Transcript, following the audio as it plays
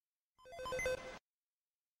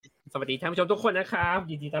สวัสดีท่านผู้ชมทุกคนนะครับ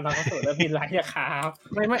ยินดีต้อนรับเข้าสู่เรื่องพินไลฟ์นะครับ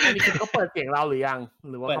ไม่อันนี้คือเขาเปิดเสียงเราหรือยัง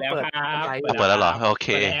หรือว่าเขาเปิดไลฟ์ เปิดแล้วเหรอโอเค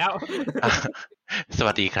เปิดแล้ว ส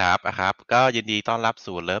วัสดีครับก็ยินดีต้อนรับ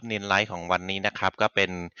สู่เลิฟนินไลฟ์ของวันนี้นะครับก็เป็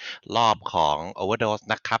นรอบของ Overdose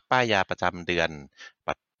นะครับป้ายยาประจำเดือน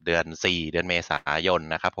4เดือนเมษายน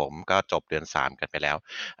นะครับผมก็จบเดือน3กันไปแล้ว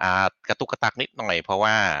กระตุกกระตักนิดหน่อยเพราะ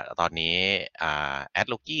ว่าตอนนี้แอด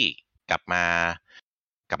ลูกี้กลับมา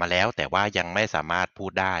แล้วแต่ว่ายังไม่สามารถพู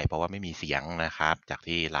ดได้เพราะว่าไม่มีเสียงนะครับจาก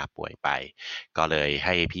ที่ลาป่วยไปก็เลยใ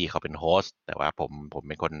ห้พี่เขาเป็นโฮสต์แต่ว่าผม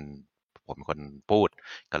เป็นคนพูด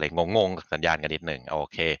ก็เลยงงสัญญาณกันนิดหนึ่งโอ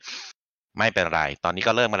เคไม่เป็นไรตอนนี้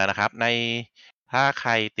ก็เริ่มมาแล้วนะครับถ้าใค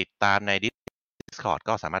รติดตามใน Discord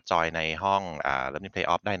ก็สามารถจอยในห้องLearning Play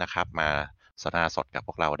Off ได้นะครับมาสนทนาสดกับพ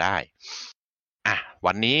วกเราได้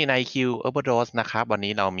วันนี้ใน Q Overdose นะครับวัน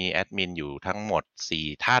นี้เรามีแอดมินอยู่ทั้งหมด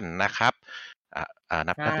4ท่านนะครับ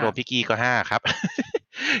นับรวมพี่กี้ก็5ครับ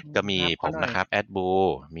ก็มีผมนะครับแอดบู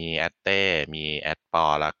มีแอดเต้มีแอดปอ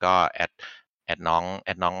แล้วก็แอดน้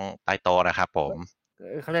องใต้โตนะครับผม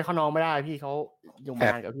เขาเรียกเขาน้องไม่ได้พี่เขาอยู่มา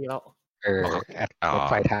นานกับพี่แล้วแอดรถ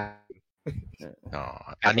ไฟทาง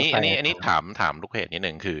อันนี้ถามลูกเพจนิดห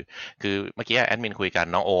นึ่งคือเมื่อกี้แอดมินคุยกัน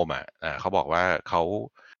น้องโอมเขาบอกว่าเ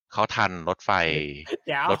ขาทันรถไฟ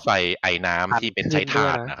ไอ้น้ำที่เป็นใช้ถ่า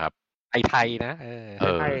นนะครับไอไทยนะ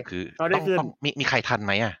คือต้องมีใครทันไ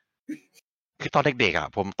หมคือตอนเด็ก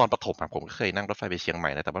ๆผมตอนประถมผมก็เคยนั่งรถไฟไปเชียงใหม่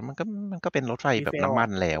นะแต่ว่ามันก็เป็นรถไฟแบบน้ำมัน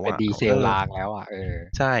แล้วเป็นดีเซลรางแล้ว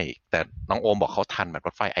ใช่แต่น้องโอมบอกเขาทันแบบร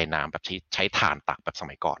ถไฟไอ้น้ำแบบใช้ถ่านตักแบบส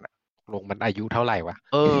มัยก่อนลงมันอายุเท่าไหร่วะ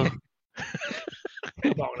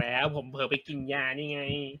บอกแล้วผมเผลอไปกินยานี่ไง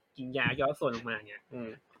กินยาย่อส่วนออกมาเนี่ย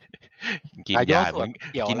กิน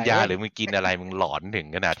ยาหรือมึงกินอะไรมึงหลอนถึง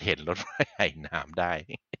ขนาดเห็นรถไฟไอ้น้ำได้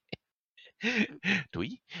ถุย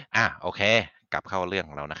โอเคกลับเข้าเรื่องข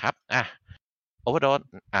องเรานะครับOverdose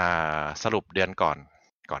สรุปเดือนก่อน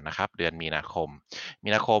นะครับเดือนมีนา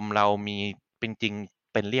คมเรามีเป็นจริง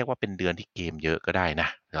เป็นเรียกว่าเป็นเดือนที่เกมเยอะก็ได้นะ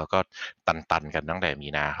แล้วก็ตันกันตั้งแต่มี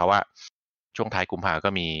นาเพราะว่าช่วงท้ายกุมภาก็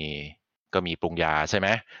มีปรุงยาใช่ไหม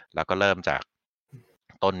แล้วก็เริ่มจาก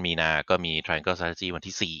ต้นมีนาก็มี Triangle Strategy วัน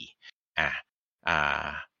ที่4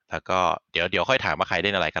แล้วก็เดี๋ยวค่อยถามว่าใครเ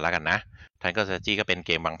ล่นอะไรกันแล้วกันนะTriangle Strategy ก็เป็นเ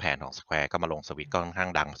กมวางแผนของ Square ก็มาลงสวิตก็ค่อนข้า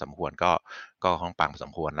งดังสมควรก็ค่อนปังส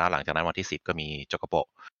มควรแล้วหลังจากนั้นวันที่10ก็มีโจโก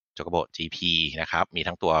โบ GP นะครับมี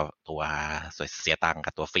ทั้งตัวเสียตังค์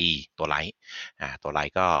กับตัวฟรีตัวไลท์ตัวไล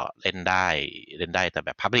ท์ก็เล่นได้แต่แบ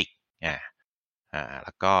บ Public แ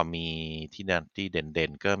ล้วก็มีที่เด่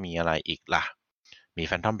นก็มีอะไรอีกล่ะมี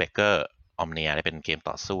Phantom Breaker Omnia ได้เป็นเกม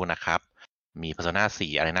ต่อสู้นะครับมี Persona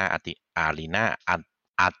 4 Arena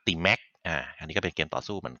Artimaxอันนี้ก็เป็นเกมต่อ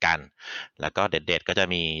สู้เหมือนกันแล้วก็เด็ดๆก็จะ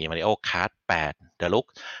มี Mario Kart 8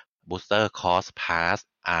 Deluxe Booster Course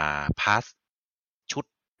Pass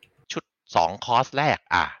ชุด2คอร์สแรก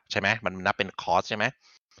ใช่ไหมมันนับเป็นคอร์สใช่ไหม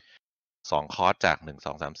2คอร์สจาก1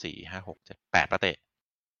 2 3 4 5 6 7 8ประเตะ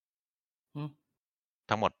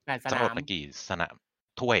ทั้งหมดกี่สนาม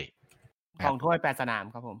ถ้วย2ถ้วย8สนาม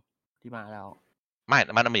ครับผมที่มาแล้วไม่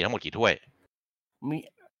มันมีทั้งหมดกี่ถ้วยมี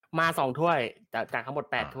มา2ถ้วยจากทั้งหมด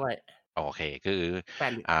8ถ้วยโอเคคือ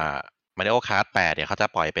Mario Kart 8เนี่ยเขาจะ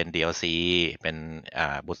ปล่อยเป็น DLC เป็น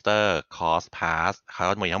Booster Course Pass เขา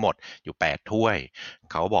มีทั้งหมดอยู่8ถ้วย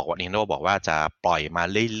เขาบอกว่า Nintendo บอกว่าจะปล่อยมา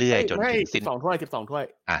เรื่อยๆจนถึงสิ้น12ถ้วย12ถ้วย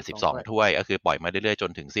12ถ้วยก็คือปล่อยมาเรื่อยๆจ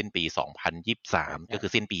นถึงสิ้นปี2023ก็คื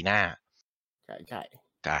อสิ้นปีหน้าใช่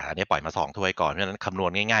อันนี้ปล่อยมา2ถ้วยก่อนเพราะฉะนั้นคำนว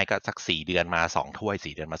ณง่ายๆก็สัก4เดือนมา2ถ้วย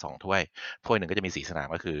4เดือนมา2ถ้วยนึงก็จะมี4สนาม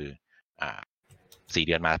ก็คือ4เ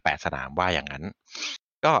ดือนมา8สนามว่าอย่างนั้น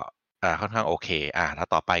ก็ค่อนข้างโอเคแล้ว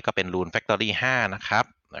ต่อไปก็เป็น Rune Factory 5นะครับ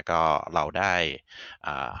แล้วก็เราได้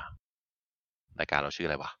รายการเราชื่ออ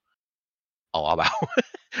ะไรวะเอาเ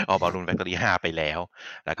บา Rune Factory 5ไปแล้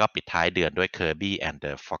วก็ปิดท้ายเดือนด้วย Kirby and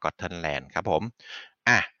the Forgotten Land ครับผม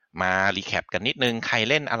มารีแคปกันนิดนึงใคร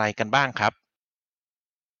เล่นอะไรกันบ้างครับ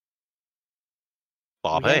ต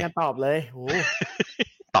อบเลยตอบเ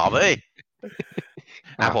ลย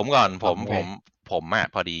ผมก่อนผม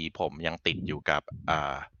พอดีผมยังติดอยู่กับ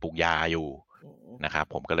ปลูกยาอยู่นะครับ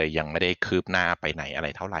ผมก็เลยยังไม่ได้คืบหน้าไปไหนอะไร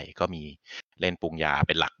เท่าไหร่ก็มีเล่นปรุงยาเ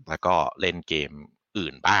ป็นหลักแล้วก็เล่นเกมอื่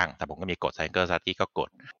นบ้างแต่ผมก็มีกด Triangle Strategy ก็กด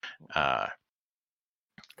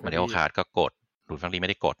Mario Kart ก็กดดูฟังดีไม่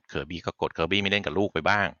ได้กด Kirby ก็กด Kirby ไม่เล่นกับลูกไป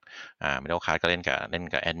บ้างMario Kart ก็เล่น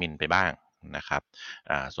กับแอดมินไปบ้างนะครับ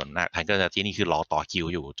ส่วนTriangle Strategy นี่คือรอต่อคิว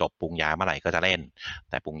อยู่จบปรุงยาเมื่อไหร่ก็จะเล่น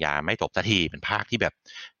แต่ปรุงยาไม่จบสักทีเป็นภาคที่แบบ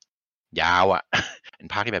ยาวเป็น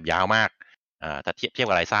ภาคที่แบบยาวมากถ้าเทียบ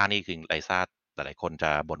กับไรซ่านี่คือไรซ่าหลายคนจ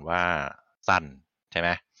ะบ่นว่าสั้นใช่ไหม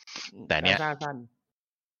แต่เนี้ยใ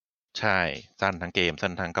ช่สั้นทั้งเกมสั้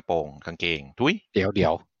นทั้งกระโปรงกางเกงทุยเดี๋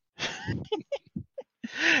ยว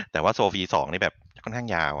แต่ว่าโซฟี2นี่แบบค่อนข้าง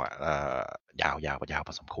ยาวอ่ะยาวพ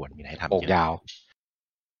อสมควรมีอะไรให้ทำ โป่ง เยอะ ยาว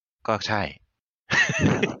ก็ใช่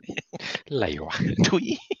อะไรวะ ทุย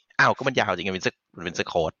อ้าวก็มันยาวจริงๆมันเป็นส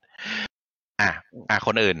โคดค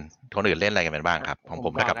นอื่นเล่นอะไรกันเป็นบ้างครับของผ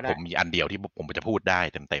มนะครับผมมีอันเดียวที่ผมจะพูดได้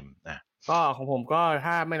เต็มๆก็ของผมก็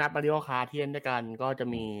ถ้าไม่นับมาริโอคาร์ที่เล่นด้วยกันก็จะ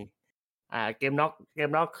มีเกมน็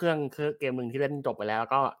อกเครื่องคือเกมหนึ่งที่เล่นจบไปแล้ว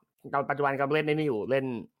ก็ตอนปัจจุบันก็เล่นนี่อยู่เล่น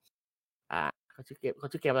เขาชื่อ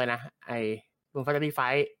เกมอะไรนะไอ้บูมฟาร์ตี้ไฟ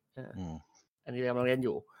ท์อันนี้กำลังเล่นอ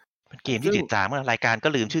ยู่เป็นเกมที่ติดตามเมื่อรายการก็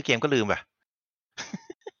ลืมชื่อเกมก็ลืมป่ะ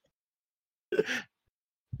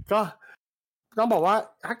ก็ต้องบอกว่า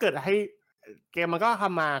ถ้าเกิดให้เกมมันก็ท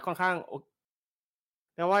ำมาค่อนข้าง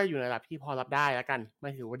เรียกว่าอยู่ในระดับที่พอรับได้แล้วกันไม่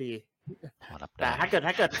ถือว่าดีแต่ถ้าเกิ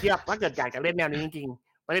ดเทียบถ้าเกิดอยากจะเล่นแนวนี้จริง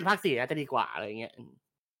ๆไปเล่นภาค4น่าจะดีกว่าอะไรเงี้ย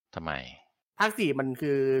ทำไมภาค4มัน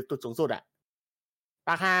คือจุดสูงสุดอะภ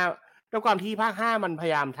าค5ด้วยความที่ภาค5มันพย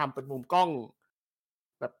ายามทำเป็นมุมกล้อง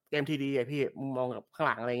แบบเกม 3D อ่ะพี่มุมมองกับข้างห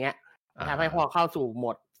ลังอะไรเงี้ยทำให้พอเข้าสู่โหม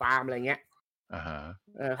ดฟาร์มอะไรเงี้ย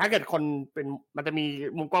ถ้าเกิดคนเป็นมันจะมี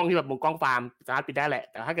มุมกล้องที่แบบมุมกล้องฟาร์มสามารถปิดได้แหละ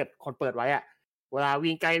แต่ถ้าเกิดคนเปิดไว้อะเวลา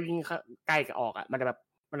วิ่งใกล้กับออกอะมันจะแบบ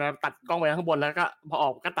มันจะตัดกล้องไปข้างบนแล้วก็พอออ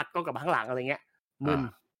กก็ตัดกล้องกลับมาข้างหลังอะไรเงี้ย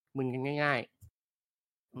มึนกันง่าย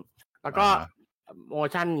ๆแล้วก็โม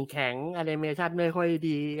ชั่นแข็งแอนิเมชันไม่ค่อย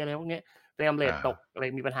ดีอะไรพวกเนี้ยเฟรมเรทตกอะไร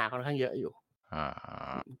มีปัญหาค่อนข้างเยอะอยู่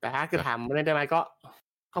แต่ถ้าเกิดถามเล่นได้ไหมก็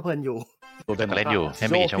เพลินอยู่เล่นอยู่ให้ไ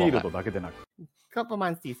ม่กี่ชั่วโมงก็ประมา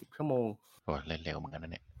ณ40ชั่วโมงโอ้เล่นเร็วเหมือนกันน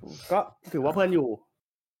ะเนี่ยก็ถือว่าเพลินอยู่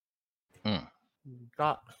ก็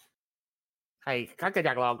ใครถ้าเกิดอ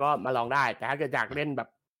ยากลองก็มาลองได้แต่ถ้าเกิดอยากเล่นแบบ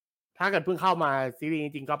ถ้าเกิดเพิ่งเข้ามาซีรีส์จ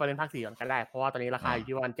ริงๆก็ไปเล่นภาค4ก่อนก็ได้เพราะว่าตอนนี้ราคาอยู่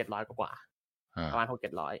ที่ประมาณ700กว่าประมาณ 600-700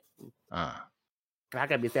ถ้า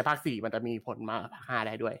เกิดมีเซฟภาค4มันจะมีผลมาภาค5ไ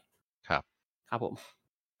ด้ด้วยครับผม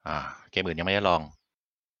เกมอื่นยังไม่ได้ลอง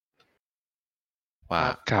ว่า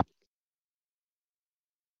ครับ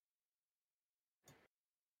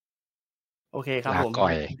โอเคครับผม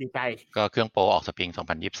ดีใจก็เครื่องโปรออกสปริง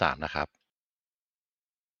2023นะครับ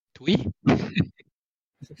ทุย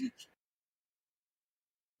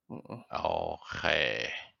โอเค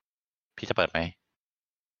พี่จะเปิดไหม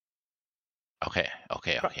โอเค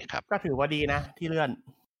ครับก็ถือว่าดีนะที่เลื่อน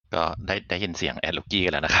ก็ได้ยินเสียงแอดลูกกี้กั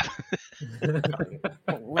นแล้วนะครับ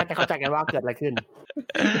น่าจะเข้าใจกันว่าเกิดอะไรขึ้น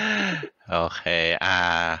โอเค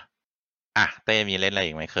เต้มีเล่นอะไร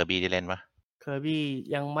อีกไหมเคอร์บี้ที่เล่นปะเคอร์บี้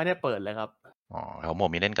ยังไม่ได้เปิดเลยครับเขาโม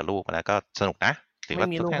มีเล่นกับลูกแล้วก็สนุกนะถือว่าไ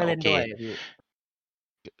ม่มีลูกให้เล่นด้วยพี่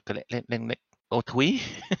ก็เล่นโอ้ทุย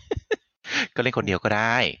ก็เล่นคนเดียวก็ไ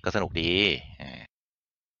ด้ก็สนุกดี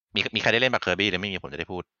มีใครได้เล่นบัคเคอร์บี้หรือไม่มีผมจะได้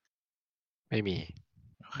พูดไม่มี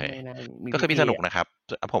โอเคก็คือมีสนุกนะครับ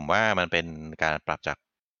ผมว่ามันเป็นการปรับจาก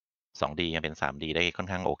 2D ยังเป็น 3D ได้ค่อน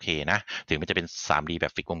ข้างโอเคนะถึงมันจะเป็น 3D แบ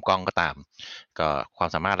บฟิกมุมกล้องก็ตามก็ความ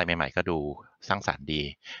สามารถอะไรใหม่ๆก็ดูสร้างสรรค์ดี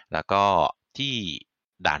แล้วก็ที่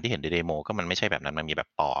ด่านที่เห็นในเดโมก็มันไม่ใช่แบบนั้นมันมีแบบ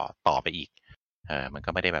ต่อไปอีกมันก็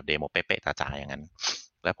ไม่ได้แบบเดโมเป๊ะๆจ๋าๆอย่างนั้น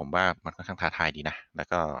แล้วผมว่ามันค่อนข้างท้าทายดีนะแล้ว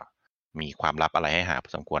ก็มีความลับอะไรให้หาพ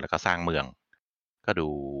อสมควรแล้วก็สร้างเมืองก็ดู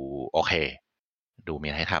โอเคดูมี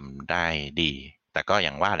ให้ทำได้ดีแต่ก็อย่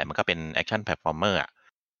างว่าแหละมันก็เป็นแอคชั่นแพลตฟอร์มเมอร์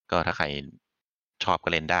ก็ถ้าใครชอบก็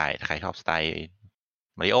เล่นได้ถ้าใครชอบสไตล์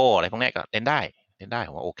มาริโออะไรพวกนี้ก็เล่นได้ผ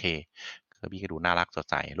มว่าโอเคเคอร์บี้ก็ดูน่ารักสด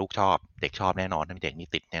ใสลูกชอบเด็กชอบแน่นอนถ้ามีเด็กนี่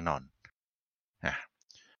ติดแน่นอน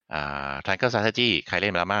Triangle Strategy ใครเล่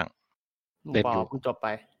นมาแล้วบ้างเล่นอยู่จบไป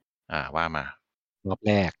ว่ามารอบ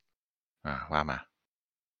แรกว่ามา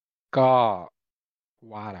ก็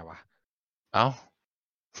ว่าอะไรวะ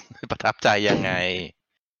ประทับใจยังไง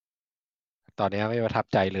ตอนนี้ไม่ประทับ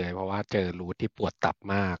ใจเลยเพราะว่าเจอรูทที่ปวดตับ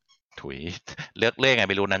มากถุยเลือกไง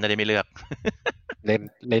ไปรูทนั้นจะได้ไม่เลือกเ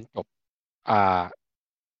ล่นจบ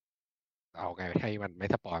เอาไงให้มันไม่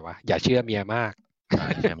สปอยวะอย่าเชื่อเมียมาก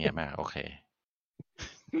เชื่อเมียมากโอเค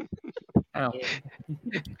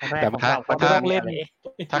แต่ถ้าต้องเล่น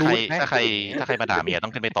ถ้าใครมาด่าเมียต้อ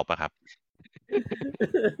งขึ้นไปตบอะครับ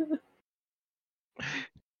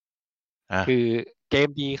คือเกม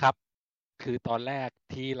ดีครับคือตอนแรก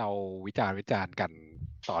ที่เราวิจารณ์กัน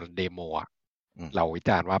ตอนเดโมอ่ะเราวิ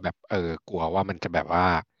จารณ์ว่าแบบกลัวว่ามันจะแบบว่า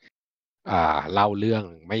เล่าเรื่อง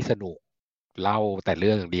ไม่สนุกเล่าแต่เ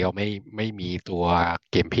รื่องเดียวไม่มีตัว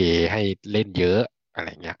เกมเพลย์ให้เล่นเยอะอะไร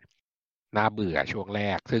เงี้ยน่าเบื่อช่วงแร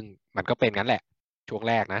กซึ่งมันก็เป็นงั้นแหละช่วง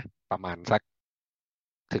แรกนะประมาณสัก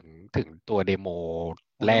ถึงตัวเดโม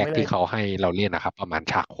แรกที่เขาให้เราเล่นนะครับประมาณ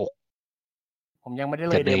ฉาก6ผมยังไม่ได้เ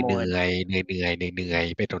ลยเดโมเหนื่อย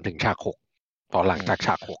ไปจนถึงฉาก6พอหลังจากฉ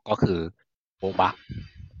าก6ก็คือโบบะ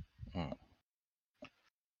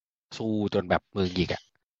สู้จนแบบมือหงิก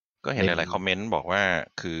ก็เห็นหลายๆคอมเมนต์บอกว่า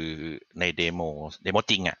คือในเดโม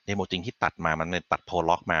จริงเดโมจริงที่ตัดมามันตัดโพ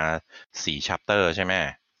ล็อกมา4 chapter ใช่ไหม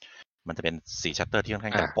มันจะเป็น4 chapter ที่ค่อนข้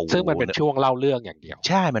างจะปูซึ่งมันเป็นช่วงเล่าเรื่องอย่างเดียว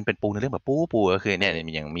ใช่มันเป็นปูในเรื่องแบบปูก็คือเนี่ย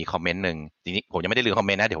อย่างมีคอมเมนต์นึงจริงๆผมยังไม่ได้ลืมคอมเ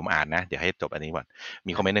มนต์นะเดี๋ยวผมอ่านนะเดี๋ยวให้จบอันนี้ก่อน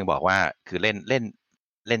มีคอมเมนต์นึงบอกว่าคือเ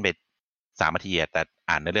ล่นไป3 นาทีแต่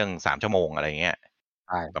อ่านในเรื่อง3 ชั่วโมงอะไรเงี้ย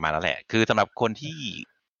ประมาณนั้นแหละคือสำหรับคนที่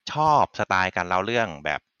ชอบสไตล์การเล่าเรื่องแ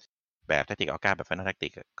บบแทคติกออก้าแบบ Final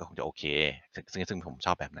Tactics ก็คงจะโอเคซึ่งผมช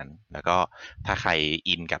อบแบบนั้นแล้วก็ถ้าใคร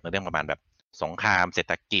อินกับเรื่องประมาณแบบสงครามเศรษ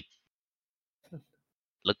ฐกิจ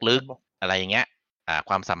ลึกๆอะไรอย่างเงี้ย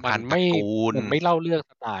ความสัมพันธ์ตระกูลมันไม่เล่าเรื่อง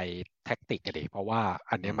สไตล์แท็กติกกันดิเพราะว่า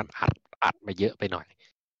อันนี้มันอัดมาเยอะไปหน่อย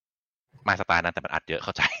มาสไตล์นั้นแต่มันอัดเยอะเข้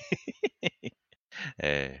าใจ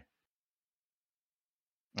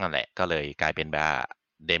นั่นแหละก็เลยกลายเป็นแบบ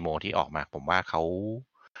เดโมที่ออกมาผมว่าเขา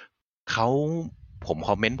ผมค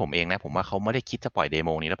อมเมนต์ผมเองนะผมว่าเขาไม่ได้คิดจะปล่อยเดโม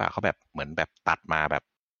นี้หรือเปล่าเขาแบบเหมือนแบบตัดมาแบบ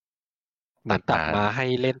ตัดมาให้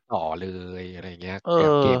เล่นต่อเลยอะไรเงี้ย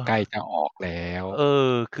เกมใกล้จะออกแล้ว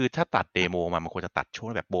คือถ้าตัดเดโมมันควรจะตัดช่วง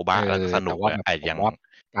แบบโบบะแล้วสนุกอย่าง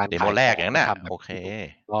เดโมแรกอย่างนั้นน่ะโอเค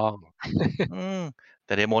ต้องแ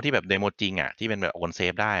ต่เดโมที่แบบเดโมจริงที่เป็นแบบโอนเซ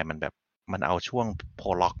ฟได้มันแบบมันเอาช่วงโพ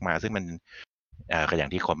ล็อกมาซึ่งมันก็อย่าง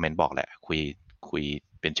ที่คอมเมนต์บอกแหละคุย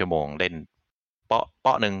เป็นชั่วโมงเล่นเป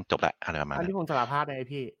าะนึงจบละอะไรประมาณนั้นที่ผมสารภาพเลย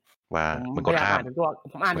พี่ว่ามึงกดข้าม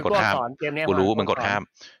ผมอ่านถึงตัวอักษรเกมนี้กูรู้มึงกดข้าม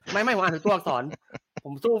ไม่ผมอ่านถึงตัวอักษรผ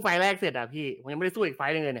มสู้ไฟแรกเสร็จพี่ผมยังไม่ได้สู้อีกไฟ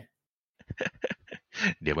นึงเลยเนี่ย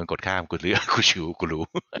เดี๋ยวมึงกดข้ามกูเลือกกูชิวกูรู้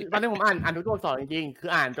ตอนนี้ผมอ่านทุกตัวอักษรจริงๆคือ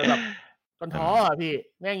อ่านจนแบบจนท้อพี่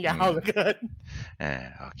แม่งยาวเหลือเกิน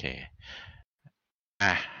โอเค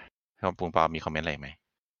ครับปุงปอมีคอมเมนต์อะไรไหม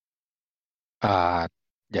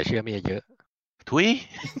อย่าเชื่อเมียเยอะทุย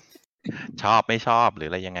ชอบไม่ชอบหรือ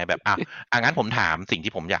อะไรยังไงแบบงั้นผมถามสิ่ง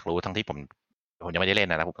ที่ผมอยากรู้ทั้งที่ผมยังไม่ได้เล่น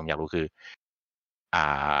นะผมอยากรู้คือ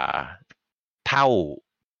เท่า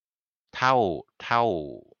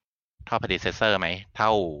predecessor ไหมเท่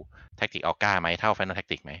า Tactics Ogre ไหมเท่า Final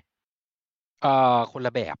Tactics ไหมคนล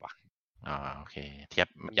ะแบบโอเค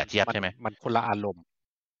อย่าเทียบใช่ไหมมันคนละอารมณ์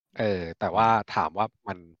แต่ว่าถามว่า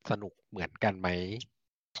มันสนุกเหมือนกันไหม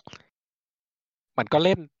มันก็เ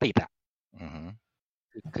ล่นติด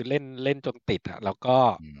คือเล่นจนติดแล้วก็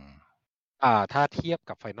ถ้าเทียบ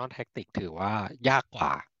กับ Final Tactics ถือว่ายากกว่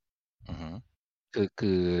า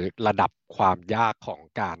คือระดับความยากของ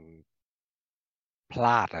การพล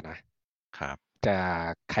าดนะครับจะ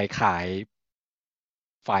คล้าย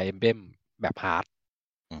ๆ Fire Emblem แบบฮาร์ด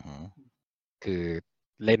คือ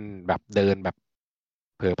เล่นแบบเดินแบบ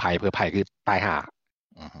เผื่อภัยคือตายห่า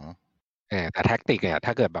แต่แท็กติกเนี่ยถ้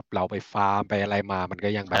าเกิดแบบเราไปฟาร์มไปอะไรมามันก็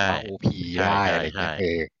ยังแบบว่า OP ได้อะไรเงี้ย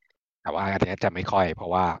แต่ว่าอันนี้จะไม่ค่อยเพรา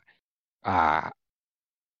ะว่า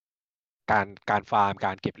การฟาร์มก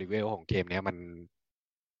ารเก็บเลเวลของเกมเนี้ย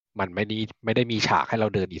มันไม่ได้มีฉากให้เรา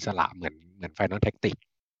เดินอิสระเหมือน Final Tactics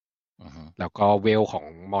แล้วก็เวลของ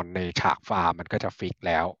มอนในฉากฟาร์มมันก็จะฟิกแ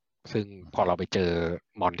ล้วซึ่งพอเราไปเจอ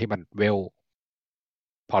มอนที่มันเวล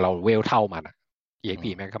พอเราเวลเท่ามัน EXP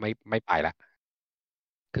แม่งก็ไม่ไปละ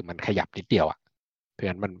คือมันขยับนิดเดียวเพราะฉะ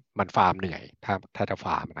นั้นมันฟาร์มเหนื่อยถ้าจะฟ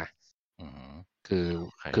าร์มนะ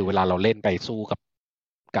คือเวลาเราเล่นไปสู้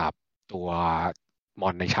กับตัวม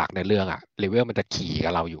อนในฉากในเรื่องเลเวลมันจะขี่กั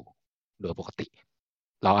บเราอยู่โดยปกติ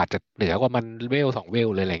เราอาจจะเหนือกว่ามันเวล2 เวล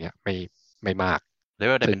เลยอะไรเงี้ยไม่มากเลเ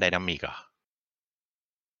วลได้เป็นไดนามิกเหรอ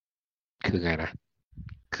คือไงนะ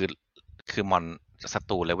คือมอนศั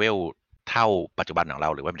ตรูเลเวลเท่าปัจจุบันของเรา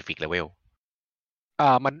หรือว่าเป็นฟิกเลเวล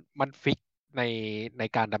มันฟิกใน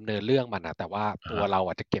การดำเนินเรื่องมันแต่ว่าตัวเรา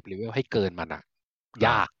อาจจะเก็บเลเวลให้เกินมันย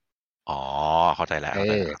ากเข้าใจแล้ว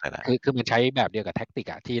คือมันใช้แบบเดียวกับแท็กติก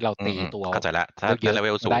ที่เราตีตัวเข้าใจแล้วถ้าเลเว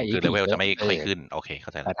ลสูงคือเลเวลจะไม่ค่อยขึ้นโอเคเข้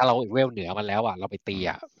าใจแล้วแต่ถ้าเราเวลเหนือมันแล้วเราไปตี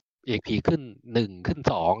EXP ขึ้น1ขึ้น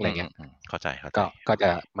2อะไรเงี้ยเข้าใจก็จะ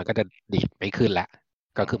มันก็จะดีดไม่ขึ้นแล้ว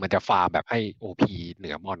ก็คือมันจะฟาร์มแบบให้ OP เหนื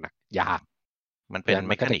อมอนยากมันเป็น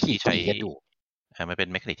เมคานิกที่ใช้มันเป็น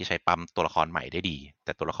เมคานิกที่ใช้ปั๊มตัวละครใหม่ได้ดีแ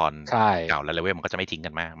ต่ตัวละครเก่าและเลเวลมันก็จะไม่ทิ้งกั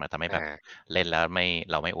นมากมันทำให้แบบเล่นแล้วเร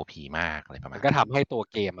าไม่ OP มากอะไรประมาณมันก็ทำให้ตัว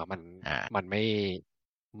เกมมันไม่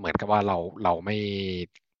เหมือนกับว่าเราไ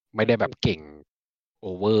ม่ได้แบบเก่งโอ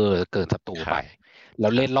เวอร์เกินศัตรูไปแล้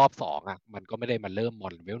วเล่นรอบ2มันก็ไม่ได้มาเริ่มมอ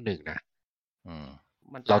นเลเวล1นะ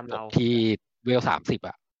เราจบที่เวล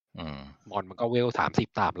30มอนมันก็เวล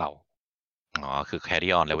30ตามเราคือแค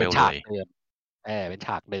รี่ออนเลเวลเลยเป็นฉ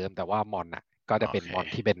ากเดิมแต่ว่ามอนก็จะเป็นมอน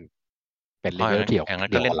ที่เป็นเลเวลเดียว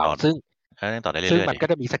กับเราซึ่งมันก็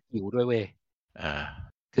จะมีสกิลด้วยเว้ย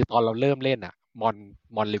คือตอนเราเริ่มเล่นม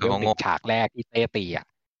อนเลเวล1ฉากแรกที่เต้ตี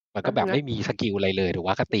มันก็แบบไม่มีสกิลอะไรเลยหรือ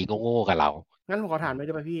ว่าก็ตีโง่ๆกับเรางั้นผมขอถามไ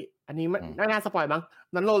ด้ไหมพี่อันนี้ไม่น่าสปอยมั้ง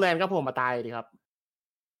นั้นโรแลนด์ก็โผล่มาตายดิครับ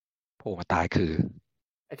โผล่มาตายคือ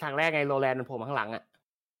ไอ้ฉากแรกไงโรแลนด์มันโผล่มาข้างหลังอ่ะ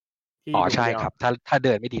อ๋อใช่ครับถ้าเ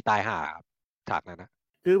ดินไม่ดีตายห่าฉากนั้นนะ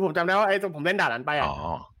คือผมจำได้ว่าไอ้ตรงผมเล่นด่านนั้นไปอ่ะ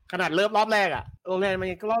ขนาดเริ่มรอบแรกอ่ะโรแลนด์มัน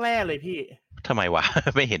ยังรอบแรกเลยพี่ทำไมวะ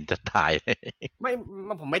ไม่เห็นจะตายไม่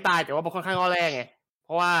ผมไม่ตายแต่ว่ามันค่อนข้างรอบแรกไงเพ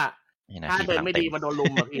ราะว่าถ้าเดินไม่ดีมันโดนลุ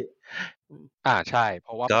มอ่ะพี่ใช่เพ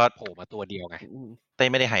ราะว่าโผล่มาตัวเดียวไงเต้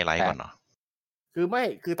ไม่ได้ไฮไลท์ก่อนเนาะ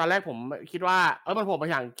คือตอนแรกผมคิดว่ามันโผล่มา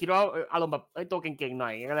อย่างคิดว่าอารมณ์แบบตัวเก่งๆหน่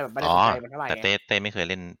อยก็เลยแบบไม่ได้สนใจมันเท่าไหร่แต่เต้ไม่เคย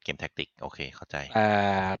เล่นเกมแท็กติกโอเคเข้าใจ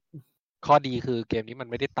ข้อดีคือเกมนี้มัน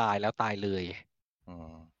ไม่ได้ตายแล้วตายเลย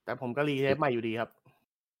แต่ผมก็รีเทปใหม่อยู่ดีครับ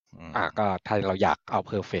ก็ถ้าเราอยากเอา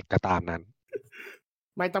เพอร์เฟกต์ก็ตามนั้น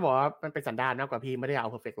ไม่ต้องบอกว่ามันเป็นสันดานมากกว่าพี่ไม่ได้เอา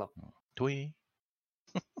เพอร์เฟกต์หรอกทุย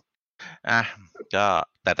ก็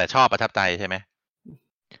แต่ชอบประทับใจใช่ไหม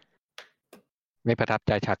ไม่ประทับใ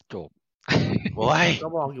จฉากจบโอ้ยก็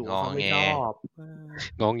บอกอยู่ว่าไม่ชอบ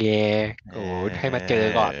งงเงโอ้ให้มาเจอ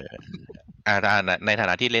ก่อนในฐา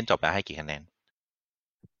นะที่เล่นจบแล้วให้กี่คะแนน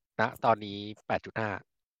ณตอนนี้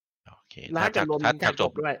 8.5 โอเคถ้าจ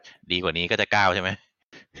บด้วยดีกว่านี้ก็จะ9ใช่ไหม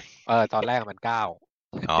ตอนแรกมัน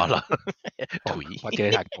9อ๋อเหรอถุยพอเจอ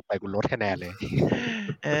ฉากจบไปกูลดคะแนนเลย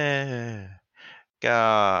ก็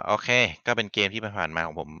โอเคก็เป็นเกมที่ผ่านมาข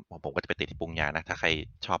องผมก็จะไปติดที่ปรุงยานะถ้าใคร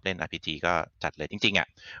ชอบเล่น RPG ก็จัดเลยจริงๆอ่ะ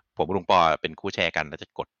ผมลุงปอเป็นคู่แชร์กันแล้วจะ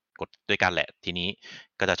กดด้วยกันแหละทีนี้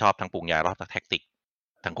ก็จะชอบทั้งปรุงยารอบทั้งแท็กติก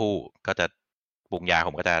ทั้งคู่ก็จะปรุงยาผ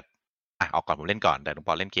มก็จะออกก่อนผมเล่นก่อนแต่ลุงป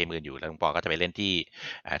อเล่นเกมอื่นอยู่แล้วลุงปอก็จะไปเล่นที่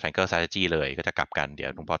Triangle Strategy เลยก็จะกลับกันเดี๋ยว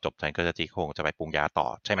ลุงปอจบ Triangle Strategy คงจะไปปรุงยาต่อ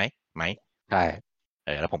ใช่ไหมใช่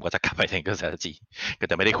แล้วผมก็จะกลับไป Triangle Strategy ก็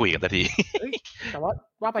จะไม่ได้คุยกันสักทีแต่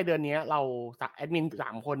ว่าไปเดือนนี้เราแอดมิน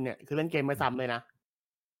3 คนเนี่ยคือเล่นเกมไม่ซ้ำเลยนะ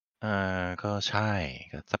ก็ใช่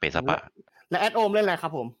ก็สเปซสปะและแอดโอมเล่นอะไรครั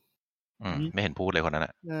บผมไม่เห็นพูดเลยคนนั้นอ่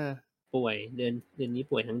ะป่วยเดือนนี้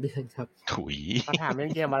ป่วยทั้งเดือนครับถุยมาถามเล่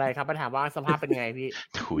นเกมอะไรครับมาถามว่าสภาพเป็นไงพี่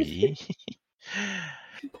ถุย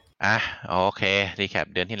โอเครีแคป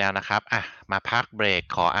เดือนที่แล้วนะครับมาพักเบรก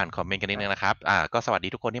ขออ่านคอมเมนต์กันนิดนึงนะครับก็สวัสดี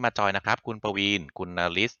ทุกคนที่มาจอยนะครับคุณประวีนคุณนา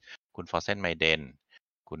ริสคุณฟอร์เซนไมเดน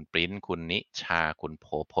คุณปริ้นคุณนิชาคุณโพ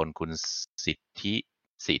พลคุณสิท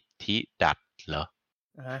ธิดัตเหรอ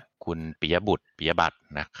คุณปิยบัตร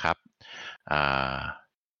นะครับ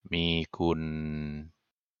มีคุณ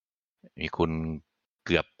เ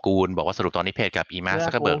กือบกูลบอกว่าสรุปตอนนี้เพจกับอีมาซั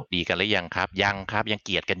กเบิร์กดีกันหรือยังครับยังครับยังเก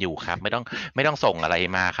ลียดกันอยู่ครับไม่ต้องส่งอะไร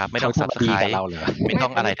มาครับไม่ต้องซับสไครต์ไม่ต้อ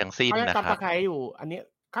งอะไรทั้งสิ้นนะครับซับสไครต์อยู่อันนี้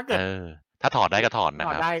ถ้าเกิดถ้าถอดได้ก็ถอดนะ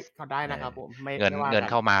ครับถอดได้นะครับผมเงิน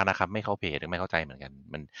เข้ามานะครับไม่เข้าเพจไม่เข้าใจเหมือนกัน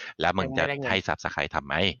มันแล้วมึงจะให้ซับสไครต์ทำ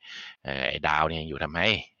ไมไอ้ดาวเนี่ยอยู่ทำไม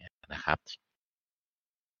นะครับ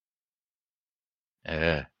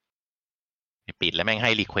ปิดแล้วแม่งใ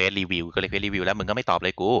ห้รีเควสรีวิวก็รีเควสรีวิวแล้วมึงก็ไม่ตอบเล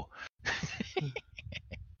ยกู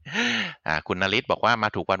คุณนฤทธิ์บอกว่ามา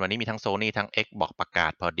ถูกวันนี้มีทั้ง Sony ทั้ง X บอกประกา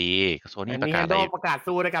ศพอดี Sony ประกาศอะไรประกาศ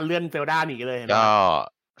สู้ในการเลื่อนเซลดาหนีเลยก็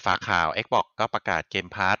ฝากข่าว X บอกก็ประกาศเกม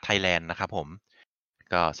พาร์ทไทยแลนด์นะครับผม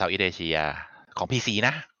ก็เซาท์อีสต์เอเชียของ PC น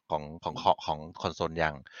ะของคอนโซลอย่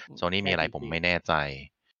าง Sony มีอะไรผมไม่แน่ใจ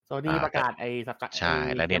Sony ประกาศใช่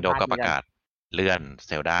และ Nintendo ก็ประกาศเลื่อนเ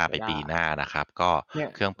ซลดาไปปีหน้านะครับก็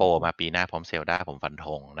เครื่องโปรมาปีหน้าพร้อมเซลดาผมฟันธ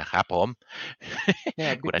งนะครับผมเนี่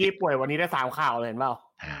ยพี่ป่วยวันนี้ได้3ข่าวเลยเห็นเปล่า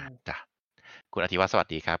จ้ะคุณอธิวัฒน์สวัส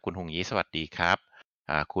ดีครับคุณหงยีสวัสดีครับ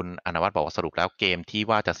คุณอนวัฒน์บอกว่าสรุปแล้วเกมที่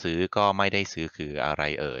ว่าจะซื้อก็ไม่ได้ซื้อคืออะไร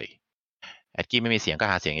เอ่ยแอดกี้ไม่มีเสียงก็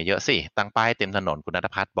หาเสียงเยอะๆสิตั้งป้ายเต็มถนนคุณณัฐ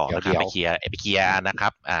พัฒน์บอกนะครับไปเคลียร์นะครั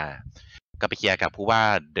บก็ไปเคลียร์กับผู้ว่า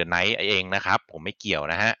เดอะไนท์เองนะครับผมไม่เกี่ยว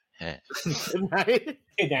นะฮะไหน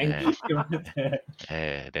เ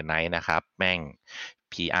ดอะไนท์นะครับแม่ง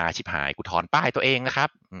PR ชิบหายกูถอนป้ายตัวเองนะครับ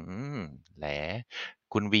แหละ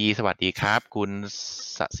คุณวีสวัสดีครับคุณ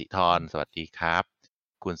สศิธรสวัสดีครับ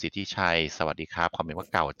คุณสิทธิชัยสวัสดีครับความเป็นว่า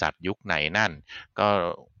เก่าจัดยุคไหนนั่นก็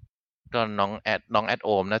น้องแอดโอ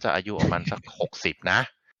มน่าจะอายุประมาณสัก60นะ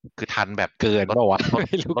คือทันแบบเกินป่าววะ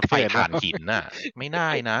รถไฟถ่านหินน่ะไม่ได้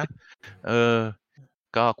นะ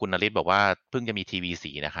ก็คุณนฤทธิ์บอกว่าเพิ่งจะมีทีวี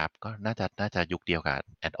สีนะครับก็น่าจะยุคเดียวกับ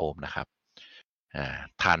แอดโอมนะครับ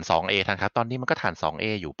ฐาน 2A ทันครับตอนนี้มันก็ฐาน 2A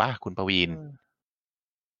อยู่ป่ะคุณประวีน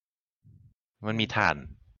มันมีฐาน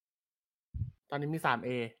ตอนนี้มี 3A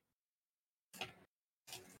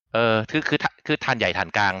คือฐานใหญ่ฐาน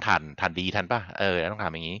กลางฐานดีทันป่ะต้องถา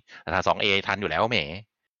มอย่างนี้แต่ฐาน 2A ทันอยู่แล้วแหม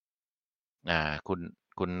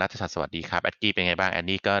คุณณัฐชัดสวัสดีครับแอดกี้เป็นไงบ้างแอน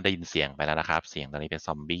นี่ก็ได้ยินเสียงไปแล้วนะครับเสียงตอนนี้เป็นซ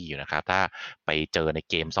อมบี้อยู่นะครับถ้าไปเจอใน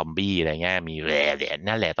เกมซอมบี้อะไรเงี้ยมีแร่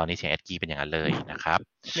นั่นแหละตอนนี้เสียงแอดกี้เป็นอย่างนั้นเลยนะครับ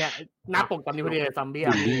เนี่ยหน้าปกตอนนี้พอดีเลยซอมบี้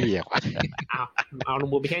บูลลี่อะวะ เอาลง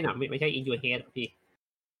บูไม่ใช่หนังไม่ใช่ In Your Head หรอพี่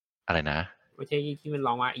อะไรนะ ไม่ใช่ที่มันร้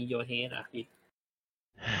องว่า In Your Head อ่ะพี่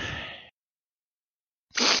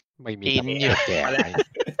ไม่มีแก่อะไร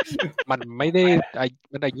มันไม่ได้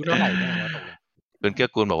มันอายุเท่าไหร่แน่วะตรงนี้ คุณเกื้อ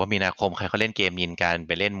กูลบอกว่ามีนาคมใครเขาเล่นเกมยินกันไ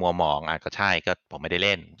ปเล่นมัวหมองก็ใช่ก็ผมไม่ได้เ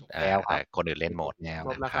ล่นแต่คนอื่นเล่นหมด แล้ว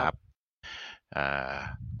นะครับ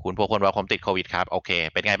คุณพวกคนว่าผมติดโควิดครับโอเค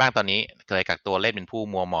เป็นไงบ้างตอนนี้เคยกักตัวเล่นเป็นผู้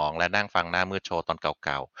มัวหมองและนั่งฟังหน้ามืดโชว์ตอนเ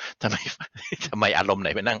ก่าๆทำไมอารมณ์ไหน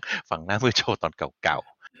ไปนั่งฟังหน้ามืดโชว์ตอนเก่า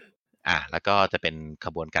ๆแล้วก็จะเป็นข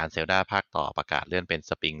บวนการเซลดาภาคต่อประกาศเลื่อนเป็น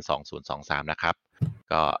สปริง2023นะครับ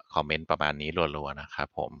ก็คอมเมนต์ประมาณนี้รัวๆนะครับ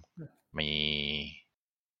ผมมี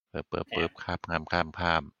ปึ๊บข้า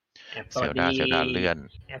มเซลดาเลื่อน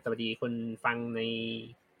สวัสดีคนฟังใน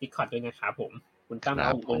Discord ด้วยนะครับผมคุณตั้มเอ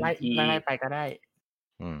าคนที่ ไล่ไปก็ได้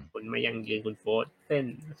คุณมายังยืนคุณโฟร์เส้น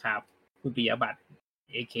นะครับคุณปิยบัตร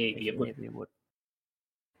AK ปิยบุตร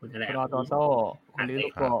คุณอะไรรอโตโต้คุณลิโล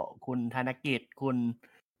โกคุณธนกิจคุณ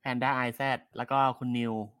แพนด้าไอแซดแล้วก็คุณนิ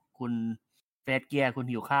วคุณเฟสเกียร์คุณ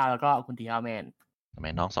หิวข้าวแล้วก็คุณทีฮาวแมนทำไม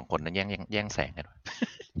น้องสองคนนั้นแย่งแสงกัน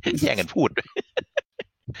แย่งกันพูดด้วย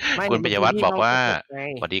คุณปิยวัฒน์บอกว่า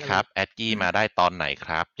สวัสดีครับแอดกี้มาได้ตอนไหนค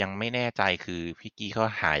รับยังไม่แน่ใจคือพี่กี้เขา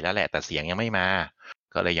หายแล้วแหละแต่เสียงยังไม่มา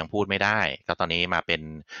ก็เลยยังพูดไม่ได้ก็ตอนนี้มาเ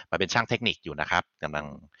ป็นช่างเทคนิคอยู่นะครับกำ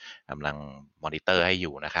ลังมอนิเตอร์ให้อ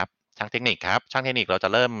ยู่นะครับช่างเทคนิคครับช่างเทคนิคเราจะ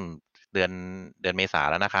เริ่มเดือนเมษา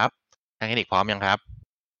แล้วนะครับช่างเทคนิคพร้อมยังครับ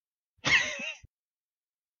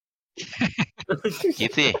กี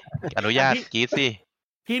ดสิอนุญาตกีดสิ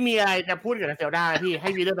พี่มีอะไรจะพูดกับเซลดาพี่ให้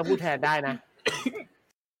วีเดอร์มาพูดแทนได้นะ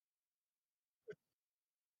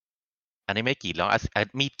อันนี้ไม่กรีดแล้ว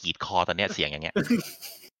มีดกรีดคอตอนเนี้ยเสียงอย่างเงี้ย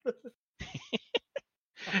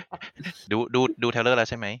ดูเทเลอร์แล้ว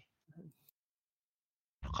ใช่ไหม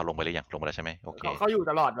เขาลงไปหรือยังลงไปแล้วใช่ไหมโอเคเขาอยู่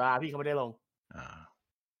ตลอดเวลาพี่เขาไม่ได้ลง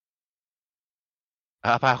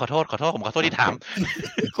ขอโทษผมขอโทษที่ถาม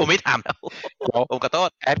ผมไม่ถามแล้วผมขอโทษ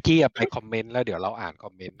แอดกี้ไปคอมเมนต์แล้วเดี๋ยวเราอ่านคอ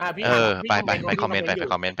มเมนต์ไปคอมเมนต์ไป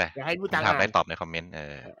คอมเมนต์ไปถามได้ตอบในคอมเมนต์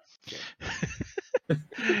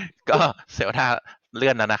ก็เซลดาเลื่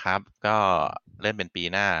อนแล้วนะครับก็เลื่อนเป็นปี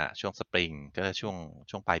หน้าช่วงสปริงก็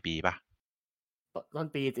ช่วงปลายปีป่ะต้น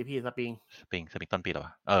ปีสิพี่สปริงต้นปีหรอว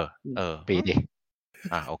ะปีดิ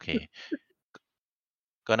โอเค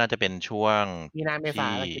ก็น่าจะเป็นช่วงมีนาเมษา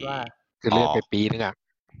คิดว่าคือเลื่อนไปปีนึง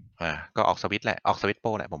ก็ออกสวิตแหละออกสวิตโป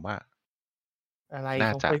รแหละผมว่าอะไรน่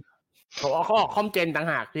าจะเขาออกคอมเจนต่าง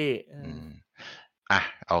หากพี่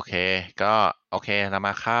โอเคก็โอเคเราม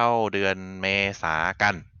าเข้าเดือนเมษากั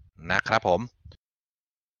นนะครับผม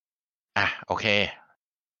โอเค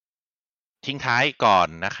ทิ้งท้ายก่อน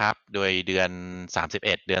นะครับโดยเดือน31เ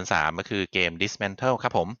ดือน3ก็คือเกม Dismantle ครั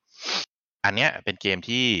บผมอันเนี้ยเป็นเกม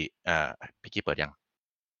ที่พี่กี้เปิดยัง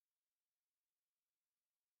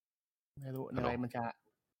ไม่รู้อะไรมันจะ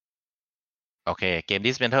โอเคเกม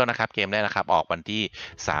Dismantle นะครับเกมแรกนะครับออกวันที่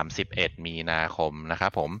31มีนาคมนะครั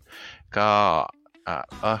บผมก็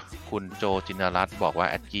คุณโจจินรัตน์บอกว่า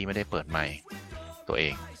แอดกี้ไม่ได้เปิดไมค์ตัวเอ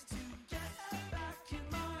ง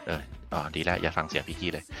ดีแล้วอย่าฟังเสียงพี่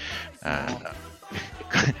กี้เลย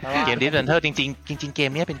เกม Dismantle จริงเก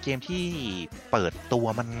มนี้เป็นเกมที่เปิดตัว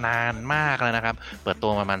มานานมากแล้วนะครับเปิดตั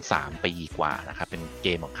วประมาณ3ปีกว่านะครับเป็นเก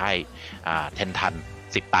มของค่าย10 ตัน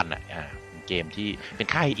 10 ตันเกมที่เป็น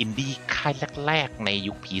ค่ายอินดี้ค่ายแรกๆใน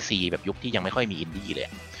ยุค PC แบบยุคที่ยังไม่ค่อยมีอินดี้เลย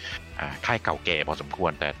ค่ายเก่าแก่พอสมคว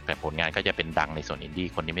รแต่ผลงานก็จะเป็นดังในส่วนอินดี้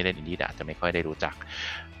คนที่ไม่เล่นอินดี้อาจจะไม่ค่อยได้รู้จัก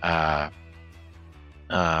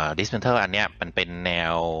Dismantle อันเนี้ยมันเป็นแน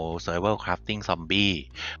ว Survival Crafting Zombie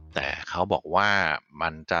แต่เขาบอกว่ามั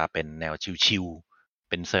นจะเป็นแนวชิวๆ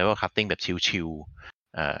เป็น Survival Crafting แบบชิว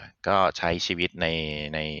ๆก็ใช้ชีวิตใ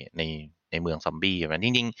นเมืองซอมบี้จ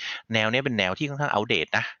ริงๆแนวนี้เป็นแนวที่ค่อนข้างอัปเดต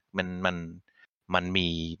นะมันมี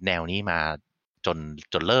แนวนี้มา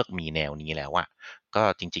จนเลิกมีแนวนี้แล้วอะก็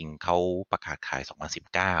จริงๆเขาประกาศขาย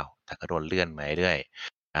2019แต่ก็โดนเลื่อนมาเรื่อย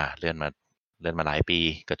เลื่อนมาหลายปี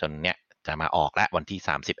ก็จนเนี้ยจะมาออกแล้ววันที่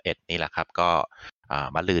31นี่แหละครับก็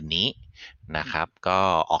มาลืนนี้นะครับก็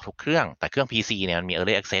ออกทุกเครื่องแต่เครื่อง PC เนี่ยมันมี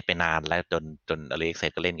Early Access ไปนานแล้วจน Early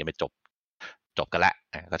Access ก็เล่นกันไปจบกันแล้ว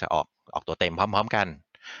ก็จะออกตัวเต็มพร้อมๆกัน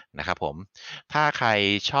นะครับผมถ้าใคร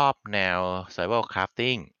ชอบแนว Survival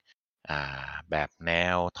Crafting แบบแน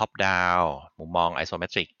ว Top Down มุมมอง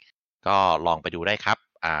Isometric ก็ลองไปดูได้ครับ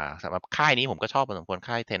สำหรับค่ายนี้ผมก็ชอบพอสมควร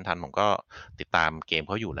ค่าย10 ตันผมก็ติดตามเกมเ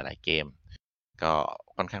ขาอยู่หลายๆเกมก็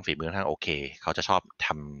ค่อนข้างฝีมือค่อนข้างโอเคเขาจะชอบท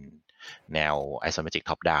ำแนว Isometric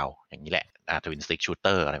Top Down อย่างนี้แหละ Twin Stick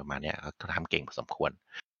Shooter อะไรประมาณเนี้ยเขาทำเก่งพอสมควร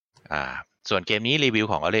ส่วนเกมนี้รีวิว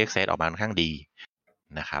ของ Early Access ออกมาค่อนข้างดี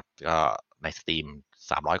นะครับก็ใน Steam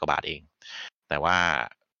 300 กว่าบาทเองแต่ว่า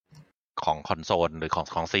ของคอนโซลหรือ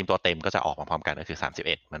ของ Steam ตัวเต็มก็จะออกมาพร้อมกันก็คือ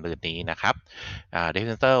31มันเดือนนี้นะครับ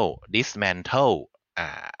Dismantle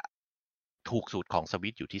ถูกสุดของสวิ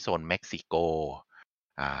ตอยู่ที่โซนเม็กซิโก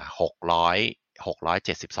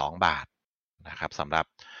672 บาทนะครับสำหรับ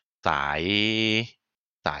สา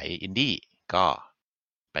ยอินดี้ก็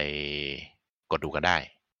ไปกดดูกันได้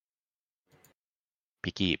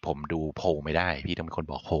พี่กี้ผมดูโพลไม่ได้พี่ต้องเป็นคน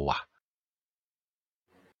บอกโพลอ่ะ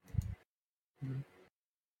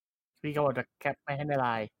พี่ก็บอกจะแคปไปให้ในไล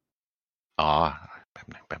น์อ๋อแป๊บ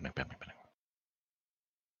นึง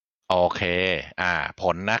โอเคผ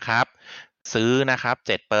ลนะครับซื้อนะครับ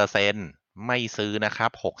 7% ไม่ซื้อนะครั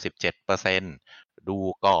บ 67% ดู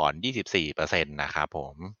ก่อน 24% นะครับผ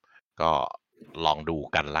มก็ลองดู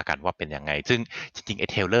กันละกันว่าเป็นยังไงซึ่งจริงๆไอ้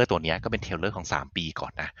เทรลเลอร์ตัวนี้ก็เป็นเทรลเลอร์ของ3ปีก่อ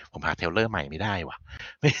นนะผมหาเทรลเลอร์ใหม่ไม่ได้ว่ะ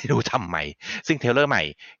ไม่รู้ทำไมซึ่งเทรลเลอร์ใหม่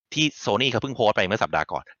ที่ Sony เขาเพิ่งโพสต์ไปเมื่อสัปดาห์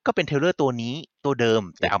ก่อนก็เป็นเทรลเลอร์ตัวนี้ตัวเดิม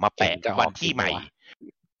แต่เอามาแปะวันที่ใหม่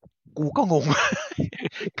กูก็งง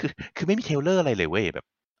คือไม่มีเทรลเลอร์อะไรเลยเว้ยแบบ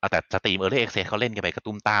แต่สตรีมEarly Access เขาเล่นกันไปกระ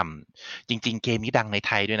ตุ้มตามจริงๆเกมนี้ดังในไ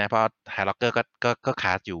ทยด้วยนะเพราะ High Locker ก็ค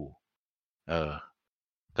าสอยู่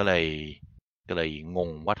ก็เลยงง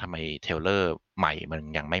ว่าทำไมเทรลเลอร์ใหม่มัน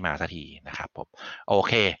ยังไม่มาสักทีนะครับผมโอ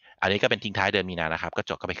เคอันนี้ก็เป็นทิ้งท้ายเดือนมีนานะครับก็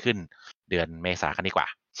จบก็ไปขึ้นเดือนเมษากันดีกว่า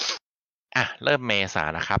เริ่มเมษา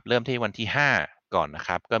นะครับเริ่มที่วันที่5ก่อนนะค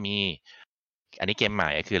รับก็มีอันนี้เกมใหม่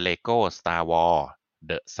คือ Lego Star Wars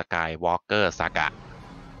The Skywalker Saga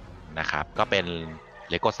นะครับก็เป็น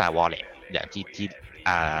Lego Star Wars แหละอย่างที่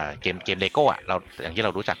เกม Lego เราอย่างที่เร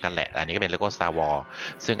ารู้จักกันแหละอันนี้ก็เป็น Lego Star Wars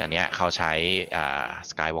ซึ่งอันเนี้ยเขาใช้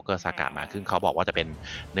Skywalker Saga มาซึ่งเขาบอกว่าจะเป็น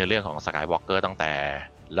เนื้อเรื่องของ Skywalker ตั้งแต่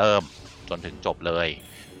เริ่มจนถึงจบเลย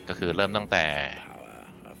ก็คือเริ่มตั้งแต่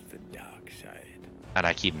อาร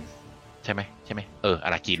าคินใช่ไหมอา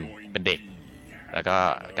ราคินเป็นเด็กแล้วก็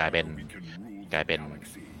กลายเป็น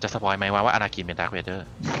จะสปอยไหมว่าอาราคินเป็นดาร์คเวเดอร์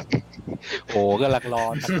โอ้กำลังรอ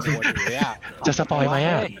ตะโกนอยู่เลยจะสปอยไหม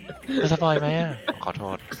ขอโท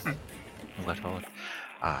ษ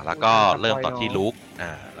แล้วก็เริ่มตอนที่ลุค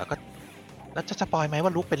แล้วจะสปอยไหมว่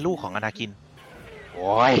าลุคเป็นลูกของอนาคินโ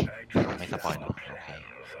อ้ยไม่สปอยเนาะโอเค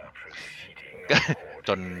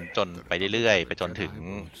จนไปเรื่อยๆไปจนถึง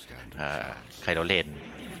ไคโดเรน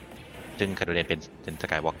ซึ่งไคโดเรนเป็นส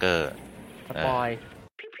กายวอล์กเกอร์สปอ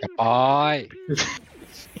ย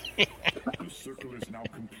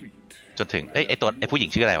จนถึงไอ้ผู้หญิง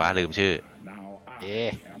ชื่ออะไรวะลืมชื่อ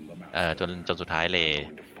จนสุดท้ายเ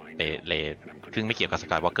ลซึ่งไม่เกี่ยวกับส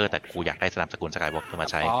กายวอล์กเกอร์แต่กูอยากได้นามสกุลสกายวอล์กเกอร์มา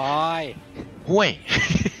ใช้ห่วย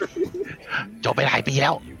จบไปหลายปีแล้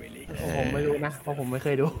วผมไม่รู้นะเพราะผมไม่เค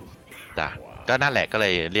ยดูจ้ะก็นั่นแหละก็เล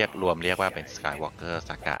ยเรียกว่าเป็นสกายวอล์กเกอร์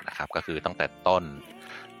ซากะนะครับก็คือตั้งแต่ต้น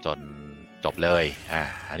จนจบเลย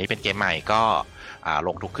อันนี้เป็นเกมใหม่ก็ล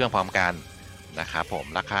งทุกเครื่องพร้อมกันนะครับผม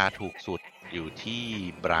ราคาถูกสุดอยู่ที่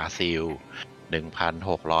บราซิล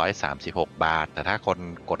 1,636 บาทแต่ถ้าคน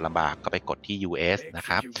กดลำบากก็ไปกดที่ US นะค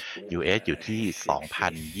รับ US อยู่ที่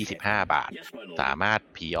 2,025 บาทสามารถ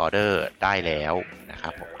พรีออเดอร์ได้แล้วนะครั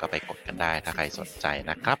บผมก็ไปกดกันได้ถ้าใครสนใจ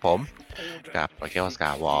นะครับผมกับ Lego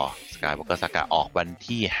Skywalker Saga ออกวัน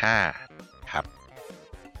ที่5ครับ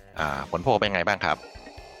ผลโพลเป็นไงบ้างครับ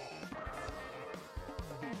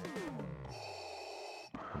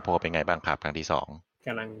ผลโพลเป็นไงบ้างครับครั้งที่2ก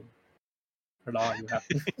ำลังรออยู่ครับ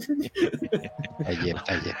ใจเย็น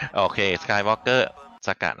โอเค Skywalker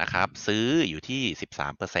Saga นะครับซื้ออยู่ที่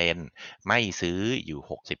 13% ไม่ซื้ออยู่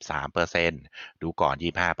 63% ดูก่อน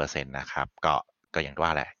 25% นะครับก็อย่างว่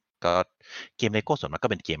าแหละก็เกม Lego ส่วนมากก็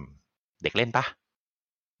เป็นเกมเด็กเล่นปะ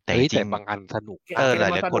แต่จริงบางอันสนุกหลา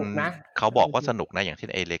ยคนเขาบอกว่าสนุกนะอย่างเช่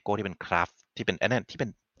นไอ้ Lego ที่เป็นคราฟที่เป็นนั่นที่เป็น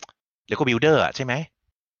Lego Builder อ่ะใช่ไหม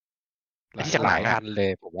ที่จากหลายอันเล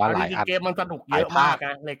ยผมว่าหลายอันเกมมันสนุกเยอะมากน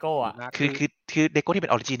ะเลโก้อ่ะคือเลโก้ที่เป็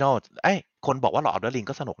นออริจินอลคนบอกว่าหลอดเดอร์ลิง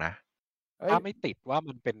ก็สนุกนะถ้าไม่ติดว่า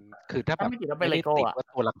มันเป็นคือถ้าแบบไม่ติดว่า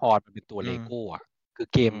ตัวละครมันเป็นตัวเลโก้อ่ะคือ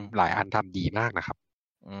เกมหลายอันทำดีมากนะครับ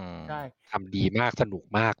ใช่ทำดีมากสนุก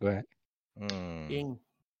มากด้วยจริง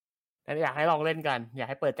แต่อยากให้ลองเล่นกันอยาก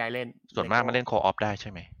ให้เปิดใจเล่นส่วนมากมันเล่นโคออฟได้ใช่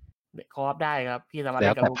ไหมโคออฟได้ครับพี่สามารถเล่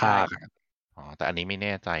นกับลูกได้แต่อันนี้ไม่แ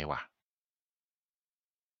น่ใจว่ะ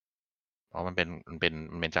เพราะมันเ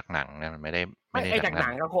ป็นจากหนังนะมันไม่ได้จากหนั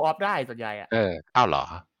งก็โคออฟได้ส่วนใหญ่อ่ะอ้าวเหรอ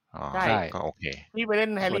ใช่ก็โอเคนี่ไปเล่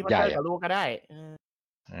นแฮร์รี่พอตเตอร์กับลูกก็ได้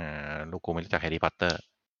ลูกกูไม่รู้จักแฮร์รี่พอตเตอร์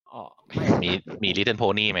มี Little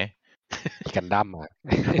Pony ไหมกันดั้มอ่ะ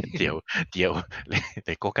เดี๋ยวเล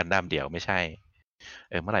โก้กันดั้มเดี๋ยวไม่ใช่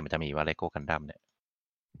เมื่อไหร่มันจะมีว่าเลโก้กันดั้มเนี่ย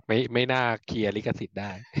ไม่น่าเคลียร์ลิขสิทธิ์ไ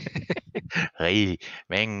ด้ เฮ้ย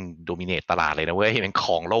แม่งโดมิเนตตลาดเลยนะเว้ยแม่งค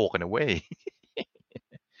รองโลกกันนะเว้ย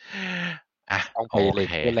อ่ะต้องไป โอ เล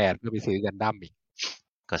เค โก้แลนด์เพื่อไปซื้อกันดั้มอีก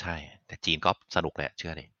ก็ใช่แต่จีนก็สนุกแหละเชื่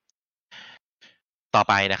อดิต่อ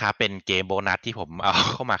ไปนะครับเป็นเกมโบนัสที่ผมเอา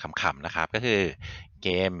เข้ามาขำๆนะครับก็คือเก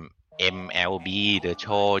ม MLB The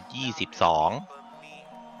Show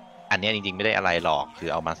 22อันนี้จริงๆไม่ได้อะไรหรอกคือ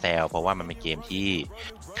เอามาแซวเพราะว่ามันเป็นเกมที่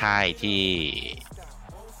ค่ายที่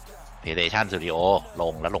PlayStation Studio ล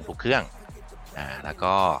งแล้วลงทุกเครื่องแล้ว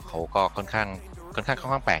ก็เขาก็ค่อนข้าง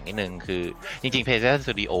แปลกนิดนึงคือจริงๆ PlayStation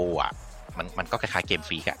Studio อ่ะมันก็คล้ายๆเกม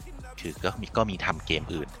ฟรีอ่ะคือก็มีทำเกม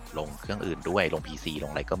อื่นลงเครื่องอื่นด้วยลง PC ล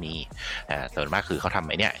งอะไรก็มีส่วนมากคือเขาทำ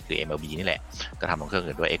ไอ้นี่คือ MLB นี่แหละก็ทำลงเครื่อง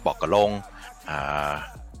อื่นด้วย Xbox ก็ลง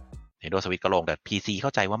Nintendo Switch ก็ลงแต่ PC เข้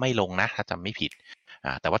าใจว่าไม่ลงนะถ้าจำไม่ผิด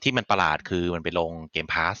แต่ว่าที่มันประหลาดคือมันไปลง Game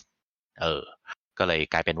Pass ก็เลย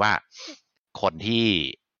กลายเป็นว่าคนที่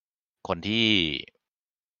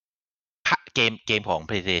เกมของ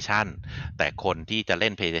PlayStation แต่คนที่จะเล่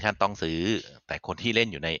น PlayStation ต้องซื้อแต่คนที่เล่น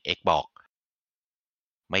อยู่ใน Xbox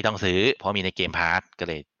ไม่ต้องซื้อเพราะมีในเกมพาสก็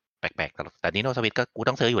เลยแปลกๆแต่ Nintendo Switch ก็กู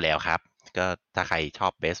ต้องซื้ออยู่แล้วครับก็ถ้าใครชอ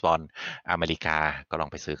บเบสบอลอเมริกาก็ลอง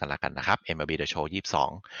ไปซื้อกันละกันนะครับ MLB The Show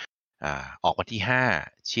 22ออกวันที่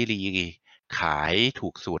5ชิลีขายถู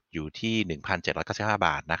กสุดอยู่ที่ 1,795 บ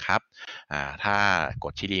าทนะครับถ้าก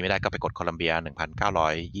ดชิลีไม่ได้ก็ไปกดโคลัมเบีย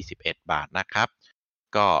 1,921 บาทนะครับ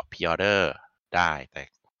ก็พรีออเดอร์ได้แต่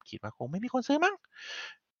คิดว่าคงไม่มีคนซื้อมั้ง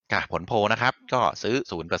ผลโพลนะครับก็ซื้อ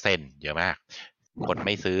 0% เยอะมากคนไ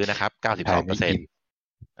ม่ซื้อนะครับ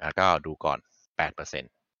 92% ก็ดูก่อน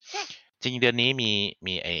 8% จริงเดือนนี้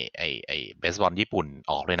มีไอเบสบอลญี่ปุ่น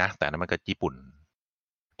ออกเลยนะแต่นั้นมันก็ญี่ปุ่น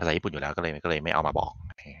ภาษาญี่ปุ่นอยู่แล้วก็เลยไม่เอามาบอก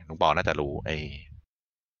ลุงปอน่าจะรู้ไอ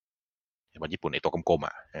บอลญี่ปุ่นไอตัวกลมๆ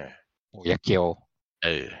อ่ะโอ้ยักษ์เกียว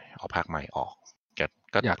เอาภาคใหม่ออก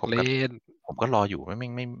ก็อยากเล่นผมก็รออยู่ไ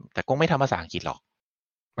ม่แต่ก็ไม่ทำภาษาอังกฤษหรอก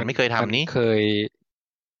มันไม่เคยทำนี้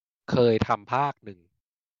เคยทำภาคหนึ่ง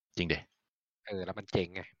จริงเด้แล้วมันเจ๋ง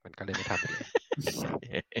ไงมันก็เลยไม่ทำเลย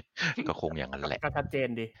ก็คงอย่างนั้นแหละก็ชัดเจน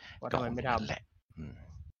ดีว่าทำไมไม่ทำแหละ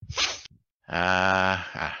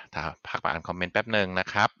ถ้าพักมาอ่านคอมเมนต์แป๊บหนึ่งนะ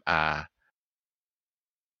ครับ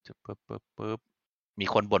ปึ๊บมี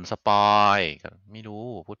คนบ่นสปอยไม่รู้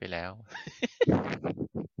พูดไปแล้ว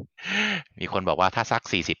มีคนบอกว่าถ้าสัก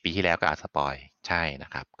40 ปีที่แล้วก็อาจสปอยใช่นะ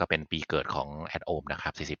ครับก็เป็นปีเกิดของแอดโอมนะครั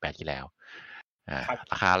บ48ที่แล้ว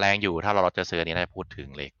ราคาแรงอยู่ถ้าเราจะซื้อนี้ได้พูดถึง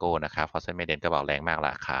เลโก้นะครับเพราะเซนเมเดนก็บอกแรงมากร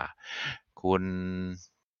าคาคุณ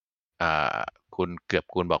เกือบ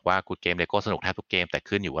คุณบอกว่ากูเกมเลโก้สนุกแทบทุกเกมแต่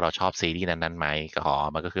ขึ้นอยู่ว่าเราชอบซีรีส์นั้นๆไหมก็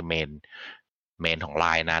มันก็คือเมนของไล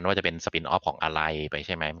น์นั้นว่าจะเป็นสปินออฟของอะไรไปใ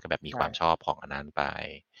ช่ไหมมันก็แบบมีความชอบของอันนั้นไป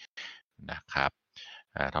นะครับ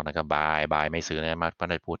เท่านั้นก็บายไม่ซื้อนะมา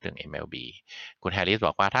ได้พูดถึง MLB คุณแฮร์ริสบ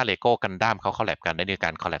อกว่าถ้าเลโก้กันดั้มเขาคอลแลบกันได้ในกา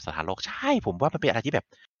รคอลแลบสถานโลกใช่ผมว่ามันเป็นอะไรที่แบบ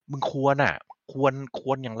มึงควร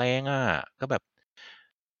อย่างแรงก็แบบ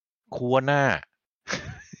ควร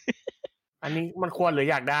อันนี้มันควรหรือ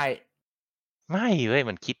อยากได้ไม่เว้ย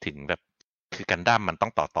มันคิดถึงแบบคือกันดั้มมันต้อ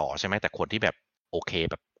งต่อใช่ไหมแต่คนที่แบบโอเค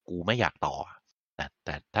แบบกูไม่อยากต่อแ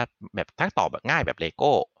ต่ถ้าต่อแบบง่ายแบบเลโ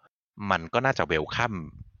ก้มันก็น่าจะเวลคัม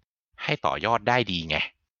ให้ต่อยอดได้ดีไง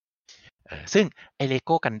ซึ่งไอเลโ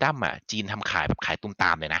ก้กันดั้มจีนทำขายแบบขายตุ้มต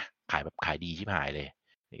ามเลยนะขายแบบขายดีชิบหายเลย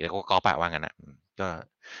แล้วก็ปะว่างั้นก็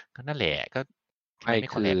นั่นแหละก็ไม่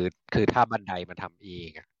คือถ้าบันไดมันทำเอง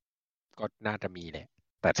ก็น่าจะมีแหละ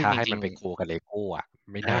แต่ถ้าให้มันเป็นโคกับเลโก้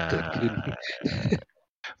ไม่น่าเกิดขึ้น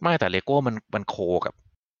ไม่แต่เลโก้มันโคกับ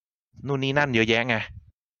นู่นนี่นั่นเยอะแยะไง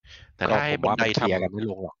แต่ถ้าให้บันไดทำกันไม่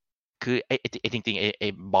ลงหรอกคือไอ้จริงๆไอ้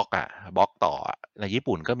บล็อกต่อในญี่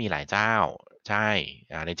ปุ่นก็มีหลายเจ้าใช่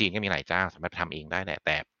ในจีนก็มีหลายเจ้าสามารถทำเองได้แหละแ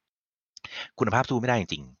ต่คุณภาพสู้ไม่ได้จ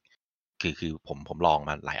ริงๆคือผมลองม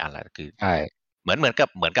าหลายอันแล้วคือเหมือน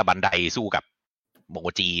กับบันไดสู้กับโม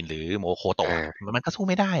จีนหรือโมโคโตะมันก็สู้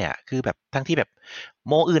ไม่ได้คือแบบทั้งที่แบบ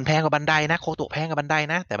โมอื่นแพงกว่าบันไดนะโคโตะแพงกว่าบันได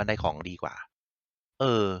นะแต่บันไดของดีกว่า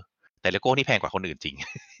แต่เลโก้นี่แพงกว่าคนอื่นจริง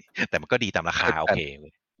แต่มันก็ดีตามราคาโอเค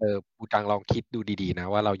ปูจังลองคิดดูดีๆนะ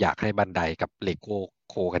ว่าเราอยากให้บันไดกับเลโก้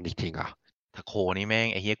โคกันจริงๆถ้าโคนี่แม่ง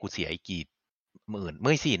ไอ้เหี้ยกูเสียไอ้กี่หมื่นไ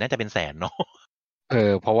ม่สิน่าจะเป็นแสนเนาะ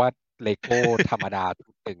เพราะว่าเลโก้ธรรมดา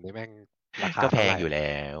ทุกตึงนี่แม่งราคาก็แพงอยู่แ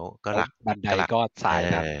ล้วก็บันไดก็สาย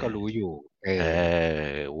นั้นก็รู้อยู่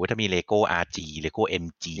ถ้ามีเลโก้ RG เลโก้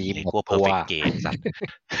MG เลโก้ Perfect Game สัตว์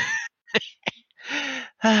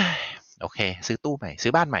โอเคซื้อตู้ใหม่ซื้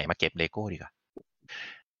อบ้านใหม่มาเก็บเลโก้ดีกว่า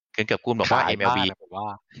เกินกับคุณบอกว่า MLB ว่า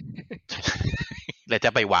แล้วจะ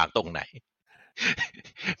ไปวางตรงไหน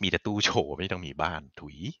มีแต่ตู้โชว์ไม่ต้องมีบ้านถุ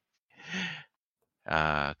ย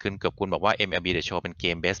ขึ้นเกือบคุณบอกว่า MLB The Show เป็นเก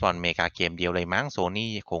มเบสบอลอเมริกาเกมเดียวเลยมั้งโซ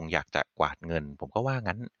นี่คงอยากจะกวาดเงินผมก็ว่า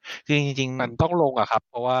งั้นคือจริงมันต้องลงอะครับ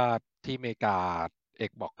เพราะว่าที่อเมริกา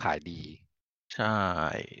Xbox ขายดี ใช่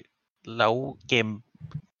แล้วเกม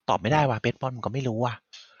ตอบไม่ได้ว่ะเบสบอลก็ไม่รู้ว่ะ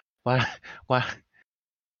ว่า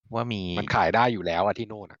ว่ามีมันขายได้อยู่แล้วอะที่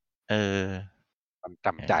โน่นอะมันจ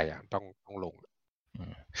ำใจอะต้องลง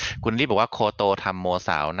คุณรีบบอกว่าโคโตทำโมส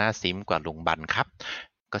าวหน้าซิมกว่าลุงบันครับ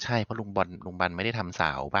ก็ใช่เพราะลุงบันไม่ได้ทำส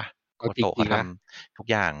าวป่ะโคโตเขาทำทุก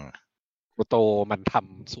อย่างโคโตมันท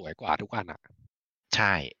ำสวยกว่าทุกอันอะใ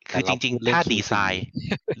ช่คือจริงๆถ้าดีไซน์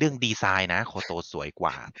เรื่องดีไซน์นะโคโตสวยก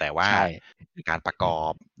ว่าแต่ว่าการประกอ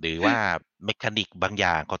บหรือว่าเมคานิกบางอ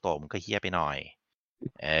ย่างโคโตมันก็เฮี้ยไปหน่อย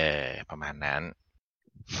ประมาณนั้น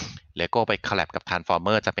เลโก้ไปคอลแลบกับทรานส์ฟอร์เม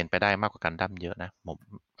อร์จะเป็นไปได้มากกว่ากันดั้มเยอะนะผม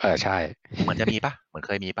ใช่เหมือนจะมีปะเหมือนเ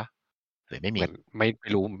คยมีปะหรือไม่มีไม่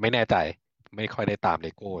รู้ไม่แน่ใจไม่ค่อยได้ตามเล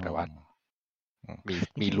โก้แต่ว่า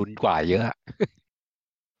มีลุ้นกว่าเยอะ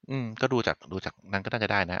ก็ดูจากนั้นก็น่าจะ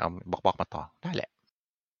ได้นะเอาบล็อกมาต่อได้แหละ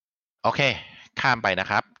โอเคข้ามไปนะ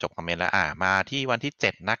ครับจบคอมเมนต์แล้วมาที่วันที่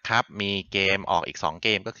7นะครับมีเกมออกอีก2เก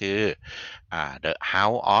มก็คือThe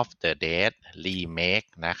House of the Dead Remake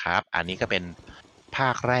นะครับอันนี้ก็เป็นภา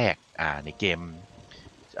คแรกในเกม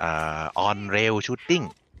On Rail Shooting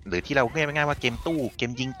หรือที่เราเรียกง่ายๆว่าเกม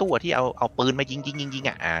ยิงตู้ที่เอาปืนมายิง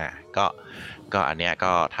ก็อันเนี้ย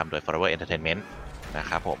ก็ทำโดย Forever Entertainment นะ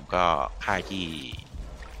ครับผมก็ค่าย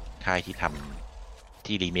ที่ทำ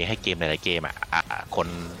ที่รีเมคให้เกมหลายๆเกม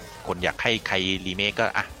คนอยากให้ใครรีเมคก็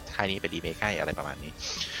ค่ายนี้ไปรีเมคให้อะไรประมาณนี้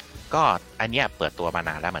ก็อันเนี้ยเปิดตัวมา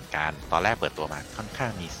นานแล้วเหมือนกันตอนแรกเปิดตัวมาค่อนข้า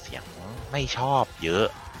งมีเสียงไม่ชอบเยอะ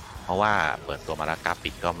เพราะว่าเปิดตัวมาแล้วกราฟิ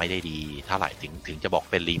กก็ไม่ได้ดีเท่าไหร่ถึงจะบอก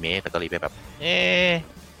เป็นรีเมคแต่ก็รีเมคแบบ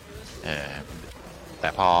แต่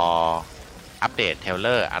พออัปเดตเทรลเล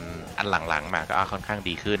อร์อันหลังๆมาก็ค่อนข้าง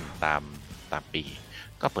ดีขึ้นตามปี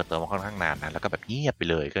ก็เปิดตัวมาค่อนข้างนานนะแล้วก็แบบเงียบไป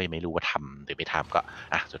เลยก็ยังไม่รู้ว่าทำหรือไม่ทำก็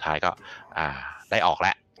สุดท้ายก็ได้ออกแ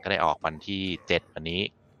ล้วก็ได้ออกวันที่7วันนี้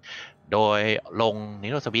โดยลง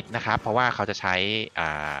Nintendo Switch นะครับเพราะว่าเขาจะใช้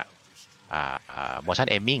motion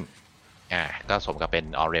aiming ก็สมกับเป็น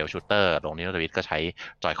all rail shooter ลง Nintendo Switch ก็ใช้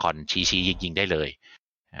จอยคอนชี้ยิงได้เลย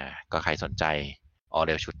ก็ใครสนใจ all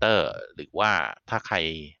rail shooter หรือว่าถ้าใคร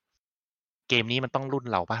เกมนี้มันต้องรุ่น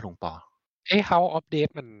เราป่ะลุงปอHouse of Dead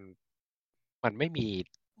มันไม่มี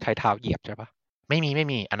ใช้เท้าเหยียบใช่ปะไม่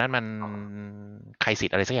มีอันนั้นมันใครสิท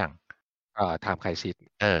ธิ์อะไรสักอย่างทำใครสิทธิ์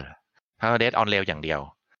House of Dead on rail อย่างเดียว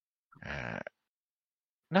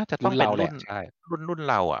น่าจะต้องเป็นรุ่น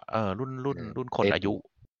เรารุ่นคนอายุ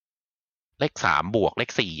เลข3บวกเล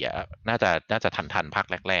ข4น่าจะทันภาค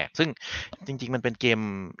แรกๆซึ่งจริงๆมันเป็นเ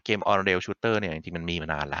กม on rail shooter เนี่ยจริงๆมันมีมา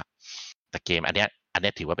นานแล้วแต่เกมอันเนี้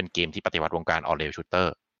ยถือว่าเป็นเกมที่ปฏิวัติวงการ on rail shooter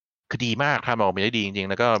คือดีมากทำออกมาได้ดีจริงๆ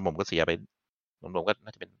แล้วก็ผมก็เสียไปผมก็น่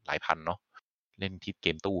าจะเป็นหลายพันเนาะเล่นที่เก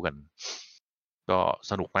มตู้กันก็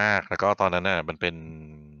สนุกมากแล้วก็ตอนนั้นน่ะมันเป็น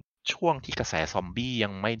ช่วงที่กระแสซอมบี้ยั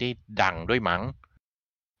งไม่ได้ดังด้วยมั้ง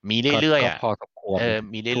มีเรื่อยๆพอสมควร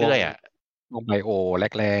มีเรื่อยๆลงไบโอ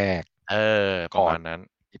แรกๆประมาณนั้น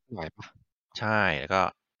นิดหน่อยปะใช่แล้ว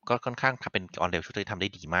ก็ค่อนข้างเป็นออนเรลชุดที่ทำได้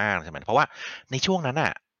ดีมากใช่ไหมเพราะว่าในช่วงนั้นน่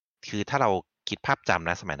ะคือถ้าเราคิดภาพจำ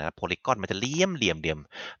นะสมัยนั้นโพลีกอนมันจะเหลี่ยม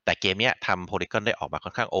แต่เกมเนี้ยทำโพลีกอนได้ออกมาค่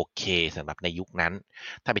อนข้างโอเคสำหรับในยุคนั้น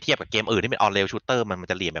ถ้าไปเทียบกับเกมอื่นที่เป็นออนเรลชูตเตอร์มัน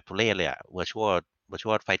จะเหลี่ยมแบบทุเรศเลยอะเวอร์ช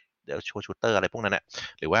วลไฟชูตเตอร์อะไรพวกนั้นอะ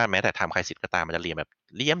หรือว่าแม้แต่ทำใครสิทธิ์ก็ตามมันจะเหลี่ยมแบบ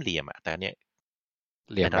เหลี่ยมอะแต่อันเนี้ย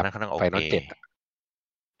เหลี่ยมแบบไฟนอล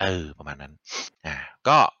7ประมาณนั้น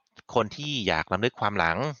ก็คนที่อยากรำลึกความห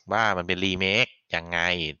ลังว่ามันเป็นรีเมคยังไง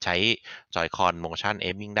ใช้จอยคอนโมชั่นเอ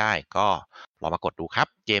มมิ่งได้ก็ลองมากดดูครับ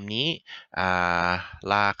เกมนี้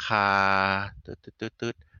ราคา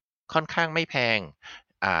ค่อนข้างไม่แพง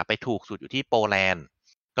ไปถูกสุดอยู่ที่โปแลนด์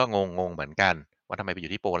ก็งงเหมือนกันว่าทำไมไปอ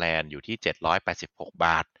ยู่ที่โปแลนด์อยู่ที่786 บ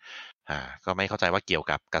าทก็ไม่เข้าใจว่าเกี่ยว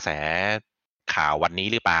กับกระแสข่าววันนี้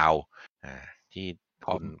หรือเปล่าที่พ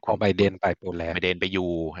อไบเดนไปโปแลนด์ไบเดนไปอ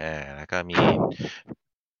ยู่แล้วก็มี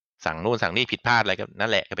สั่งนู่นสั่งนี่ผิดพลาดอะไรก็นั่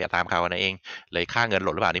นแหละก็ไปตามเขานั่นเองเลยค่าเงินห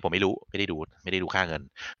ล่นหรือเปล่านี่ผมไม่รู้ไม่ได้ดูค่าเงิน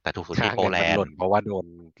แต่ถูกสุดที่โปแลนด์เพราะว่าโดน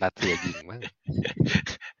รัสเซียยิงมั้ง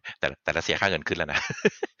แต่รัสเซียค่าเงินขึ้นแล้วนะ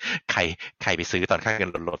ใครไปซื้อตอนค่าเงิน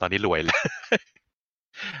ลดตอนนี้รวยแล้ว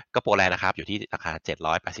ก็โปแลนด์นะครับอยู่ที่ราคา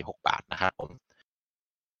786 บาทนะครับผม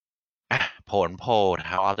ผลโพล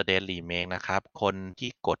House of the Dead Remake นะครับคนที่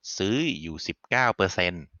กดซื้ออยู่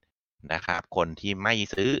 19% นะครับคนที่ไม่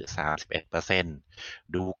ซื้อ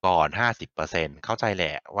 31% ดูก่อน 50% เข้าใจแหล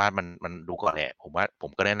ะว่ามันดูก่อนแหละผมว่าผ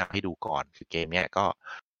มก็แนะนำให้ดูก่อนคือเกมเนี้ยก็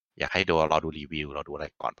อยากให้รอดูรีวิวรอดูอะไร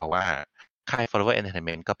ก่อนเพราะว่าค่าย Forever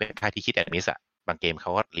Entertainment ก็เป็นค่ายที่คิดแบบนี้บางเกมเข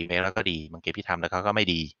าก็รีเมคแล้วก็ดีบางเกมที่ทำแล้วเขาก็ไม่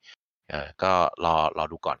ดี ก็รอ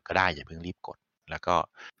ดูก่อนก็ได้อย่าเพิ่งรีบกดแล้วก็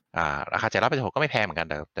ราคา786ก็ไม่แพงเหมือนกัน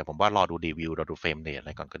แต่ผมว่ารอดูรีวิวรอดูเฟรมเรทอะไ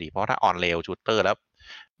รก่อนก็ดีเพราะถ้าออนเรลชูตเตอร์แล้ว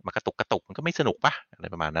มันกระตุกมันก็ไม่สนุกปะอะไร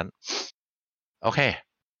ประมาณนั้นโอเค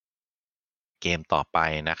เกมต่อไป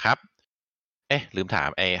นะครับลืมถาม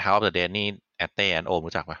ไอ้ House of the Dead นี่แอตเต้แอนโอม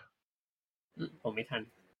รู้จักปะผมไม่ทัน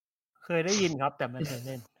เคยได้ยินครับแต่ไม่เคยเ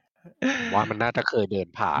ล่นว่ามันน่าจะเคยเดิน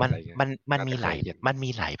ผ่านอะไรเงี้ยมันมี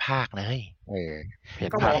หลายภาคเลยเห็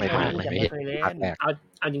นภาคไม่ผ่านไม่เคยเล่น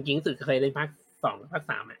เอาจริงๆสึกเคยเล่นภาค2ภาค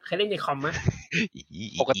3อ่ะเคยเล่นในคอมมั้ย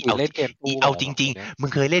ปกติเล่นเกมตู้เอาจริงๆมึง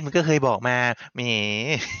เคยเล่นมึงก็เคยบอกมาแหม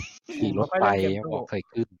ขี่รถไฟบอกเคย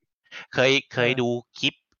ขึ้นเคยดูคลิ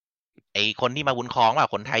ปไอ้คนที่มาบุญครองว่า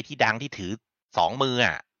คนไทยที่ดังที่ถือ2มือ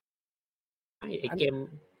อ่ะไอ้เกม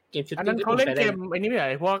ชุดอันนั้นเขาเล่นเกมไอ้นี่ไม่ใช่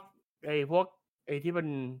พวกไอ้ที่มัน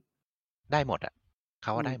ได้หมดอ่ะเข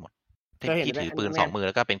าได้หมดที่ถือปืน2มือแ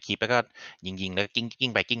ล้วก็เป็นคลิปแล้วก็ยิงแล้วกิ้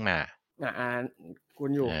งไปกิ้งมาคุณ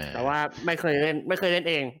อยู่แต่ว่าไม่เคยเล่น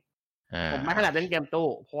เองผมไม่ถนัดเล่นเกมตู้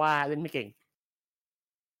เพราะว่าเล่นไม่เก่ง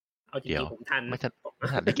เอาจริงๆผมทันไม่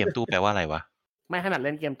ถนัดเล่นเกมตู้แปลว่าอะไรวะไม่ถนัดเ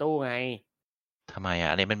ล่นเกมตู้ไงทำไม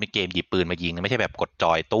อันนี้มันเป็นเกมหยิบปืนมายิงไม่ใช่แบบกดจ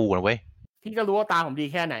อยตู้นะเว้ยพี่ก็รู้ว่าตาผมดี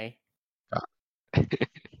แค่ไหน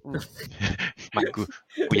มัน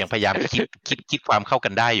กูยังพยายามคิดความเข้ากั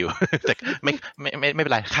นได้อยู่แต่ไม่เป็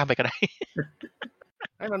นไรข้ามไปก็ได้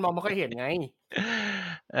ให้มันมองไม่ค่อยเห็นไง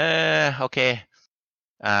โอเค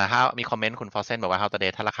มีคอมเมนต์คุณฟอสเซนบอกว่า House of the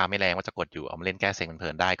Dead ถ้าราคาไม่แรงว่าจะกดอยู่เอามาเล่นแก้เซ็งเพลิ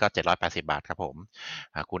นได้ก็780 บาทครับผม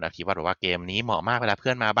คุณอาทิวัฒน์บอกว่าเกมนี้เหมาะมากเวลาเพื่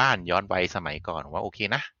อนมาบ้านย้อนวัยสมัยก่อนว่าโอเค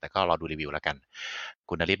นะแต่ก็รอดูรีวิวแล้วกัน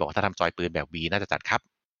คุณนฤทธิ์บอกว่าถ้าทำจอยปืนแบบ V น่าจะจัดครับ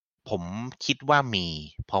ผมคิดว่ามี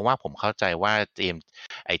เพราะว่าผมเข้าใจว่าเกม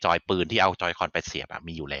ไอจอยปืนที่เอาจอยคอนไปเสียบ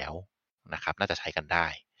มีอยู่แล้วนะครับน่าจะใช้กันได้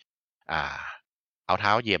เอาเท้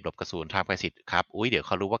าเหยียบหลบกระสุนทางไกลสิทธิ์ครับอุ้ยเดี๋ยวเ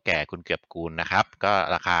ขารู้ว่าแก่คุณเกือบกูลนะครับก็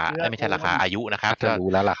ราคาไม่ใช่ราคาอายุนะครับก็รู้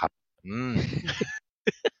แล้วล่ะครับ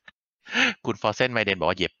คุณฟอร์เซนไมเดนบอก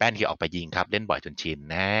ว่าเหยียบแป้นที่ออกไปยิงครับเล่นบ่อยจนชิน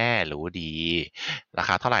แน่รู้ดีราค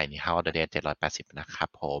าเท่าไหร่นี่ House of the Dead 780นะครับ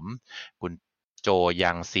ผมคุณโจ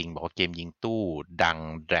ยังซิงบอกว่าเกมยิงตู้ดัง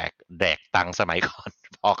แดกตังสมัยก่อน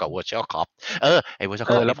พอกับ Virtual Cop ไอ้ Virtual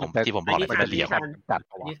Cop ที่ผมบอกแล้วมันเหลียวจัด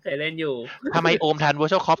นี่เคยเล่นอยู่ทำไมโอมทัน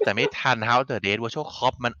Virtual Cop แต่ไม่ทัน House of the Dead Virtual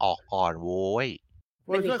Cop มันออกก่อนโว้ย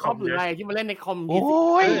Virtual Cop หรืออะไรที่มาเล่นในคอมโอ้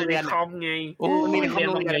ยในคอมไงมีในคอม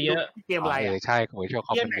เยอะเกมอะไรใช่ของ Virtual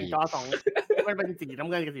Cop มันมีจอ2มันเป็นสีน้ำ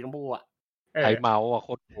เงินกับสีชมพูอ่ะใช้เมาส์โค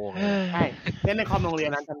ตรโกงใช่เล่นในคอมโรงเรีย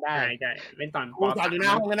นนั้นจำได้ใช่เล่นตอนกูสอนอยู่หน้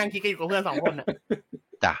าห้องก็นั่งคิดกันอยู่กับเพื่อน2คนน่ะ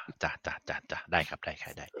จ้ะได้ครับไ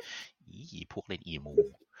ด้พวกเล่นอีมู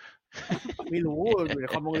ไม่รู้อยู่ใน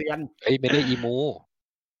คอมโรงเรียนไม่ได้อีมู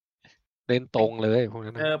เล่นตรงเลยพวก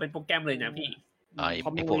นั้นเป็นโปรแกรมเลยนะพี่ไอ้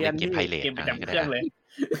พวกเล่นเกมไพเรทเกมประจำเครื่องเลย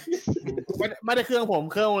ไม่ได้เครื่องผม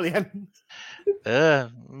เครื่องโรงเรียน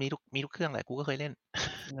มีทุกเครื่องแหละกูก็เคยเล่น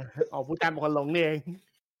ผู้การเป็นคนลงนี่เอง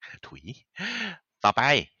ถุยต่อไป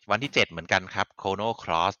วันที่7เหมือนกันครับ Chrono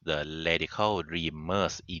Cross The Radical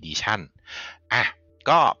Dreamers Edition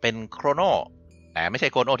ก็เป็นโครโนแต่ไม่ใช่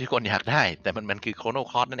โครโนที่คนอยากได้แต่มันคือโครโน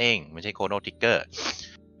ครอสนั่นเองไม่ใช่โครโนทริกเกอร์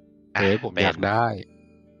ผมอยากได้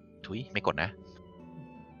ถุยไม่กดนะ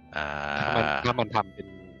ถ้ามันทำเป็น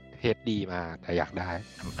HD มาแต่อยากได้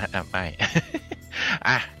ไม่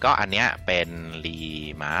ก็อันเนี้ยเป็นรี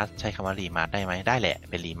มาสใช้คำว่ารีมาสได้ไหมได้แหละ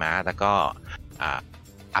เป็นรีมาสแล้วก็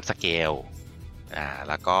อัพสเกล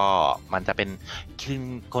แล้วก็มันจะเป็นคือ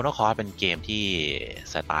โคโนคอร์เป็นเกมที่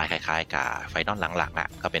สไตล์คล้ายๆกับไฟนอลหลัง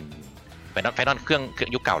ๆก็เป็นไฟนอลเครื่อง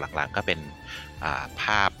ยุคเก่าหลังๆก็เป็นภ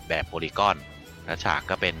าพแบบโพลีกอนและฉาก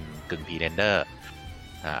ก็เป็นกึ่งพรีเรนเดอร์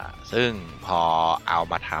ซึ่งพอเอา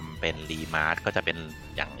มาทำเป็นรีมาสก็จะเป็น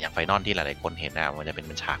อย่างไฟนอลที่หลายๆคนเห็นมันจะเป็น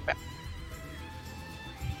ฉากแบบ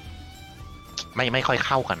ไม่ค่อยเ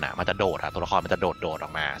ข้ากันมันจะโดดตัวละครมันจะโดดอ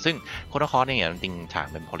อกมาซึ่งโคโนคอร์เนี่ยจริงๆฉาก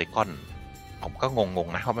เป็นโพลีกอนผมก็งง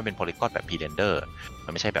นะเพราะมันเป็นโพลีกอนแบบพรีเรนเดอร์มั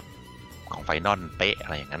นไม่ใช่แบบของไฟนอลเป๊ะอะ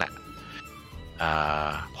ไรอย่างนั้น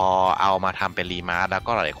พอเอามาทำเป็นรีมาสแล้ว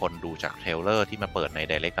ก็หลายคนดูจากเทรลเลอร์ที่มาเปิดใน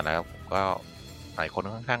ไดเรกกันแล้วผมก็หลายคน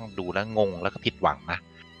ค่อนข้างดูแล้วงงแล้วก็ผิดหวังนะ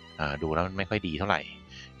ดูแล้วมันไม่ค่อยดีเท่าไหร่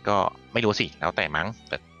ก็ไม่รู้สิแล้วแต่มั้ง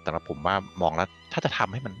แต่สำหรับผมว่ามองแล้วถ้าจะท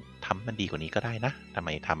ำให้มันดีกว่านี้ก็ได้นะทำไม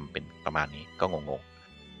ทำเป็นประมาณนี้ก็งง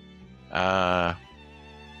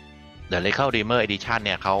The Radical Dreamer Edition เ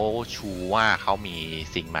นี่ยเขาชูว่าเขามี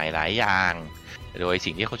สิ่งใหม่หลายอย่างโดย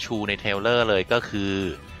สิ่งที่เขาชูในเทรลเลอร์เลยก็คือ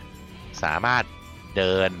สามารถเ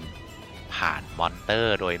ดินผ่านมอนเตอ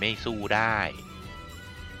ร์โดยไม่สู้ได้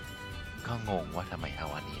ก็งงว่าทำไมเอา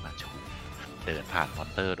อันนี้มาชูเดินผ่านมอน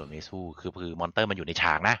เตอร์โดยไม่สู้คือมอนเตอร์มันอยู่ในฉ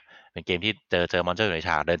ากนะเป็นเกมที่เจอมอนเตอร์อยู่ในฉ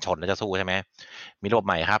ากเดินชนแล้วจะสู้ใช่ไหมมีระบบใ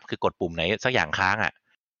หม่ครับคือกดปุ่มไหนสักอย่างค้าง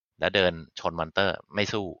แล้วเดินชนมอนเตอร์ไม่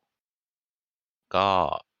สู้ก็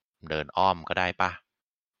เดินอ้อมก็ได้ป่ะ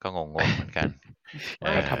ก็งงๆเหมือนกัน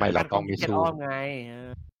ทำไมเราต้องไม่สู้ไง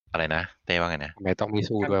อะไรนะเต้ว่าไงนะทำไมต้องไม่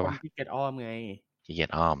สู้ด้วยวะขี้เกียจอ้อมไงขี้เกีย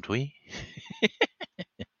จอ้อมทุย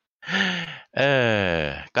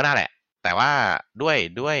ก็น่าแหละแต่ว่าด้วย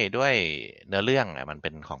เนื้อเรื่องมันเป็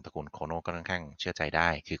นของตระกูลโคโน่ก็ค่อนข้างเชื่อใจได้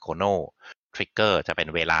คือโคโน่ทริกเกอร์จะเป็น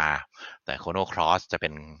เวลาแต่โคโน่ครอสจะเป็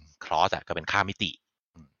นครอสก็เป็นข้ามมิติ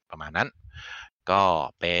ประมาณนั้นก็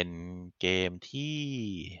เป็นเกมที่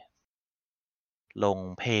ลง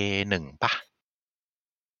เพย์1ป่ะ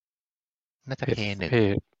น่าจะเพย์1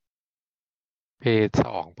เพย์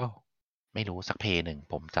2เปล่าไม่รู้สักเพย์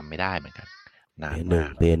1ผมจำไม่ได้เหมือนกันนานมาก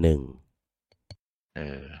เพย์1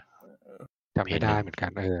จำไม่ได้เหมือนกัน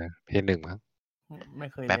เพย์1มั้งไม่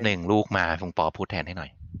เคยแป๊บหนึ่งลูกมาฟุงปอพูดแทนให้หน่อย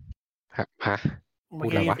ฮะพูด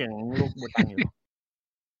อะไรวะเสียงลูกบูตังอยู่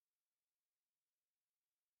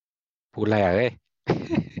พูดอะไรเอ้ย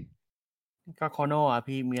ก็โคโน่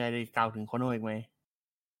พี่มีอะไรกล่าวถึงโคโน่อีกไหม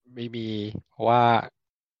ไม่มีเพราะว่า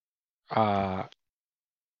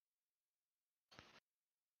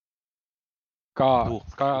ก็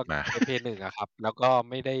เพย์1อะครับแล้วก็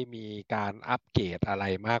ไม่ได้มีการอัปเกรดอะไร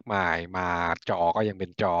มากมายมาจอก็ยังเป็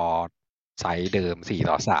นจอไซส์เดิม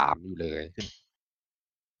4:3อยู่เลย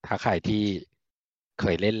ถ้าใครที่เค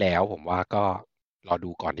ยเล่นแล้วผมว่าก็รอดู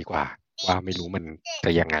ก่อนดีกว่าว่าไม่รู้มันจ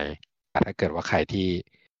ะยังไงแต่ถ้าเกิดว่าใครที่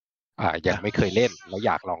ยังไม่เคยเล่นแล้วอ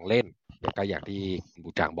ยากลองเล่นก็อย่างที่บู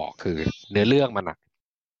จังบอกคือเนื้อเรื่องมัน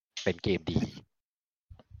เป็นเกมดี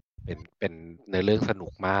เป็นเนื้อเรื่องสนุ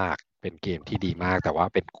กมากเป็นเกมที่ดีมากแต่ว่า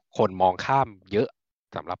เป็นคนมองข้ามเยอะ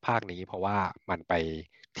สำหรับภาคนี้เพราะว่ามันไป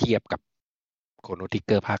เทียบกับโคโนทิกเ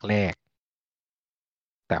กอร์ภาคแรก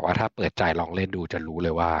แต่ว่าถ้าเปิดใจลองเล่นดูจะรู้เล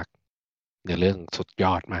ยว่าเนื้อเรื่องสุดย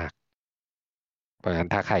อดมากเพราะฉะนั้น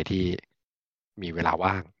ถ้าใครที่มีเวลา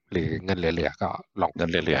ว่างหรือเงินเหลือๆก็ลองเงิน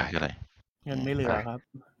เหลือๆอะไรเงินไม่เหลือครับ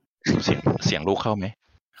เสียงลูกเข้าไหม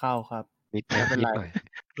เข้าครับนิดหน่อย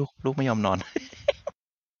ลูกไม่ยอมนอน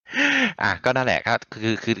ก็นั่นแหละก็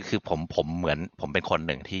คือผมเหมือนผมเป็นคนห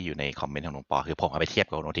นึ่งที่อยู่ในคอมเมนต์ของหลวงปอคือผมเอาไปเทียบ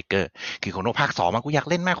กับโคโนทิกเกอร์คือโคโนภาค2มันกูอยาก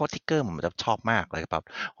เล่นมากโคโนทิกเกอร์ผมจะชอบมากเลยครับ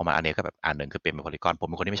พอมาอันนี้ก็แบบอันหนึ่งคือเป็นโพลีกอนผม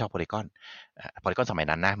เป็นคนที่ไม่ชอบโพลีกอนสมัย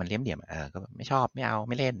นั้นนะมันเหลี่ยมก็ไม่ชอบไม่เอา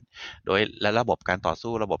ไม่เล่นโดยแล้วระบบการต่อ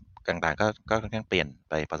สู้ระบบต่างๆก็ค่อนข้างเปลี่ยน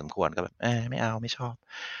ไปพอสมควรก็แบบไม่เอาไม่ชอบ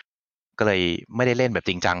ก็เลยไม่ได้เล่นแบบ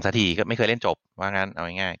จริงจังสักทีก็ไม่เคยเล่นจบว่างั้นเอา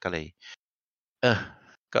ง่ายๆก็เลย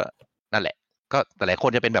ก็นั่นแหละก็แต่หลายค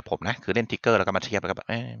นจะเป็นแบบผมนะคือเล่นทิกเกอร์แล้วก็มาเทียบแล้วก็แบบ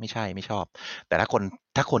ไม่ใช่ไม่ชอบแต่ถ้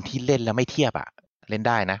าคนที่เล่นแล้วไม่เทียบเล่น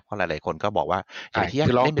ได้นะเพราะหลายๆคนก็บอกว่าอย่าไปเทียบ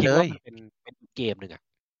เล่นไปเลยเป็นเกมหนึ่ง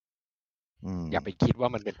อย่าไปคิดว่า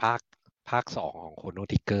มันเป็นภาค2ของโคโน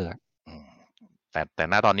ทิกเกอร์แต่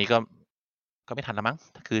ณตอนนี้ก็ไม่ทันแล้วมั้ง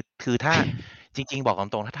คือถ้าจริงๆบอกต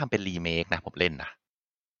รงๆถ้าทำเป็นรีเมคนะผมเล่นนะ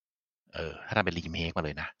ถ้าทำเป็นรีเมคมาเล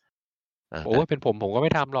ยนะโอ้เป็นผมก็ไ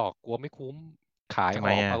ม่ทำหรอกกลัวไม่คุ้มขายอ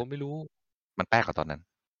อกเอาไม่รู้มันแป๊กกับตอนนั้น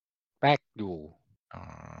แป๊กอยู่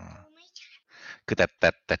คือแ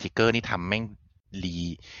ต่ทิกเกอร์นี่ทำแม่ง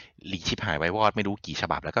รีชิบหายไว้วอดไม่รู้กี่ฉ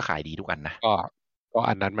บับแล้วก็ขายดีทุกอันนะก็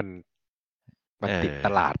อันนั้นมันติดต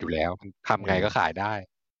ลาดอยู่แล้วทำไงก็ขายได้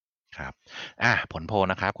ครับผลโพล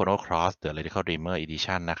นะครับ Chrono Cross The Radical Dreamer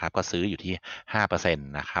Edition นะครับก็ซื้ออยู่ที่ 5% น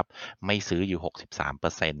ะครับไม่ซื้ออยู่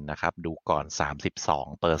 63% นะครับดูก่อน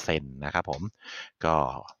 32% นะครับผมก็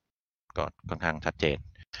ค่อนข้างชัดเจน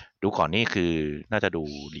ดูก่อนนี่คือน่าจะดู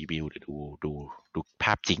รีวิวหรือดูภ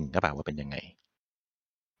าพจริงก็แบบว่าเป็นยังไง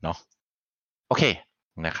เนาะโอเค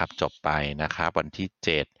นะครับจบไปนะครับวันที่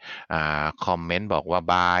7คอมเมนต์บอกว่า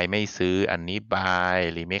บายไม่ซื้ออันนี้บาย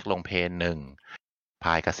รีเมคลงเพน1พ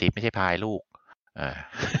ายกระซิบไม่ใช่พายลูก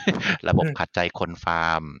ระบบขัดใจคนฟา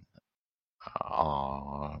ร์ม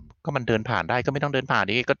ก็มันเดินผ่านได้ก็ไม่ต้องเดินผ่าน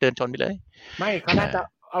ดิก็เดินชนไปเลยไม่เขาน่าจะ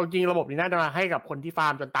เอาจริงระบบนี้น่าจะมาให้กับคนที่ฟา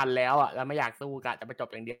ร์มจนตันแล้วแล้วไม่อยากสู้กะจะไปจบ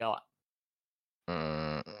อย่างเดียวเ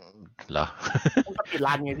หรอต้องปิด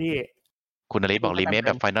รันไงพี่คุณนฤทธิ์บอกรีเมคแ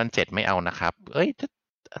บบ Final 7ไม่เอานะครับเอ้ย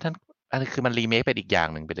ท่านอันนี้คือมันรีเมคเป็นอีกอย่าง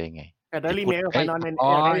หนึ่งไปเลยไงแต่ถ้ารีเมคแบบ Final เนี่ย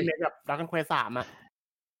รีเมคแบบ Dragon Quest 3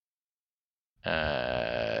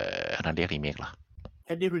นั่นเรียกรีเมคเหรอ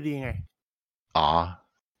HDไง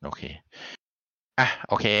โอเค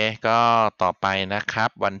โอเคก็ต่อไปนะครับ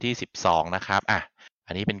วันที่12นะครับ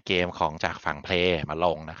อันนี้เป็นเกมของจากฝั่ง Play มาล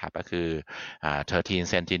งนะครับก็คือ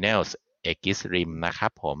13 Sentinels Aegis Rim นะครั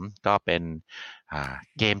บผมก็เป็น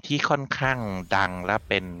เกมที่ค่อนข้างดังและ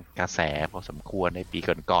เป็นกระแสพอสมควรในปี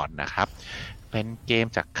ก่อนๆนะครับเป็นเกม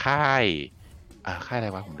จากค่ายอะไร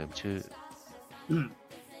วะผมลืมชื่อ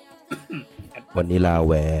วานิลา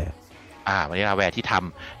แวร์ วานิลาแวร์ที่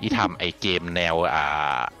ทำไอเกมแนว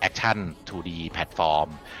แอคชั่น 2D แพลตฟอร์ม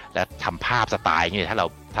และทำภาพสไตล์อย่างนี้ถ้า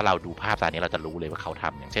เราดูภาพสไตล์นี้เราจะรู้เลยว่าเขาท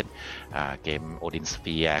ำอย่างเช่นเกม Odin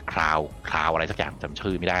Sphere Cloud อะไรสักอย่างจำ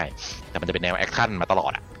ชื่อไม่ได้แต่มันจะเป็นแนวแอคชั่นมาตลอ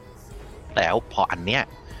ดอะแล้วพออันเนี้ย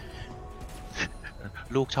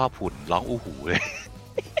ลูกชอบหุ่นร้องอู้หูเลย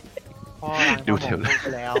ดูเถอะ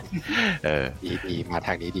แล้วดีมาท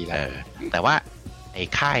างนี้ดีแล้วแต่ว่าไอ้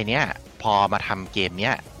ค่ายเนี้ยพอมาทำเกมเนี้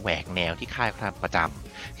ยแหวกแนวที่ค่ายเขาทำประจ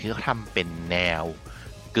ำคือเขาทำเป็นแนว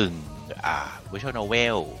กึ่งvisual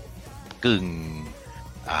novel กึ่ง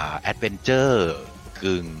adventure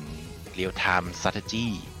กึ่ง real time strategy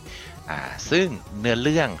ซึ่งเนื้อเ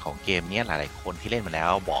รื่องของเกมนี้หลายๆคนที่เล่นมาแล้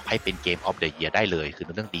วบอกให้เป็นเกม of the year ได้เลยคือเ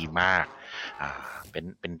นื้อเรื่องดีมาก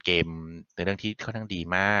เป็นเกมเนื้อเรื่องที่ค่อนข้างดี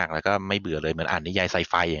มากแล้วก็ไม่เบื่อเลยเหมือนอ่านนิยายไซ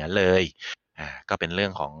ไฟอย่างนั้นเลยก็เป็นเรื่อ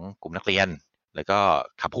งของกลุ่มนักเรียนแล้วก็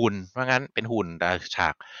ขับหุ่นเพราะงั้นเป็นหุ่นแต่ฉ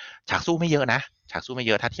ากสู้ไม่เยอะนะฉากสู้ไม่เ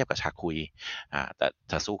ยอะถ้าเทียบกับฉากคุยแต่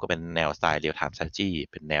ฉากสู้ก็เป็นแนวสไตล์ real time strategy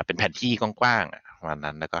เป็นแนวเป็นแผนที่กว้างๆวัน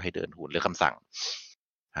นั้นแล้วก็ให้เดินหุ่นเลือกคำสั่ง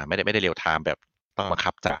ไม่ได้ real time แบบต้องบัง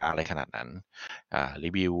คับจ๋าอะไรขนาดนั้นรี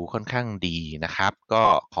วิวค่อนข้างดีนะครับก็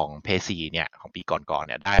ของ PS4 เนี่ยของปีก่อนๆเ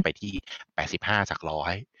นี่ยได้ไปที่85จาก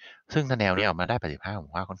100ซึ่งถ้าแนวนี้ออกมาได้85ผ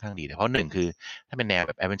มว่าค่อนข้างดีเพราะหนึ่งคือถ้าเป็นแนวแ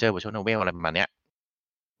บบ Adventure Visual Novel อะไรประมาณเนี้ย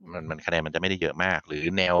มันคะแนนมันจะไม่ได้เยอะมากหรือ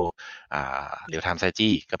แนวreal time strategy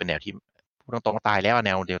ก็เป็นแนวที่พูดตรงๆตายแล้วแ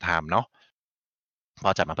นว real time เนาะพอ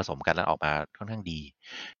จับมาผสมกันแล้วออกมาค่อนข้างดี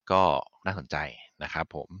ก็น่าสนใจนะครับ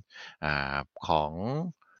ผมของ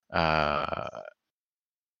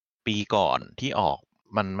ปีก่อนที่ออก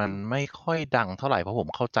มันไม่ค่อยดังเท่าไหร่เพราะผม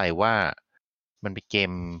เข้าใจว่ามันเป็นเก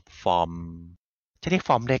มฟอร์มจะเรียกฟ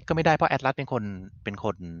อร์มเล็กก็ไม่ได้เพราะแอตลัสเป็นค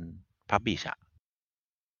นพับบิชอะ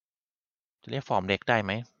จะเรียกฟอร์มเล็กได้ไห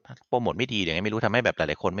มโปรโมทไม่ดีอย่างนี้ไม่รู้ทำให้แบบหล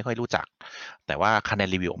ายๆคนไม่ค่อยรู้จักแต่ว่าคะแนน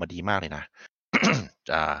รีวิวออกมาดีมากเลยนะ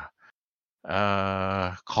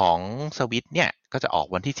ของสวิตเนี่ยก็จะออก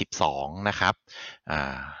วันที่12นะครับ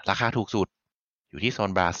ราคาถูกสุดอยู่ที่โซ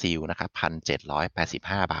นบราซิลนะครับ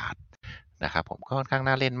 1,785 บาทนะครับผมก็ค่อนข้าง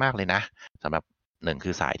น่าเล่นมากเลยนะสำหรับ1คื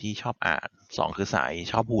อสายที่ชอบอ่าน2คือสาย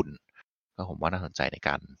ชอบหุ่นก็ผมว่าน่าสนใจในก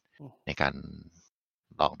าร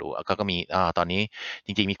ลองดูก็มีตอนนี้จ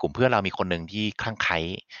ริงๆมีกลุ่มเพื่อนเรามีคนหนึ่งที่คลั่งไคล้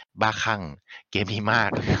บ้าคลั่งเกมนี้มาก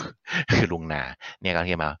คือลุงนาเนี่ยก็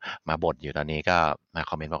ที่มาบ่นอยู่ตอนนี้ก็มา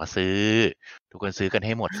คอมเมนต์บอกว่าซื้อทุกคนซื้อกันใ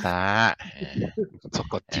ห้หมดซะสะ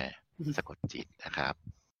กดจิตนะครับ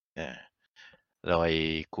โดย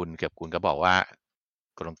คุณเกือบคุณก็บอกว่า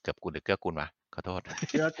เกือบคุณหรือเกื้อกูลวะขอโทษ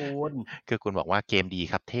เกื้อกูลบอกว่าเกมดี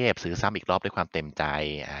ครับเทพซื้อซ้ำอีกรอบด้วยความเต็มใจ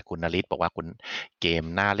คุณนฤทธิ์บอกว่าคุณเกม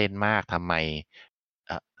น่าเล่นมากทำไ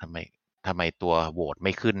มตัวโหวตไ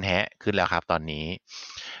ม่ขึ้นขึ้นแล้วครับตอนนี้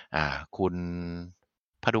คุณ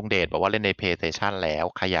พดุงเดชบอกว่าเล่นใน PlayStation แล้ว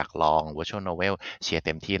ใครอยากลอง Virtual Novel เชียร์เ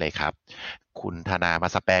ต็มที่เลยครับคุณธนามา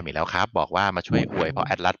สแปมอีกแล้วครับบอกว่ามาช่วยอวยเพราะแ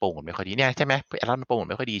อดลัสโปรโมทไม่ค่อยดีเนี่ยใช่ไหมแอดลัสโปรโมท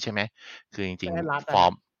ไม่ค่อยดีใช่ไหมคือจริงๆ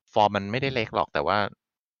ฟอร์มมันไม่ได้เล็กหรอกแต่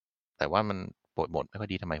ว่ามันโปรโมทไม่ค่อย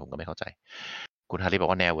ดีทำไมผมก็ไม่เข้าใจคุณฮาริบอ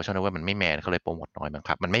กว่าแนว Virtual Novel มันไม่แมนเขาเลยโปรโมทน้อยมั้งค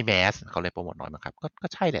รับมันไม่แมสเขาเลยโปรโมทน้อยมั้งครับก็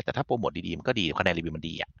ใช่แหละแต่ถ้าโปรโมทดีๆมันก็ดีคะแนนรีวิวมัน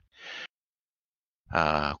ดี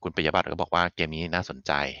คุณปิยบัตรก็บอกว่าเกมนี้น่าสนใ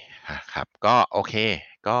จครับก็โอเค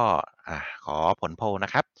ก็ขอผลโพลน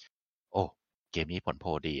ะครับโอ้เกมนี้ผลโพล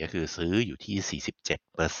ดีก็คือซื้ออยู่ที่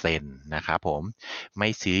 47% นะครับผมไม่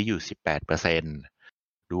ซื้ออยู่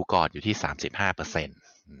 18%ดูก่อนอยู่ที่ 35% น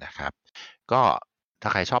ะครับก็ถ้า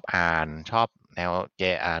ใครชอบอ่านชอบแนว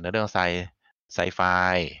เนื้อเรื่องไซไฟ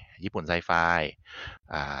ญี่ปุ่นไซไฟ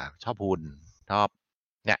ชอบหุ่นชอบ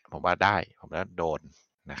เนี่ยผมว่าได้ผมว่าโดน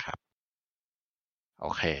นะครับโอ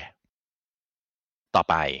เคต่อ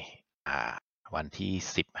ไปวันที่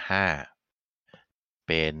15เ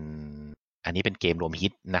ป็นอันนี้เป็นเกมรวมฮิ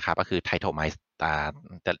ตนะครับก็คือไทโตไมส์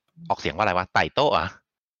จะออกเสียงว่าอะไรวะไตโต้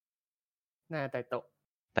น่าไตโ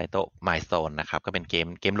ต้ไมล์สโตนนะครับก็เป็น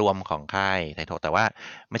เกมรวมของค่ายไทโตแต่ว่า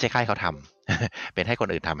ไม่ใช่ค่ายเขาทำ เป็นให้คน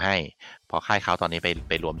อื่นทำให้เพราะค่ายเขาตอนนี้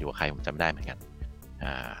ไปรวมอยู่กับใครผมจำได้เหมือนกัน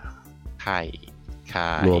ค่าย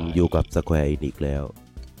รวมอยู่กับ Square Enix แล้ว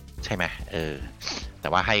ใช่ไหมแต่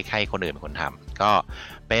ว่าให้คนอื่นเป็นคนทำก็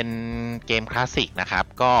เป็นเกมคลาสสิกนะครับ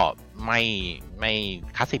ก็ไม่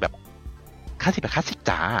คลาสสิกแบบคลาสสิก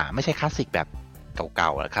จ๋าไม่ใช่คลาสสิกแบบเก่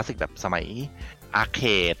าๆคลาสสิกแบบสมัยอาร์เค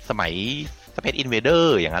ดสมัย Space Invader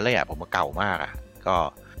อย่างนั้นเลยผมว่าเก่ามากก็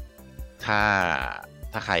ถ้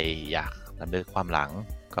าใครอยากรำลึกความหลัง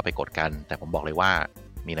ก็ไปกดกันแต่ผมบอกเลยว่า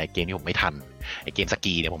มีในเกมที่ผมไม่ทันไอเกมส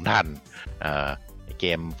กีเนี่ยผมทันไอเก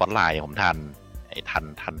มฟอนไลน์ผมทัน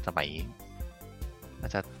ทันสมัยน่า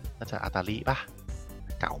จะอาตาลีป่ะ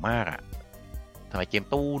เก่ามาก สมัยเกม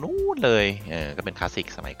ตู้นู้นเลยก็เป็นคลาสสิก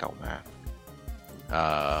สมัยเก่ามาก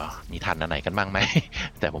มีทันอันไหนกันบ้างไหม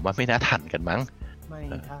แต่ผมว่าไม่น่าทันกันมั้งไม่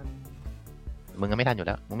ทันมึงก็ไม่ทันอยู่แ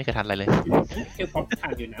ล้วมึงไม่เคยทันอะไรเลยคือป๊อปทั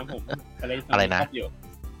นอยู่นะผมอะไรนะ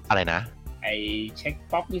อะไรนะไอเช็ค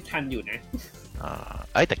ป๊อปนี่ทันอยู่นะ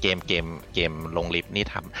แต่เกมลงลิฟต์นี่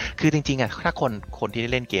ทำคือจริงๆอ่ะถ้าคนที่ได้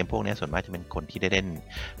เล่นเกมพวกนี้ส่วนมากจะเป็นคนที่ได้เล่น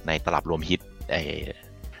ในตลับรวมฮิต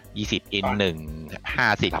20 อิน 1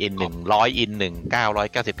 50 อิน 1 100 อิน 1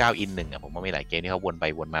 999 อิน 1อ่ะผมว่ามีหลายเกมที่เขาวนไป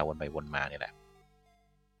วนมาเนี่ยแหละ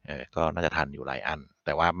ก็น่าจะทันอยู่หลายอันแ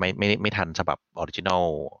ต่ว่าไม่ทันฉบับออริจินอล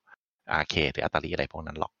อาร์เคดหรืออัตลีอะไรพวก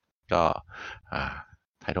นั้นหรอกก็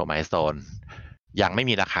ไทโทไมล์สโตนยังไม่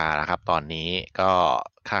มีราคานะครับตอนนี้ก็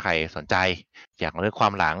ถ้าใครสนใจอยากเลือกควา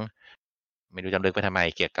มหลังไม่รู้จะเลือกไปทำไม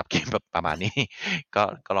เกี่ยวกับเกมแบบประมาณนี้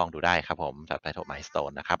ก็ลองดูได้ครับผมสำหรับไทโทไมล์สโต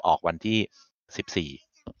นนะครับออกวันที่14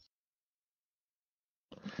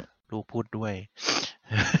ลูกพูดด้วย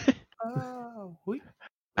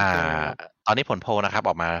ตอนนี้ผลโพลนะครับอ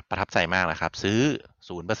อกมาประทับใจมากนะครับซื้อ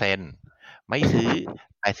 0% ไม่ซื้อ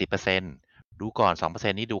 80% ดูก่อน 2%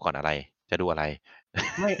 นี่ดูก่อนอะไรจะดูอะไร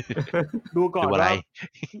ไม่ดูก่อนดูอะไร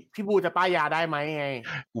พี่บูจะป้ายยาได้ไหมไง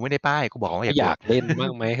กูไม่ได้ป้ายกูบอกว่าอยากเล่นบ้า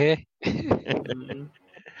งไหมเฮ้ย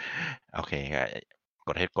โอเคก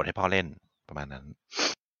ดให้พ่อเล่นประมาณนั้น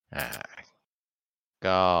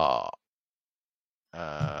ก็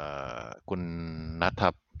คุณนัท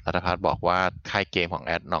พัฒน์บอกว่าค่ายเกมของแ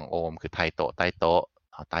อดหนองโอมคือไทโตะใต้โต๊ะ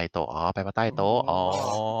ใต้โต๊ะไปมาใต้โต๊ะ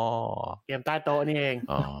เกมใต้โต๊ะนี่เอง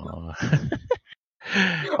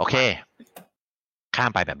โอเคข้า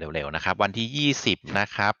มไปแบบเร็วๆนะครับวันที่20นะ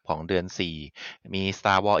ครับของเดือน4มี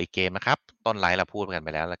Star Wars อีกเกมนะครับต้นไลฟ์เราพูดกันไป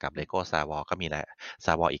แล้วกับ Lego Star Wars ก็มีแล้ว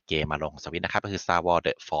Star Wars อีกเกมมาลงสวิตนะครับก็คือ Star Wars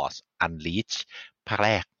The Force Unleashed ภาคแร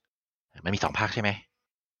กมันมี2ภาคใช่ไหม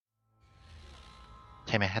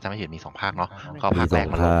ถ้าจำไม่ผิดมี2ภาคเนาะก็ภาคแรก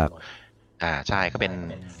มาลงใช่ก็เ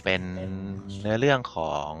ป็นเนื้อเรื่องข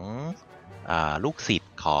องลูกศิษ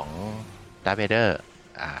ย์ของดาร์ธ เวเดอร์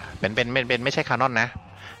เป็นไม่ใช่คานอนนะ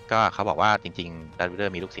ก็เขาบอกว่าจริงๆดาร์ธ เวเดอ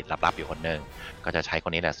ร์มีลูกศิษย์ลับๆอยู่คนนึงก็จะใช้ค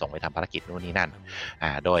นนี้แหละส่งไปทำภารกิจนู่นนี่นั่น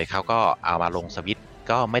โดยเขาก็เอามาลงสวิตช์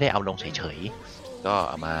ก็ไม่ได้เอาลงเฉยๆก็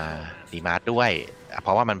เอามารีมาสต์ด้วยเพร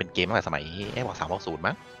าะว่ามันเป็นเกมตั้งแต่สมัยบอก360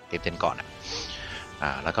มั้งเกมเจนก่อน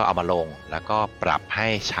แล้วก็เอามาลงแล้วก็ปรับให้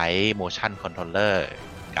ใช้ motion controller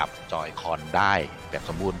กับจอยคอนได้แบบ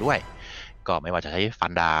สมบูรณ์ด้วยก็ไม่ว่าจะใช้ฟั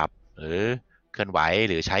นดาบหรือเคลื่อนไหว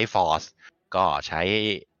หรือใช้ฟอร์สก็ใช้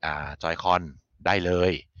จอยคอนได้เล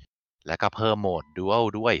ยแล้วก็เพิ่มโหมดดูอัล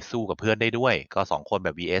ด้วยสู้กับเพื่อนได้ด้วยก็2คนแบ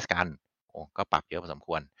บ vs กันก็ปรับเยอะพอสมค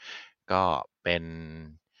วรก็เ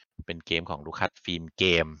ป็นเกมของลูคัสฟิล์มเก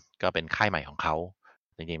มก็เป็นค่ายใหม่ของเขา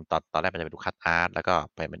จริงๆตอนแรกมันจะเป็นลูคัสอาร์ตแล้วก็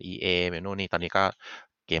ไปเป็น EA เป็นนู่นนี่ตอนนี้ก็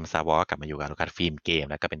เกม Star Wars กลับมาอยู่กับลูคัสฟิล์มเกม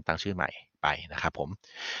แล้วก็เป็นตั้งชื่อใหม่ไปนะครับผม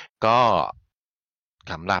ก็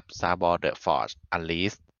สำหรับ Star Wars The Force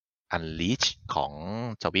Unleashed ของ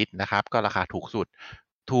สวิตนะครับก็ราคาถูกสุด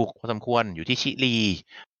ถูกพอสมควรอยู่ที่ชิลี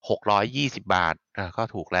620 บาทก็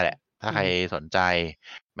ถูกแล้วแหละถ้าใครสนใจ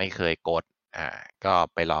ไม่เคยกดก็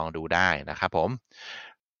ไปลองดูได้นะครับผม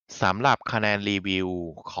สำหรับคะแนนรีวิว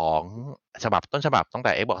ของต้นฉบับตั้งแ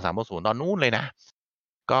ต่ Xbox 360 ตอนนู้นเลยนะ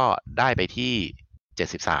ก็ได้ไปที่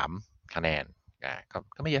73คะแนน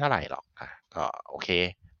ก็ไม่เยอะเท่าไหร่หรอกก็โอเค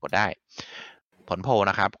กดได้ผลโพล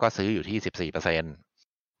นะครับก็ซื้ออยู่ที่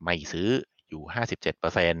 14% ไม่ซื้ออยู่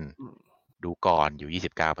 57% ดูก่อนอยู่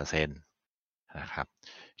 29% นะครับ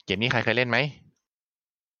เกมนี้ใครเคยเล่นไหม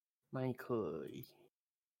ไม่เคย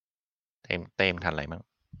เต็มทันอะไรมั้ง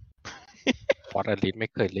ฟอร์ดอลิสไม่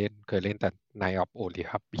เคยเล่นแต่ Knights of Old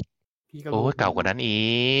Republic โอ้เก่ากว่านั้นอี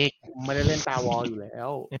กไม่ได้เล่น Star Wars อยู่แล้ว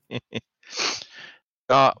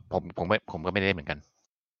ก็ผมก็ไม่ได้เล่นเหมือนกัน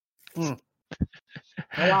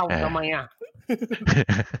แล้วว่าทำไมอ่ะ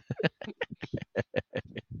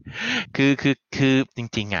คือจ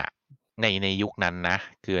ริงๆอ่ะในยุคนั้นนะ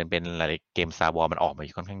คือมันเป็นอะไรเกม Star Wars มันออกมา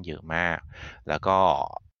ค่อนข้างเยอะมากแล้วก็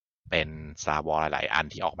เป็น Star Wars หลายอัน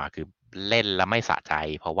ที่ออกมาคือเล่นแล้วไม่สะใจ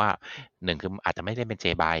เพราะว่า1คืออาจจะไม่ได้เป็นเจ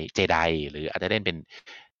ไดหรืออาจจะเล่นเป็น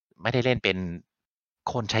ไม่ได้เล่นเป็น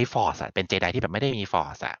คนใช้ฟอร์สเป็นเจไดที่แบบไม่ได้มีฟอ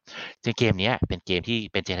ร์สจริงเกมนี้เป็นเกมที่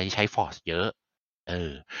เป็นเจไดที่ใช้ฟอร์สเยอะ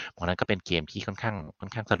เพราะนั้นก็เป็นเกมที่ค่อนข้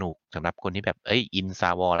างสนุกสำหรับคนที่แบบอิน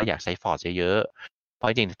Star Wars แล้วอยากใช้ฟอร์สเยอะๆเพราะ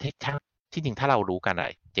จริงๆถ้าเรารู้กัน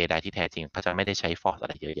เจไดที่แท้จริงเขาจะไม่ได้ใช้ฟอร์สอะ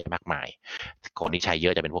ไรเยอะแยะมากมายคนที่ใช้เยอ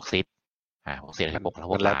ะจะเป็นพวกซิธพวกเสียงพว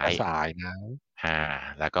กร้ายสายนะ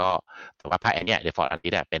แล้วก็แต่ว่าพระแอนเนี่ยเดฟอร์ดอัน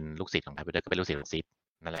นี้เป็นลูกศิษย์ของไทเบอร์ก็เป็นลูกศิษย์ของซิธ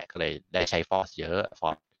นั่นแหละก็เลยได้ใช้ฟอร์สเยอะฟอ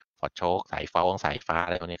ร์สโชคสายฟ้าอ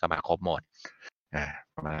ะไรพวกนี้ก็มาครบหมด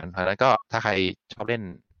ประมาณนั้นเพราะฉะนั้นก็ถ้าใครชอบเล่น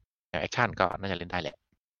แอคชั่นก็น่าจะเล่นได้แหละ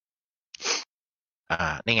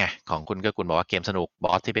นี่ไงของคุณก็คุณบอกว่าเกมสนุกบ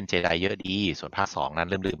อสที่เป็นเจไดเยอะดีส่วนภาค2นั้น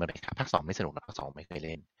ลืมๆมันไปครับภาค2ไม่สนุกนะภาค2ไม่เคยเ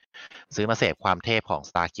ล่นซื้อมาเสพความเทพของ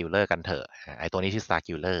Star Killer กันเถอะไอตัวนี้ชื่อ Star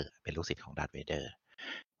Killer เป็นลูกศิษย์ของ Darth Vader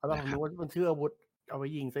เขาต้องรู้ว่ามันชื่ออาวุธเอาไว้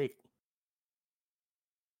ยิงซะอีก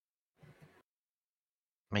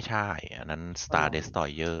ไม่ใช่อันนั้น Star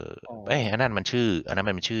Destroyer อันนั้นมัน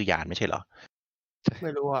ชื่อยานไม่ใช่เหรอไ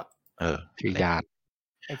ม่รู้อ่ะชื่อยาน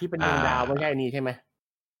ไอ้ที่เป็นดวงดาวไม่ใช่นี่ใช่ไหม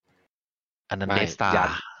อันนั้น Death Star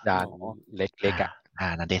ยานเล็กๆ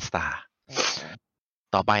นั่น Death Star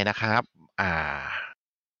ต่อไปนะครับ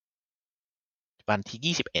วัน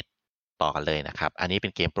ที่21ต่อกันเลยนะครับอันนี้เป็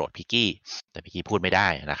นเกมโปรดพิกกี้แต่พิกกี้พูดไม่ได้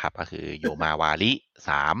นะครับก็คือโยมาวาริ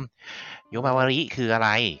3โยมาวาริคืออะไร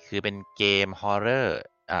คือเป็นเกมฮอร์เรอร์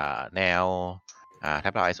แนวแท็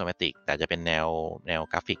บเล็ตไอโซเมตริกแต่จะเป็นแนว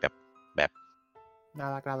กราฟิกแบบน่า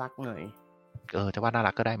รักหน่อยจะว่าน่า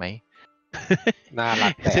รักก็ได้ไหมน่ารั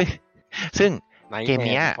กแต่ซึ่งเกม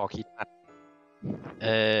นี้พอคิด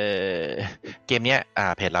เกมนี้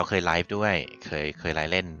เพจเราเคยไลฟ์ด้วยเคยไล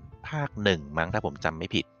ฟ์เล่นภาค1มั้งถ้าผมจำไม่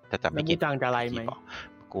ผิดถ้าจำไม่ผิดจังจะไลฟ์ไหม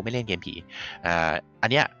กูไม่เล่นเกมผีอัน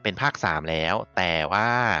เนี้ยเป็นภาค3แล้วแต่ว่า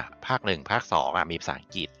ภาค1ภาค2มีภาษาอัง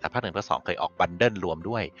กฤษและภาค1ภาค2เคยออกบันเดิลรวม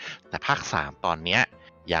ด้วยแต่ภาค3ตอนเนี้ย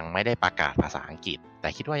ยังไม่ได้ประกาศภาษาอังกฤษแต่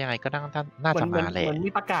คิดว่ายังไงก็น่าจะมาแหละมัน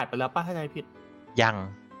มีประกาศไปแล้วป่ะถ้าจำไม่ผิดยัง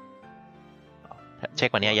เช็ค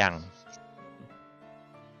วันนี้ยัง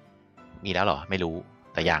มีแล้วเหรอไม่รู้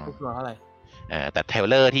แต่ยังแต่เทรล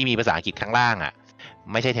เลอร์ที่มีภาษาอังกฤษข้างล่าง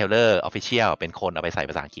ไม่ใช่เทรลเลอร์ออฟฟิเชียลเป็นคนเอาไปใส่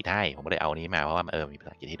ภาษาอังกฤษให้ผมก็เลยเอานี้มาเพราะว่ามีภาษ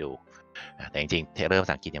าอังกฤษให้ดูแต่จริงๆเทรลเลอร์ภา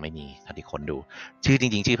ษาอังกฤษยังไม่มีเท่าที่คนดูชื่อจ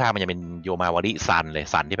ริงๆชื่อภาพมันจะเป็นโยมาวาริซันเลย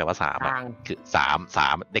ซันที่แปลว่า3คือ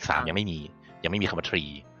3เลข3ยังไม่มีคำว่าทรี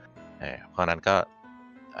เพราะนั้นก็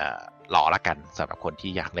รอละกันสำหรับคน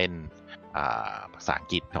ที่อยากเล่นภาษาอัง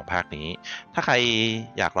กฤษของภาคนี้ถ้าใคร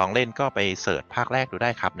อยากลองเล่นก็ไปเสิร์ชภาคแรกดูได้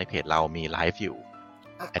ครับในเพจเรามีไลฟ์อยู่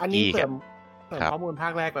อันนี้เสริมข้อมูลภา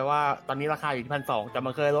คแรกไปว่าตอนนี้ราคาอยู่ที่1,200แต่มั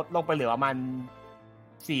นเคยลดลงไปเหลือประมาณ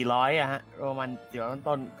400ฮะประมาณ400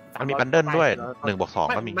ต้นมันมีบันเดิลด้วย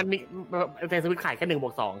 1+2 ก็มีมันมีในสวิตขายแค่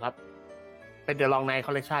 1+2 ครับเป็นเดอะลองไนท์ค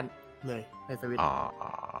อลเลคชั่นเลยในสวิต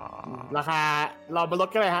ราคาเรามาลด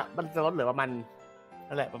ก็เลยฮะมันจะลดเหลือประมาณ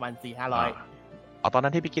นั่นแหละประมาณ 400-500ตอนนั้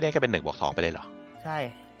นที่พี่กี้ได้ก็เป็น 1+2 ไปเลยเหรอใช่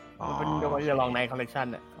มันเป็นเดอะลองไนท์คอลเลคชั่น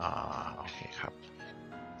โอเคครับ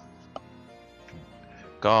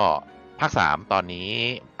ก็ภาค3ตอนนี้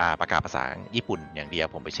ประกาศภาษาญี่ปุ่นอย่างเดียว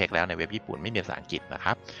ผมไปเช็คแล้วในเว็บญี่ปุ่นไม่มีภาษาอังกฤษนะค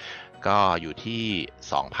รับก็อยู่ที่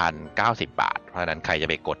 2,090 บาทเพราะฉะนั้นใครจะ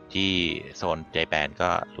ไปกดที่โซนเจแปนก็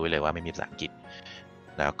รู้เลยว่าไม่มีภาษาอังกฤษ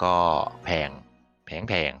แล้วก็แพง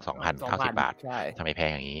 2,090 บาททำไมแพง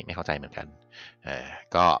อย่างนี้ไม่เข้าใจเหมือนกัน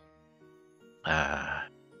ก็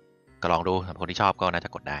ลองดูสำหรับคนที่ชอบก็น่าจะ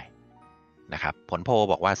กดได้นะครับผลโพล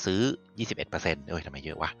บอกว่าซื้อ 21% ทำไมเ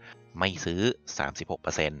ยอะวะไม่ซื้อ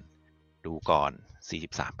 36% ดูก่อน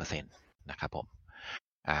 43% นะครับผม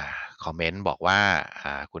คอมเมนต์บอกว่า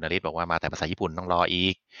คุณนฤทธิ์บอกว่ามาแต่ภาษาญี่ปุ่นต้องรออี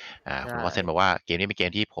กคุณวอเซนบอกว่าเกมนี้เป็นเก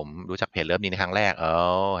มที่ผมรู้จักเพจเริ่มนี้ในครั้งแรก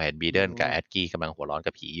เห็นบีเดิลกับแอดกี้กำลังหัวร้อน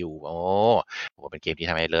กับผีอยู่โหเป็นเกมที่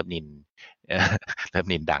ทำให้เริ่มนิ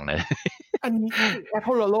นดังนะอันนี้แอปโพ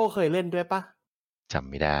ลโลเคยเล่นด้วยปะจำ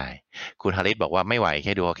ไม่ได้คุณฮาริสบอกว่าไม่ไหวแ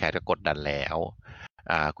ค่ดูแคสก็กดดันแล้ว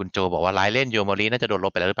คุณโจบอกว่าไลน์เล่นโยมอริน่าจะโดนล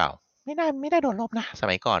บไปแล้วหรือเปล่าไม่ได้โดนลบนะส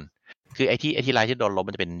มัยก่อนคือไอที่ไลน์ที่โดนลบ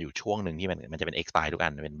มันจะเป็นอยู่ช่วงหนึ่งที่มันจะเป็น expire ทุกอั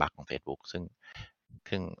นเป็นบั๊กของ Facebook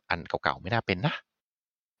ซึ่งอันเก่าๆไม่น่าเป็นนะ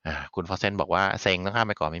คุณฟอสเซนบอกว่าเซ็งต้องข้าม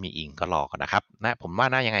ไปก่อนไม่มีอิงก็รอก่อนนะครับนะผมว่า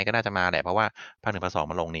น่ายังไงก็น่าจะมาแหละเพราะว่าภาค1ภาค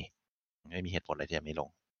2มาลงนี่ไม่มีเหตุผลอะไรที่จะไม่ลง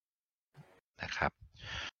นะครับ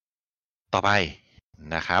ต่อไป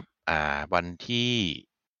นะครับวัน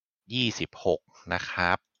ที่26นะค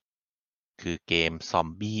รับคือเกม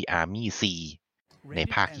Zombie Army 4 ใน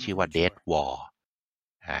ภาคที่ชื่อว่า Dead War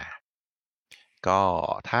ก็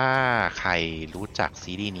ถ้าใครรู้จัก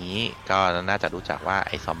ซีรีส์นี้ก็น่าจะรู้จักว่าไ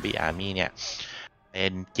อ้ Zombie Army เนี่ยเป็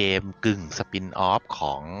นเกมกึ่งสปินออฟข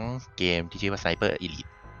องเกมที่ชื่อว่า Sniper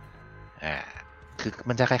Elite คือ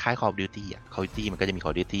มันจะคล้ายๆ Call of Duty Call of Duty มันก็จะมี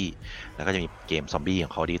Call of Duty แล้วก็จะมีเกมซอมบี้ขอ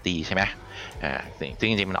ง Call of Duty ใช่ไหมซึ่ง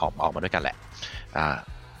จริงๆมันออกมาด้วยกันแหละ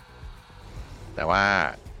แต่ว่า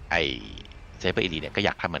ไอ้ Sniper Elite เนี่ยก็อย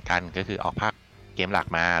ากทำเหมือนกันก็คือออกภาคเกมหลัก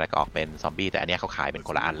มาแล้วก็ออกเป็นซอมบี้แต่อันนี้เขาขายเป็น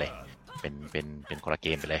คนละอันเลยเป็นคนละเก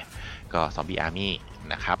มไปเลยก็ Zombie Army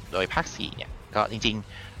นะครับโดยภาค4เนี่ยก็จริง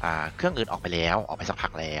ๆเครื่องอื่นออกไปสักพั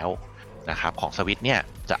กแล้วนะครับของสวิตเนี่ย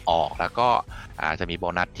จะออกแล้วก็จะมีโบ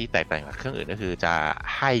นัสที่แตกต่างจากเครื่องอื่นก็คือจะ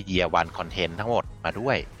ให้ Year 1 Content ทั้งหมดมาด้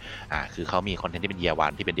วยคือเขามีคอนเทนต์ที่เป็น Year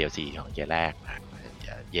 1ที่เป็น DLC ของ Year แรก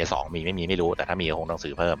Year 2มีไม่รู้แต่ถ้ามีคงต้อง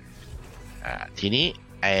ซื้อเพิ่มทีนี้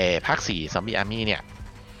ภาค4 Zombie Army เนี่ย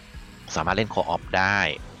สามารถเล่นโคออฟได้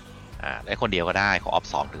ได้คนเดียวก็ได้โคออฟ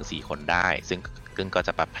2 ถึง 4 คนได้ซึ่งก็จ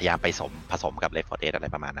ะพยายามไปผสมกับ Left 4 Dead อะไร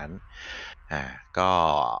ประมาณนั้นก็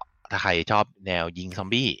ถ้าใครชอบแนวยิงซอม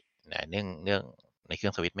บี้เนื่องในเครื่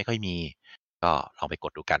องสวิตช์ไม่ค่อยมีก็ลองไปก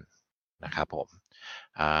ดดูกันนะครับผม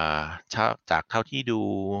จากเท่าที่ดู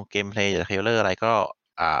เกมเพลย์จากเทรลเลอร์อะไรก็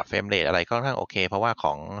เฟรมเรทอะไรก็ค่อนข้างโอเคเพราะว่าข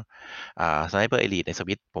องSniper Elite ในส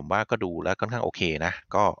วิตช์ผมว่าก็ดูแล้วค่อนข้างโอเคนะ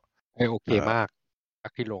ก็โอเคมากภา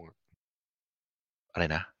คที่ลงอะไร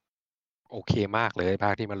นะโอเคมากเลยภ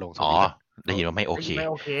าคที่มันลงอ๋อได้ยินว่าไม่โอเค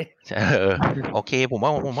โอเคผม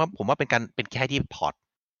ว่าเป็นแค่ที่พอร์ต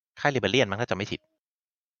ค่ายเรเบเลียนมันก็จะไม่ผิด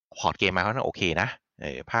พอร์ตเกมมาค่อนข้างโอเคนะ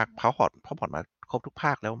ภาคพอร์ตมาครบทุกภ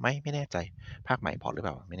าคแล้วไหมไม่แน่ใจภาคใหม่พอร์ตหรือเป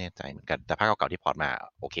ล่าไม่แน่ใจเหมือนกันแต่ภาคเก่าๆที่พอร์ตมา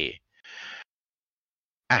โอเค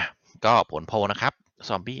ก็ผลโพลนะครับ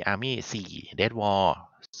Zombie Army 4 Dead War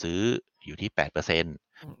ซื้ออยู่ที่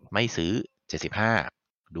 8% ไม่ซื้อ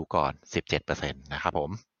 75%ดูก่อน 17% นะครับผ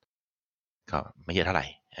มก็ไม่เยอะเท่าไหร่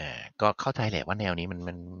ก็เข้าใจแหละว่าแนวนี้มัน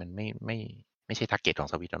ไม่ใช่ทาร์เก็ตของ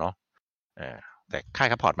สวิตช์เนาะแต่ค่าย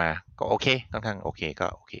ซัพพอร์ตมาก็โอเคค่อนข้างโอเคก็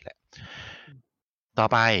โอเคแหละต่อ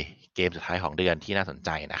ไปเกมสุดท้ายของเดือนที่น่าสนใจ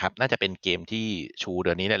นะครับน่าจะเป็นเกมที่ชูเดื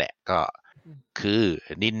อนนี้นั่นแหละก็คือ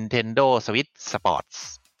Nintendo Switch Sports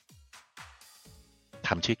ท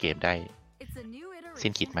ำชื่อเกมได้สิ้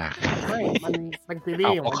นคิดมากไม่มันเป็นซีรี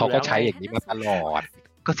ส์ของเขาก็ใช้อย่างนี้มาตลอด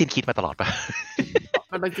ก็สิ้นคิดมาตลอดป่ะ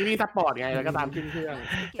มันเป็นซีรีส์สปอร์ตไงแล้วก็ตามชื่อเครื่อง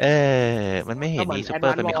มันไม่เห็นมีซูเปอ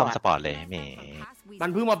ร์เป็นมีคอมสปอร์ตเลยแหมมั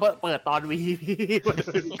นเพิ่งมาเปิดตอนวี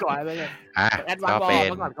ก่อนเลยแอดวานซ์วอล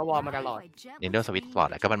เมื่อก่อนก็วอลมาตลอด Nintendo Switch Sport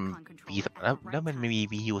ก็มันมีแล้วมันมี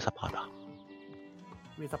Wii U Support หรอ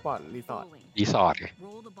มีสปอร์ตรีสอร์ทไง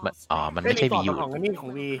มันไม่ใช่ Wii U ของนี่ขอ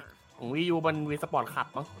งWii U มัน Wii Sport ขับ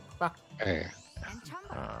มั้งป่ะ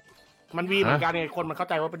มัน V เหมือนกันไงคนมันเข้า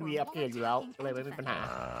ใจว่าเป็น V อัปเกรดอยู่แล้วก็เลยไม่เป็นปัญหา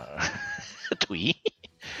ถุย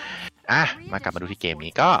มากลับมาดูที่เกม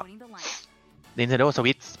นี้ก็ Nintendo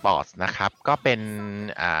Switch Sports นะครับก็เป็น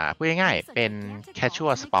พูดง่ายๆเป็น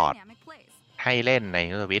Casual Sport ให้เล่นใน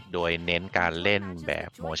Switch โดยเน้นการเล่นแบบ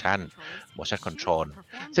Motion Control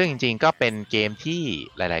ซึ่งจริงๆก็เป็นเกมที่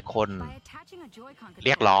หลายๆคนเ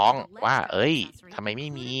รียกร้องว่าทำไมไม่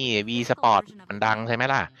มี V Sport มันดังใช่ไหม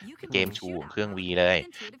ล่ะเกมชูของเครื่อง V เลย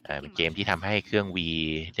เป็นเกมที่ทำให้เครื่อง V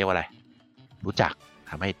เรียกว่าอะไรรู้จัก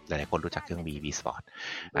ทำให้หลายๆคนรู้จักเครื่อง V Sport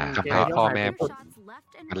พ่อแม่ผม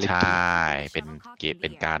ใช่เป็นเกมเป็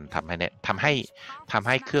นการทำใ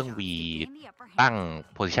ห้เครื่อง V ตั้ง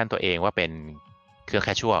โพสิชันตัวเองว่าเป็นเครื่องแค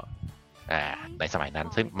ชชัวร์ในสมัยนั้น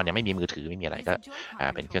ซึ่งมันยังไม่มีมือถือไม่มีอะไรก็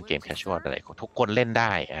เป็นเครื่องเกมแคชชัวร์อะไรทุกคนเล่นไ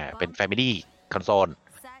ด้เป็น Family Console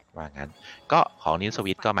ว่างั้นก็ของ Nintendo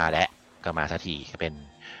Switch ก็มาแล้วก็มาสักทีก็เป็น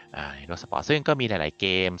Nintendo Sport ซึ่งก็มีหลายๆเก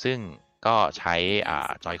มซึ่งก็ใช้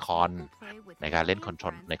Joy-Con ในการเล่นคอน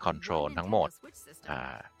โทรลทั้งหมด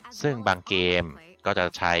ซึ่งบางเกมก็จะ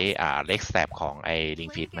ใช้Leg Strap ของไอ้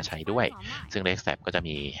Ring Fit มาใช้ด้วยซึ่ง Leg Strap ก็จะ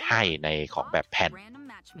มีให้ในของแบบแผ่น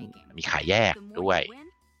มีขายแยกด้วย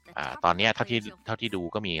ตอนนี้เท่าที่ดู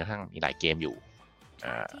ก็มีทั้งมีหลายเกมอยู่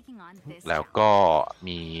แล้วก็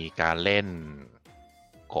มีการเล่น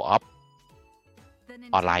โคออฟ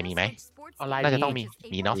ออนไลน์มีไหมออนไลน์น่าจะต้อง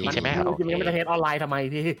มีเนาะใช่ไหมไม่ได้เทสออนไลน์ทำไม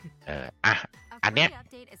พี่อันเนี้ย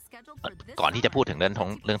ก่อนที่จะพูดถึงเรื่อ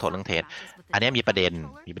งเทสอันเนี้ยมีประเด็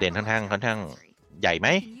นค่อนข้างใหญ่ไหม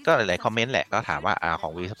ก็หลายๆคอมเมนต์แหละก็ถามว่าขอ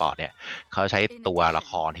ง Wii Sport เนี่ยเขาใช้ตัวละ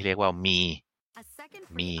ครที่เรียกว่ามี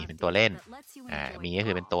เป็นตัวเล่นมีก็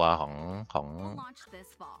คือเป็นตัวของ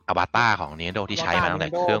อวตารของ Nintendo ที่ใช้มาตั้งแต่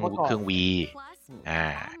เครื่อง Wii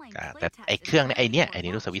แต่ไอ้เครื่องไอ้เนี้ยไอ้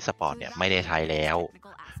Nintendo Switch Sport เนี่ยไม่ได้ใช้แล้ว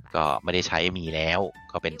ก็ไม่ได้ใช้มีแล้ว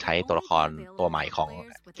ก็เป็นใช้ตัวละครตัวใหม่ของ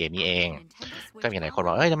เกมนี้เองก็มีหลายคนบ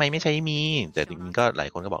อกทำไมไม่ใช้มีแต่จริงๆก็หลาย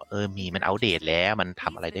คนก็บอกมีมันอัปเดตแล้วมันท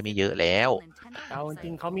ำอะไรได้ไม่เยอะแล้วเอาจ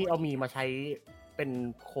ริงเขาเอามีมาใช้เป็น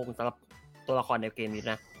โครงสำหรับตัวละครในเกมนี้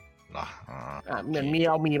นะเหมือน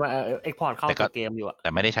เอามีมาเอ็กพอร์ตเข้าเกมอยู่แ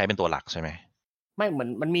ต่ไม่ได้ใช้เป็นตัวหลักใช่ไหมไม่เหมือน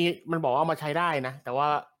มันบอกว่ามาใช้ได้นะแต่ว่า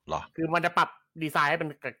คือมันจะปรับดีไซน์ให้เป็น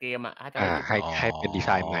กับเกมให้เป็นดีไซ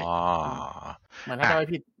น์ใหม่มันถ้าไม่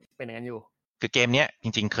ผิดเป็นอย่างนั้นอยู่คือเกมเนี้ยจ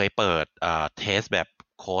ริงๆเคยเปิดเทสแบบ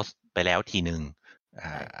โค้ชไปแล้วทีนึง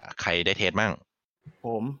ใครได้เทสมั่งผ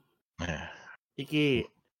มพี่กี้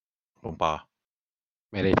ผมปอ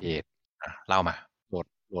ไม่ได้เทสเล่ามาโ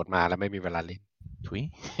หลดมาแล้วไม่มีเวลาเล่นถุย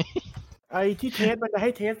ไอ้ที่เทสมันจะให้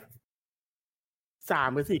เทส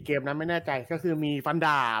3 หรือ 4เกมนั้นไม่แน่ใจก็คือมีฟันด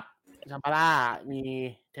าบชัมปาร่ามี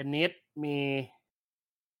เทนนิสมี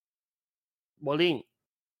โบว์ลิ่ง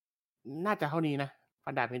น่าจะเท่านี้นะ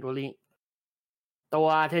ฟันดาบเป็นโบว์ลิ่งตัว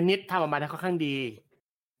เทนนิสทำออกมาได้ค่อนข้างดี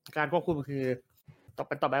การควบคุมคือต่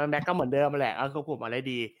อไปแบ็คก็เหมือนเดิมแหละควบคุมมาได้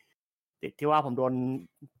ดี ติดที่ว่าผมโด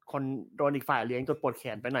นอีกฝ่ายเลี้ยงจนปวดแข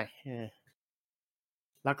นไปหน่อย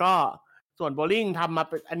แล้วก็ส่วนโบลิ่งทำมา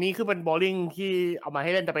เป็นอันนี้คือเป็นโบลิ่งที่เอามาใ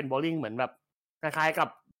ห้เล่นจะเป็นโบลิ่งเหมือนแบบคล้ายๆกับ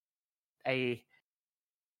ไอ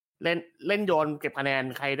เล่นโยนเก็บคะแนน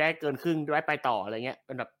ใครได้เกินครึ่งได้ไปต่ออะไรเงี้ยเ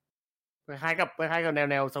ป็นแบบคล้ายๆกับ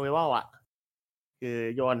แนว survival อ่ะคือ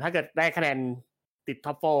โยนถ้าเกิดได้คะแนนติดท็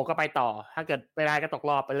อป4ก็ไปต่อถ้าเกิดไม่ได้ก็ตก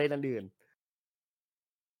รอบไปเล่นอันอื่น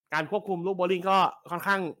การควบคุมลูกโบลิ่งก็ค่อน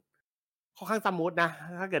ข้างสมูทนะ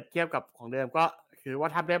ถ้าเกิดเทียบกับของเดิมก็คือว่า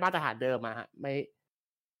ทำได้มาตรฐานเดิมมาฮะไม่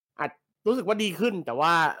อาจรู้สึกว่าดีขึ้นแต่ว่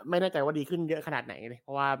าไม่แน่ใจว่าดีขึ้นเยอะขนาดไหนเลยเพ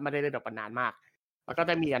ราะว่าไม่ได้เล่นดอกนานมากแล้วก็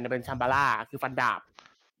จะมีอันเป็นชัมบาร่าคือฟันดาบ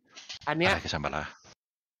อันเนี้ยคือชัมบาร่า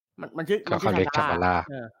มันชื่อเขาเรียกชัมบาร่า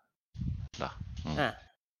เหรอ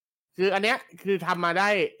คืออันเนี้ยคือทำมาได้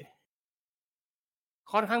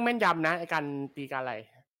ค่อนข้างแม่นยำนะไอ้การตีการอะไร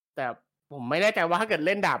แต่ผมไม่แน่ใจว่าถ้าเกิดเ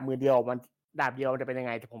ล่นดาบมือเดียวมันดาบเดียวจะเป็นยังไ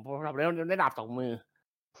งแต่ผมเล่นดาบ2มือ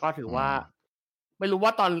ก็ถือว่าไม่รู้ว่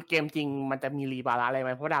าตอนเกมจริงมันจะมีรีบาลานซ์อะไรไห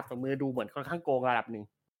มเพราะดาบ2มือดูเหมือนค่อนข้างโกงระดับนึง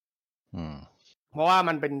เพราะว่า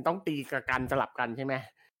มันเป็นต้องตีกับกันสลับกันใช่ไหม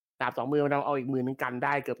ดาบ2มือมันเอาอีกมือนึงกันไ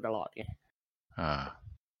ด้เกือบตลอดไง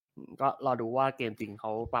ก็รอดูว่าเกมจริงเข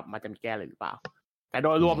าปรับมาจะมีแก้อะไรหรือเปล่าแต่โด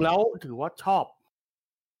ยรวมแล้วถือว่าชอบ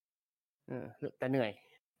แต่เหนื่อย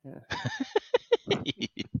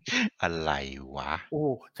อะไรวะโอ้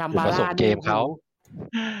ชัมบาร่าเกมเขา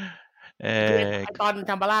ตอน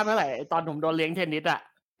ชัมบาร่าเมื่อไหร่ตอนผมโดนเลี้ยงเทนนิสอ่ะ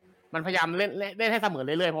มันพยายามเล่นให้เสมอเ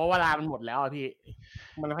รื่อยๆเพราะเวลามันหมดแล้วอ่ะพี่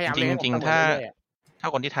มันพยายามเล่นจริงๆถ้า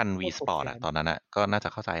คนที่ทัน V Sport อ่ะตอนนั้นอ่ะก็น่าจะ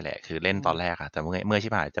เข้าใจแหละคือเล่นตอนแรกอ่ะแต่เมื่อชิ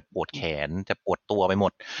บหายจะปวดแขนจะปวดตัวไปหม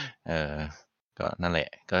ดก็นั่นแหละ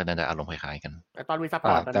ก็น่าจะอารมณ์คล้ายๆกันแต่ตอน V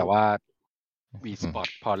Sport แต่ว่า V Sport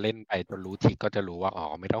พอเล่นไปจนรู้ทีก็จะรู้ว่าอ๋อ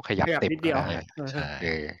ไม่ต้องขยับเต็มก็ได้ใช่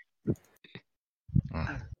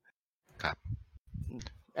ครับ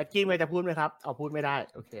แอดกี้ไม่จะพูดไหมครับเอาพูดไม่ได้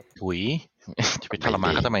โอเคถุยจะไปทรมา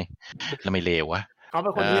นเขาทำไมแล้วไม่เลววะเขาเป็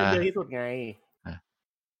นคนที่เยอะที่สุดไง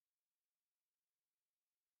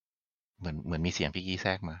เหมือนมีเสียงพี่กี้แท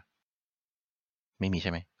รกมาไม่มีใ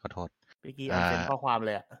ช่ไหมขอโทษพี่กี้อ่านเป็นข้อความเ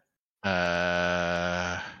ลย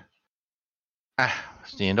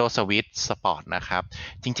Nintendo Switch Sport นะครับ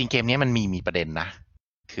จริงๆเกมนี้มันมีประเด็นนะ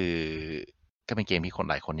คือก็เป็นเกมที่คน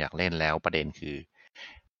หลายคนอยากเล่นแล้วประเด็นคือ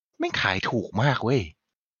ไม่ขายถูกมากเว้ย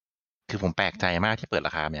คือผมแปลกใจมากที่เปิดร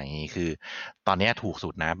าคาอย่างนี้คือตอนนี้ถูกสุ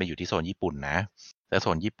ดนะไปอยู่ที่โซนญี่ปุ่นนะแต่โซ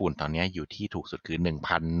นญี่ปุ่นตอนนี้อยู่ที่ถูกสุดคือ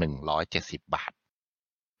 1,170 บาท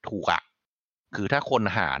ถูกอ่ะคือถ้าคน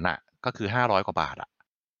หารอ่ะก็คือ500กว่าบาทอ่ะ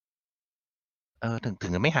ถึ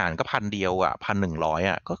งไม่หารก็1,000เดียวอ่ะ 1,100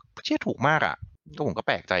 อ่ะก็เชี่ยถูกมากอ่ะก็ผมก็แ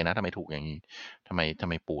ปลกใจนะทำไมถูกอย่างนี้ทำ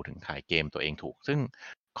ไมปู่ถึงขายเกมตัวเองถูกซึ่ง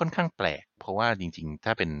ค่อนข้างแปลกเพราะว่าจริงๆถ้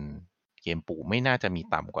าเป็นเกมปู่ไม่น่าจะมี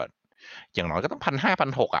ต่ำกว่าอย่างน้อยก็ต้อง 1,500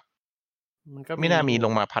 1,600 อ่ะมันก็ไม่น่ามีล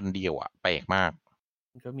งมา1,000เดียวอ่ะแปลกมาก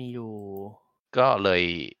มันก็มีอยู่ก็เลย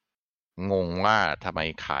งงว่าทำไม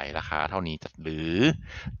ขายราคาเท่านี้หรือ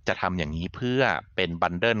จะทำอย่างนี้เพื่อเป็นบั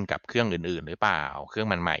นเดิลกับเครื่องอื่นๆหรือเปล่าเครื่อง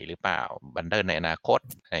มันใหม่หรือเปล่าบันเดิลในอนาคต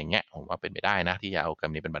อะไรเงี้ยผมว่าเป็นไปได้นะที่จะเอาเก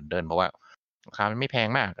มนี้เป็นบันเดิลเพราะว่าราคามันไม่แพง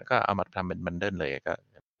มากก็เอามาทำเป็นบันเดิลเลยก็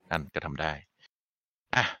นั่นก็ทำได้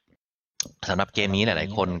สำหรับเกมนี้หลาย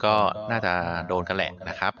ๆคนก็น่าจะโดนกันแหละ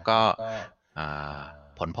นะครับก็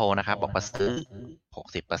ผลโพลนะครับบอกว่าซื้อ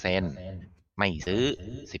 60% ไม่ซื้อ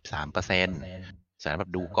 13%สำหรับ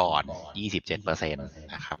ดูก่อน 27% น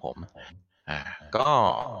ะครับผมก็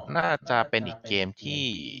น่าจะเป็นอีกเกมที่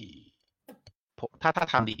ถ้า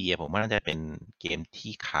ทำดีๆผมว่าน่าจะเป็นเกม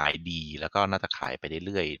ที่ขายดีแล้วก็น่าจะขายไปเ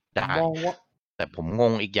รื่อยๆได้แต่ผมง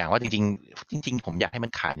งอีกอย่างว่าจริงผมอยากให้มั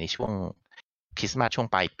นขายในช่วงคริสต์มาสช่วง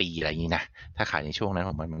ปลายปีอะไรอย่างนี้นะถ้าขายในช่วงนั้นผ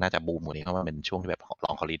มมันน่าจะบูมกว่านี้เพราะว่าเป็นช่วงที่แบบล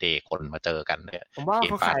องฮอลิเดย์คนมาเจอกันเนี่ยผมว่า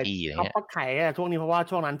เขาขายช่วงนี้เพราะว่า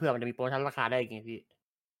ช่วงนั้นเผื่อมันจะมีโปรโมชั่นราคาได้ไงพี่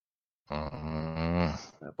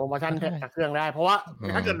โปรโมชั่นกับเครื่องได้เพราะว่า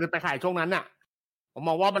ถ้าเกิดไปขายช่วงนั้นน่ะผมม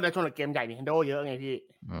องว่ามันจะชนกับเกมใหญ่ Nintendo เยอะไงพี่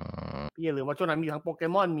อย่าลืมว่าช่วงนั้นมีทั้งโปเก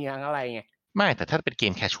มอนมีทั้งอะไรไงไม่แต่ถ้าเป็นเก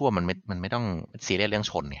มแคชชวลมันไม่ต้องซีเรียสเรื่อง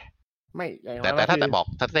ชนไงไม่แต่ถ้าได้บอก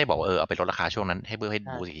เอาไปลดราคาช่วงนั้นให้ให้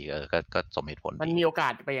ดูสิก็สมเหตุผลมันมีโอกา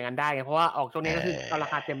สไปอย่างนั้นได้ไงเพราะว่าออกช่วงนี้ก็คือเอารา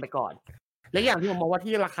คาเต็มไปก่อนและอย่างที่ผมมองว่า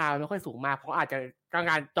ที่ราคาไม่ค่อยสูงมากเพราะอาจจะ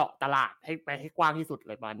การเจาะตลาดให้กว้างที่สุดอะ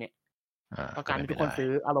ไรประมาณนี้ต้องการให้ทุกคนซื้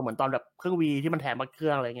ออารมณ์เหมือนตอนแบบเครื่อง V ที่มันแถมมาเครื่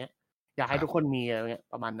องอะไรเงี้ยอยากให้ทุกคนมีอะไรเงี้ย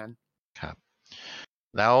ประมาณนั้นครับ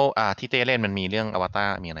แล้วที่เต้เล่นมันมีเรื่องอวตาร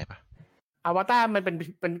มีอะไรปะอวตารมันเ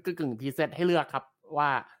ป็นกึ่งพรีเซตให้เลือกครับว่า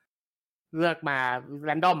เลือกมาแร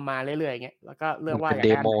นดอมมาเรื่อยๆอย่างเงี้ยแล้วก็เลือกว่าอยากได้เด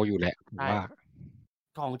โมอยู่แหละว่า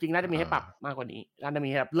ของจริงน่าจะมีให้ปรับมากกว่านี้น่าจะมี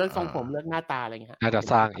แบบเลือกทรงผมเลือกหน้าตาอะไรเงี้ยน่าจะ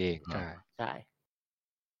สร้างเองใช่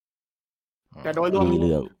แต่โดยรวม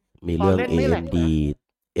มีเรื่อง AMD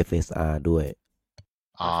FSR ด้วย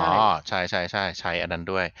อ๋อใช่ใช้อันนั้น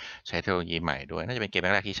ด้วยใช้เทคโนโลยีใหม่ด้วยน่าจะเป็นเกมแ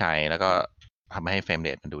รกๆที่ใช้แล้วก็ทำให้เฟรมเร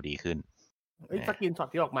ทมันดูดีขึ้นสกินช็อต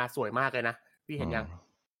ที่ออกมาสวยมากเลยนะพี่เห็นยัง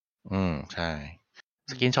ใช่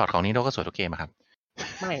สกินช็อตของNintendoก็สวยทุกเกมครับ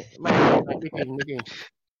ไม่จริง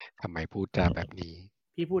ทำไมพูดจาแบบนี้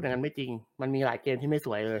พี่พูดอย่างนั้นไม่จริงมันมีหลายเกมที่ไม่ส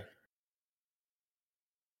วยเลย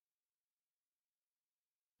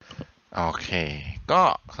โอเคก็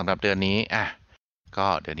สำหรับเดือนนี้ก็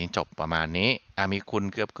เดือนนี้จบประมาณนี้มีคุณ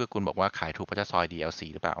เกือบคุณบอกว่าขายถูกเพราะจะซอย DLC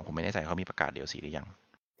หรือเปล่าผมไม่แน่ใจเขามีประกาศ DLC หรือยัง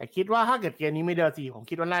แต่คิดว่าถ้าเกิดเกมนี้ไม่ DLC ผม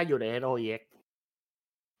คิดว่าน่าอยู่ใน HOEX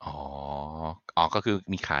อ๋อก็คือ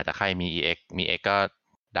มีขายแต่ใครมี EX มี X ก็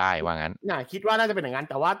ได้ว่างั้นคิดว่าน่าจะเป็นอย่างนั้น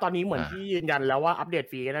แต่ว่าตอนนี้เหมือนที่ยืนยันแล้วว่าอัปเดต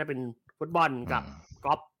ฟรีก็น่าจะเป็นฟุตบอลกับก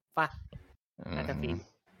อล์ฟป่ะน่าจะฟรี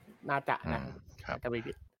น่าจะนะครับจะไม่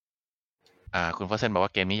ผิดคุณฟอสเซนบอกว่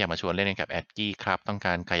าเกมนี้อยากมาชวนเล่นกับแอดกี้ครับต้องก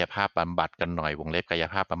ารกายภาพบำบัดกันหน่อยวงเล็บกาย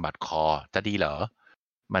ภาพบำบัดคอจะดีเหรอ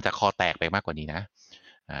มันจะคอแตกไปมากกว่านี้นะ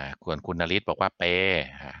คุณนฤทธิ์บอกว่าเป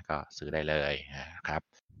ก็ซื้อได้เลยครับ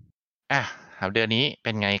เดือนนี้เ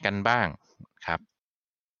ป็นไงกันบ้างครับ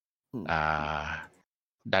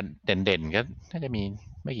เด่นก็น่าจะมี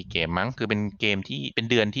ไม่กี่เกมมั้งคือเป็นเกมที่เป็น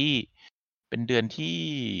เดือนที่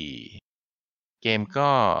เกมก็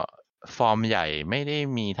ฟอร์มใหญ่ไม่ได้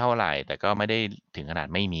มีเท่าไหร่แต่ก็ไม่ได้ถึงขนาด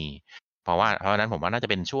ไม่มีเพราะนั้นผมว่าน่าจะ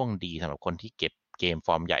เป็นช่วงดีสำหรับคนที่เก็บเกมฟ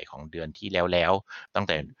อร์มใหญ่ของเดือนที่แล้วตั้งแ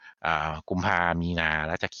ต่กุมภามีนาแ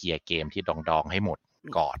ล้วจะเคลียร์เกมที่ดองให้หมด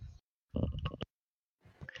ก่อน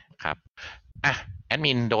ครับแอด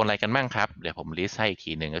มินโดนอะไรกันบ้างครับเดี๋ยวผมลิสต์ให้อีก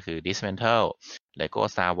ทีหนึ่งก็คือ Dismantle Lego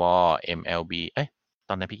Star Wars MLB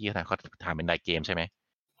ตอนนั้นพี่กี้เขาถามเป็นรายเกมใช่ไหม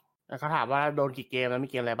เขาถามว่าโดนกี่เกมแล้วมี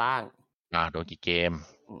เกมอะไรบ้างโดนกี่เกม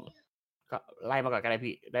ก็ไล่มาก่อนก็ได้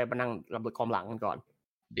พี่ได้มานั่งลำลึกความหลังกันก่อน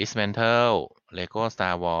Dismantle Lego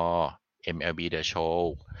Star Wars MLB The Show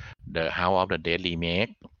The House of the Dead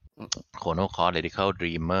Remake Chrono Cross Radical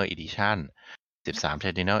Dreamer Edition 13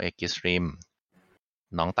 Sentinel Extreme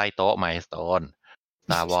น้องใต้โต๊ะ Milestone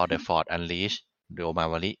Star Wars The Force Unleashed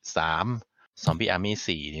Domawari 3 Zombie Army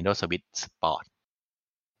 4 Nintendo Switch Sport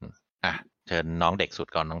เชิญน้องเด็กสุด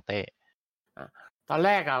ก่อนน้องเต้ตอนแร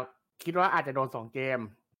กคิดว่าอาจจะโดน2เกม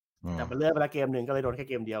แต่มันเลื่อนไปแล้วเกมหนึ่งก็เลยโดนแค่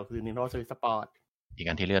เกมเดียวคือ Nintendo Switch Sport อีก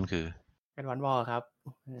อันที่เลื่อนคือ Advance Wars ครับ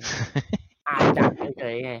อาจจะเฉ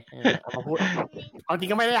ยๆไงเอามาพูดเอาจริง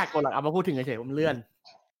ก็ไม่ได้อยากกดหรอกเอามาพูดถึงเฉยๆผมเลื่อน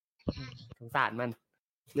สงสารมัน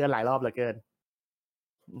เลื่อนหลายรอบเหลือเกิน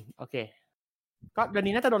โอเคก็เดือน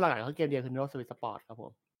นี้น่าจะโดนหลักๆคือเกมเดียวคือ Nintendo Switch Sport ครับผ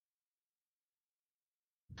ม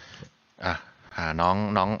หา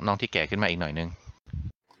น้องที่แก่ขึ้นมาอีกหน่อยนึง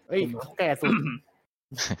แก่สุด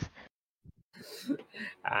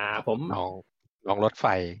ผมน้องรถไฟ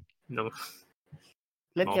น้อง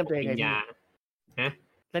เล่นเกมตัวเองไงพี่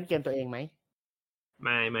เล่นเกมตัวเองไหมไ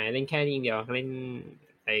ม่เล่นแค่นี้เดียวเล่น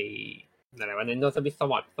อะไรวะNintendo Switch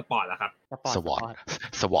Sport อะครับสว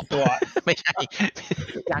อปไม่ใช่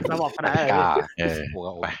อยากสวอปขนาดนั้นหัว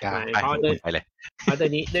ไปเลยเพราะเดือ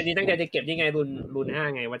นนี้ตั้งใจจะเก็บนี่ไงรุ่น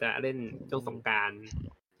5ไงว่าจะเล่นช่วงสงกรานต์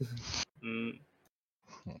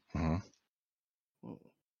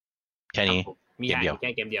แค่นี้มีเกมเดียวแค่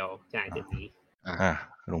เกมเดียวใช่เดือนนี้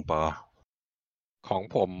ลุงปอของ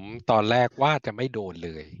ผมตอนแรกว่าจะไม่โดนเ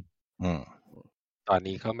ลยตอน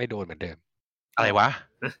นี้ก็ไม่โดนเหมือนเดิมอะไรวะ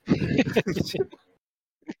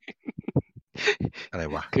อะไร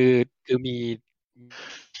วะคือมี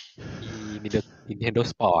Nintendo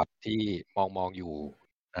Sport ที่มองอยู่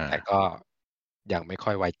แต่ก็ยังไม่ค่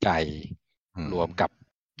อยไว้ใจรวมกับ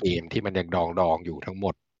เกมที่มันยังดองอยู่ทั้งหม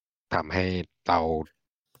ดทำให้เรา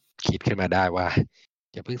คิดขึ้นมาได้ว่า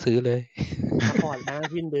อย่าเพิ่งซื้อเลยก่อนนะ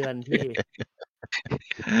สิ้นเดือนพี่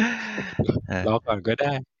รอก่อนก็ไ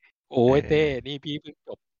ด้โอ้ยเต้นี่พี่เพิ่งจ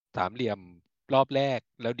บสามเหลี่ยมรอบแรก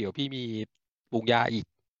แล้วเดี๋ยวพี่มีปรุงยาอีก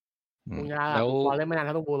แล้วตอนเล่นไม่นาน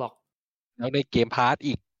ก็ต้องบูหรอกแล้วในเกมพาร์ท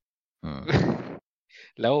อีก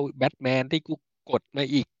แล้วแบทแมนที่กูกดมา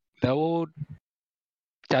อีกแล้ว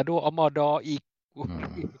จาโดอมอดออีก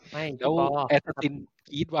แล้วแอสซิน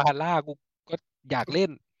กีดวาฮาร่ากูก็อยากเล่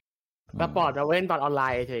นสปอร์ตจะเล่นตอนออนไล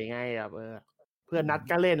น์เฉยไงแบบเพื่อนนัด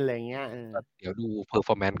ก็เล่นอะไรเงี้ยเดี๋ยวดูเพอร์ฟ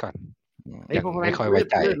อร์แมนซ์ก่อนยังไม่ค่อยไว้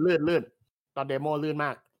ใจลื่นตอนเดโมลื่นม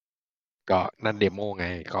ากก็นั่นเดโมไง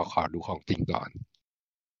ก็ขอดูของจริงก่อน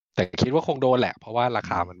แต่คิดว่าคงโดนแหละเพราะว่ารา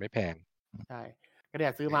คามันไม่แพงใช่ก็เดี๋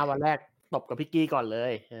ยวซื้อมาวันแรกตบกับพี่กี้ก่อนเล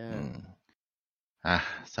ย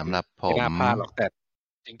สำหรับผมไม่น่าพลาดหรอกแต่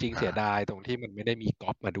จริงๆเสียดายตรงที่มันไม่ได้มีก๊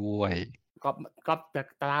อปมาด้วยก๊อปจะ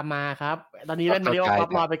ตามมาครับตอนนี้เล่นมาริโอก๊อ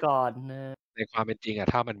ปรอไปก่อนในความเป็นจริง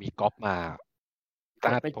ถ้ามันมีก๊อปมา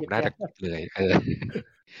ผมน่าจะกดเลย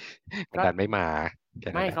มันดันไม่มา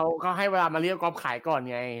ไม่เขาให้เวลามาเรียกกอล์ฟขายก่อน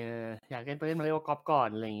ไงอยากเล่นไปเล่นมาเรียกกอล์ฟก่อน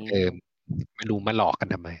อะไรอย่างงี้ไม่รู้มาหลอกกัน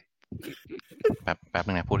ทำไมแป๊บ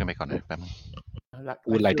นึงนะพูดกันไปก่อนนะแป๊บนึง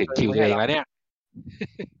พูดอะไรถึงคิวตัวเองแล้วเนี่ย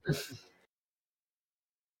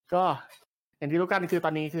ก็อย่างที่รู้กันคือต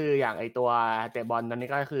อนนี้คืออย่างไอตัวเตะบอลตอนนี้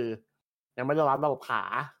ก็คือยังไม่รองรับระบบขา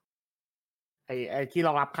ไอที่ร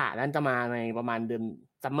องรับขานั้นจะมาในประมาณเดือน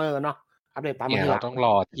ซัมเมอร์เนาะอัปเดตตามเนี่ยเราต้องร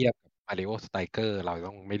อเทียบกับ Mario Striker เรา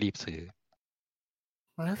ต้องไม่รีบซื้อ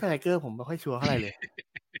Mario Striker ผมไม่ค่อยชัวร์เท่าไหร่เลย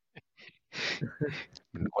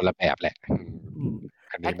มันคนละแบบแหละ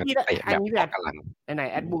อันนี้มันเตะแบบกำลังไหน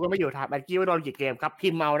แอดบูก็ไม่อยู่ครับแอดกี้ว่าโดนกี่เกมครับพิ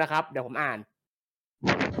มพ์เมานะครับเดี๋ยวผมอ่าน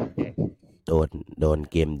โดน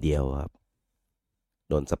เกมเดียวครับ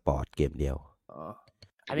โดนสปอร์ตเกมเดียว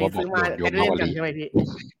อันนี้ซื้อมาเล่นกันใช่ไหมพี่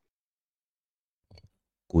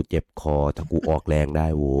กูเจ็บคอถ้ากูออกแรงได้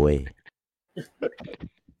โว้ย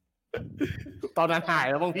ตอนนั้นหาย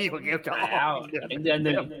แล้วบางพี่ของเกมจะออกเดือน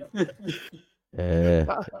นึง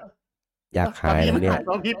อยากหายแล้วเนี่ย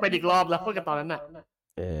ต้องพี่ไปอีกรอบแล้วเพื่อกับตอนนั้นน่ะ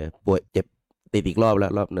ป่วยเจ็บติดอีกรอบแล้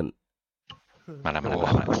วรอบนั้นมาแล้ว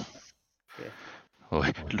โอ้ย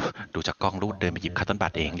ดูจากกล้องรูดเดินไปหยิบคัตเติ้ลบั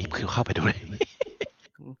ตเองรีบเข้าไปดูเลย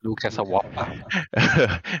ลูกจะสวอปป่ะ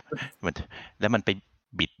แล้วมันไป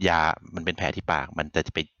บิดยามันเป็นแผลที่ปากมันจะ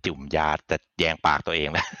ไปจุ่มยาจะแยงปากตัวเอง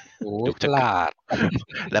แล้วดูฉลาด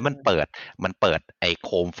แล้วมันเปิดไอ้โ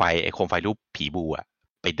คมไฟรูปผีบูอ่ะ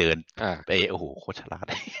ไปเดินไปโอ้โหโคตรฉลาด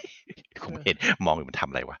ผมเห็นมองอยู่มันทำ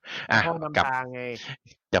อะไรวะกั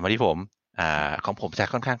บมาที่ผมของผมจะ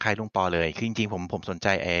ค่อนข้างคล้ายลุงปอเลยคือจริงๆผมสนใจ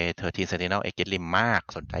ไอ้13 Sentinel X Rim มาก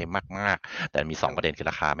สนใจมากๆแต่มี2ประเด็นคือ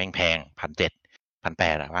ราคาแม่งแพง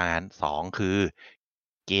 1,700 ว่างั้น2คือ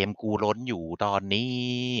เกมกูล้นอยู่ตอนนี้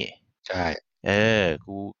ใช่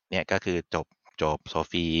กูเนี่ยก็คือจบโซ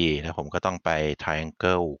ฟีแล้วผมก็ต้องไป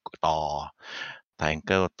Triangle ต่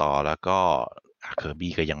อแล้วก็เคอร์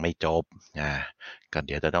บี้ก็ยังไม่จบก็เ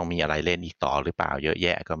ดี๋ยวจะต้องมีอะไรเล่นอีกต่อหรือเปล่าเยอะแย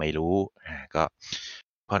ะก็ไม่รู้ก็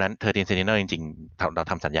เพราะนั้น13 Sentinel จริงๆเรา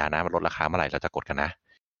ทำสัญญานะมันลดราคาเมื่อไหร่เราจะกดกันนะ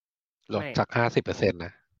ลดสัก 50% น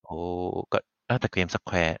ะโอ้ก็แต่เกมสแ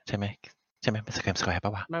ควร์ใช่ไหมเป็นเกมสแควร์ป่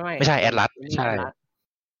ะวะไม่ใช่แอดลัสใช่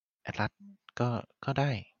แอดลัสก็ได้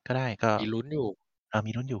ก็มีลุ้นอยู่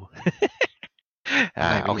มีลุ้นอยู่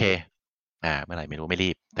โอเคเมื่อไหร่ไม่รู้ไม่รี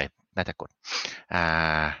บแต่น่าจะกด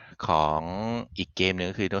ของอีกเกมนึง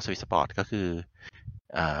ก็คือ No Switch Sport ก็คือ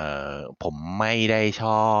ผมไม่ได้ช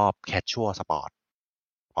อบ Casual Sport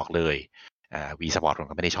บอกเลยV Sport ผม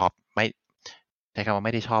ก็ไม่ได้ชอบไม่ใช่คำว่าไ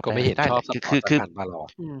ม่ได้ชอบก็ไม่เห็นชอบคื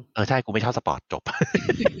อใช่กูไม่ชอบสปอร์ตจบ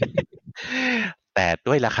แต่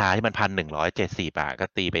ด้วยราคาที่มัน1,170 บาทก็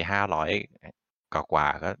ตีไป500กว่า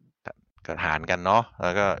ก็หารกันเนาะแ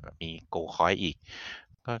ล้วก็มีโกคอยอีก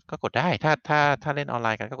ก็กดได้ถ้าเล่นออนไล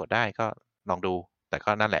น์กันก็กดได้ก็ลองดูแต่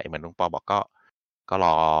ก็นั่นแหละเหมือนลุงปอบอกก็ร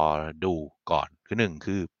อดูก่อนคือ1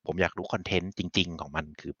คือผมอยากรู้คอนเทนต์จริงๆของมัน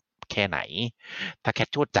คือแค่ไหนถ้าแคช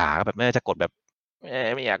ชวลจ๋าแบบไม่จะกดแบบ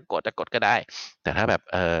ไม่อยากกดจะกดก็ได้แต่ถ้าแบบ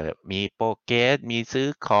มีโปรเกรสมีซื้อ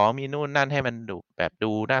ของมีนู่นนั่นให้มัน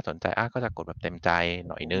ดูน่าสนใจก็จะกดแบบเต็มใจ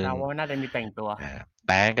หน่อยนึงเราว่าน่าจะมีแต่งตัวแ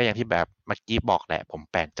ต่ก็อย่างที่แบบเมื่อกี้บอกแหละผม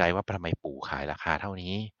แปลกใจว่าทำไมปู่ขายราคาเท่า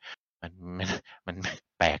นี้มัน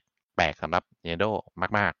แปลกสำหรับ Nintendo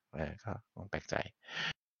มากๆก็ต้องแปลกใจ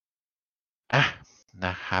น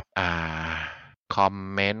ะครับคอม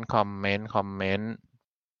เมนต์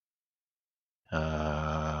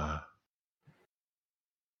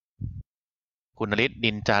คุณนฤทธิ์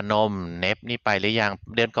ดินจานมเนฟนี่ไปหรือยัง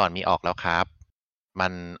เดือนก่อนมีออกแล้วครับมั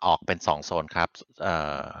นออกเป็น2โซนครับ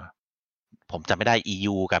ผมจำไม่ได้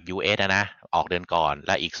EU กับ US นะออกเดือนก่อนแ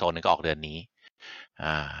ละอีกโซนนึงก็ออกเดือนนี้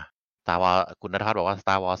Star Wars คุณณัฐวัฒน์บอกว่า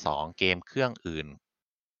Star Wars 2เกมเครื่องอื่น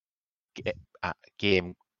เกม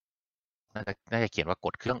น่าจะเขียนว่าก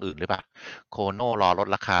ดเครื่องอื่นหรือเปล่าโคโน่รอลด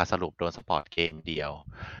ราคาสรุปโดนสปอร์ตเกมเดียว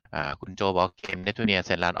คุณโจบอกเกมเนทูเนียเซ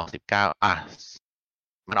นลันออก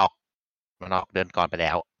19มันออกเดือนก่อนไปแ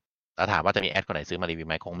ล้วแล้วถามว่าจะมีแอดคนไหนซื้อมารีวิวไ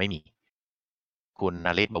หมคงไม่มีคุณน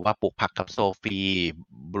ฤทธิ์บอกว่าปลูกผักกับโซฟี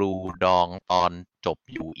บลูดองตอนจบ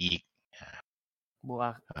อยู่อีก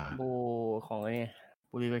บูของไอ้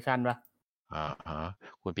บูริเวชั่นป่ะ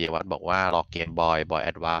คุณปิยวัฒน์บอกว่ารอเกมบอยแอ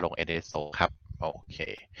ดวานซ์ลงเอเดโซครับโอเค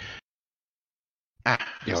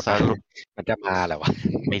เดี๋ยวสรุปมันจะมาแล้ววะ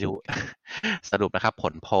ไม่รู้สรุปนะครับผ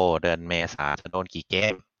ลโพลเดือนเมษาจะโดนกี่เก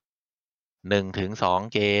ม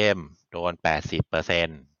 1-2 เกมโดน 80%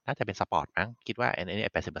น่าจะเป็นสปอร์ตมั้งคิดว่าอันนี้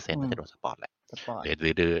 80% น่าจะโดนสปอร์ตแหละห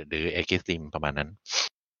รือเอ็กซ์ตรีมประมาณนั้น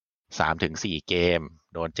 3-4 เกม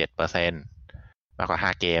โดน 7%มากกว่า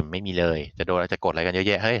5 เกมไม่มีเลยจะกดอะไรกันเยอะแ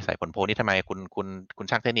ยะเฮ้ยใส่ผลโพลนี่ทำไมคุณ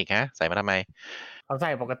ช่างเทคนิคฮะใส่มาทำไมเขาใส่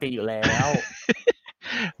ปกติอยู่แล้ว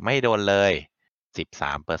ไม่โดนเลย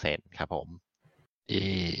 13%ครับผม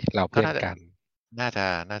เราเพื่อนกัน น่า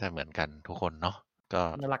จะเหมือนกันทุกคนเนาะก็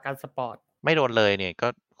ในหลักการสปอร์ต ไม่โดนเลยเนี่ยก็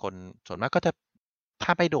คนส่วนมากก็จะถ้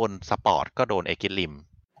าไม่โดนสปอร์ตก็โดนเอกิลิม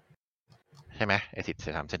ใช่ไหมไอ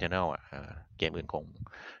13 Sentinel อ่ะเกมอื่นคง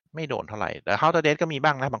ไม่โดนเท่าไหร่แต่ How to Date ก็มีบ้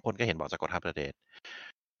างนะบางคนก็เห็นบอกจะกด How to Date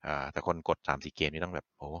แต่คนกด 3-4 เกมนี่ต้องแบบ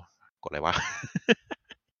โอ้กดอะไรวะ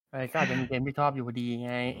ก็อาจจะมีเกมที่ชอบอยู่พอดี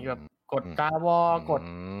ไงแบบกดกาวอกด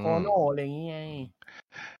โคโนอะไรอย่างเงี้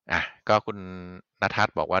ยก็คุณณทัศ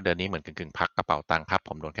น์บอกว่าเดือนนี้เหมือนกึ่งๆพักกระเป๋าตังค์ครับผ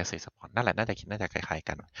มโดนแค่ซื้อสปอร์ตนั่นแหละน่าจะคล้ายๆ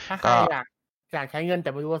กันถ้าใครอยากใช้เงินแ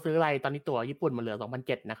ต่ไม่รู้ว่าซื้ออะไรตอนนี้ตั๋วญี่ปุ่นมันเหลือ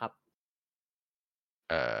 2,700 นะครับ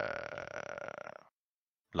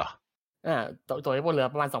เหรอตั๋วญี่ปุ่นเหลือ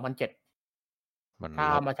ประมาณ 2,700 ถ้า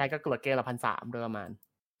มาใช้ก็เหลือเกมละ 1,300 โดยประมาณ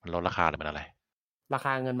มันลดราคาหรือมันอะไรราค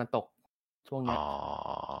าเงินมันตกช่วงนี้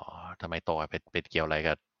ทำไมตกเป็นเกี่ยวอะไร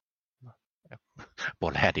กับโป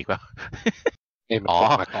แลนด์อีกวะ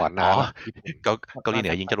มาก่อนนะเกาหลีเหนื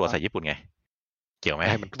อยิงจรวดใส่ญี่ปุ่นไงเกี่ยวไหม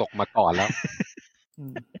มันตกมาก่อนแล้ว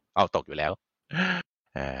เอาตกอยู่แล้ว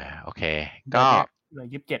โอเคก็เหลือ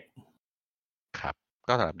27ครับ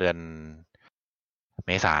ก็สำหรับเดือนเ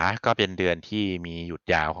มษาก็เป็นเดือนที่มีหยุด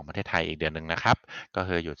ยาวของประเทศไทยอีกเดือนหนึ่งนะครับก็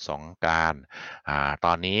คือหยุดสงกรานต์ต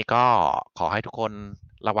อนนี้ก็ขอให้ทุกคน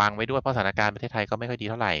ระวังไว้ด้วยเพราะสถานการณ์ประเทศไทยก็ไม่ค่อยดี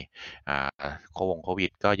เท่าไหร่โควิ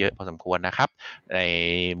ดก็เยอะพอสมควรนะครับใน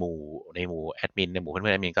หมู่แอดมินในหมู่เพื่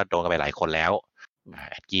อนๆแอดมินก็โดนกันไปหลายคนแล้ว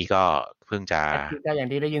แอดกี้ก็เพิ่งจะอย่าง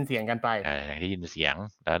ที่ได้ยินเสียงกันไปอย่างที่ได้ยินเสียง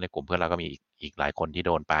แล้วในกลุ่มเพื่อนเราก็มีอีกหลายคนที่โ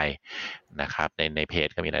ดนไปนะครับในเพจ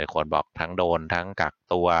ก็มีหลายคนบอกทั้งโดนทั้งกัก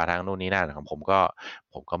ตัวทั้งนู่นนี่นั่นของผม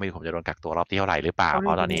ก็ไม่รู้ผมจะโดนกักตัวรอบที่เท่าไหร่หรือเปล่าเพร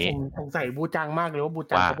าะตอนนี้ผมสงสัยบูจังมากเลยว่าบู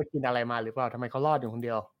จังเขาไปกินอะไรมาหรือเปล่าทำไมเขารอดอยู่คนเ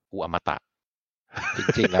ดียวกูอมตะจ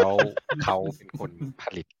ริงๆแล้วเขาเป็นคนผ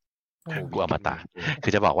ลิตกูอมตะคื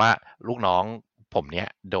อจะบอกว่าลูกน้องผมเนี้ย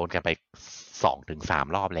โดนกันไป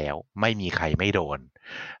 2-3 รอบแล้วไม่มีใครไม่โดน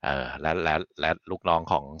และลูกน้อง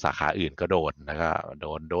ของสาขาอื่นก็โดนแล้วก็โด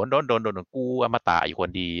นกูอมตะอยู่ค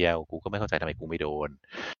นเดียวกูก็ไม่เข้าใจทำไมกูไม่โดน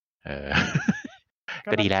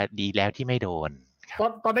ก็ดีแล้วที่ไม่โดน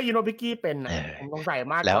ตอนได้ยินว่าพิกกี้เป็นผมสงสัย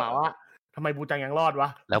มากกว่าว่าทำไมบูจังยังรอดวะ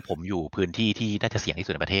แล้วผมอยู่พื้นที่ที่น่าจะเสี่ยงที่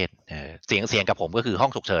สุดในประเทศเสี่ยงกับผมก็คือห้อ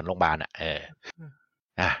งฉุกเฉินโรงพยาบาล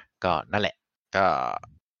ก็นั่นแหละก็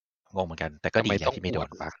งงเหมือนกันแต่ก็ดีแล้วที่ไม่โดน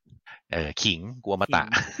ขิงกลัวมาตะ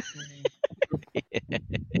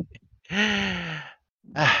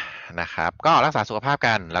นะครับก็รักษาสุขภาพ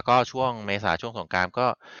กันแล้วก็ช่วงเมษาช่วงสงกรานต์ก็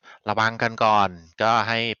ระวังกันก่อนก็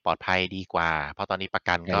ให้ปลอดภัยดีกว่าเพราะตอนนี้ประ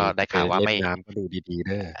กันก็ได้ข่าวว่าไม่น้ำก็ดูดีๆเ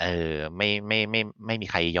ด้อไม่มี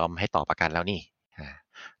ใครยอมให้ต่อประกันแล้วนี่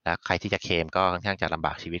แล้วใครที่จะเคลมก็ค่อนข้างจะลำบ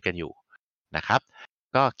ากชีวิตกันอยู่นะครับ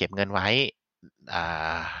ก็เก็บเงินไว้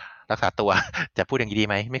รักษาตัวจะพูดอย่างนี้ดี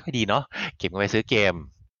ไหมไม่ค่อยดีเนาะเก็บเงินไว้ซื้อเกม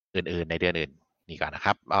อื่นๆในเดือนอื่นนี่ก่อนนะค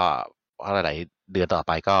รับเพราะหลายเดือนต่อไ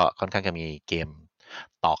ปก็ค่อนข้างจะมีเกม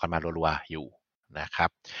ต่อกันมารัวๆอยู่นะครับ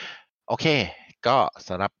โอเคก็ส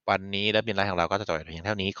ำหรับวันนี้และบินไลฟ์ของเราก็จะจบเพียงเ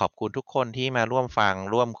ท่านี้ขอบคุณทุกคนที่มาร่วมฟัง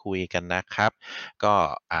ร่วมคุยกันนะครับก็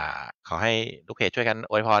ขอให้ลูกเพจช่วยกัน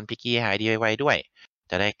อวยพรพิกกี้หายดีไวๆด้วย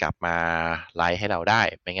จะได้กลับมาไลฟ์ให้เราได้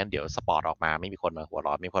ไม่งั้นเดี๋ยวสปอร์ตออกมาไม่มีคนมาหัว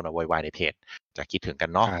ร้อนไม่มีคนมาโวยวายในเพจจะคิดถึงกัน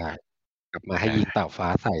เนาะกลับมาให้ยิงเต่าฟ้า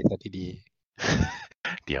ใส่ซะดี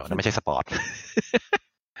ๆเดี๋ยวนั่นไม่ใช่สปอร์ต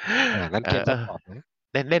นั่นเกมสปอร์ตนะ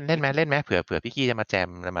เล่นไหมเผื่อพี่กี้จะมาแจม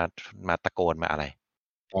มาตะโกนมาอะไร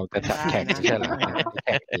เราจะจัดแข่งใช่ไหม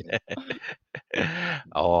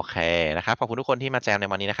โอเคนะครับขอบคุณทุกคนที่มาแจมใน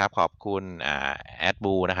วันนี้นะครับขอบคุณแอด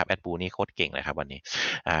บูนะครับแอดบูนี่โคตรเก่งเลยครับวันนี้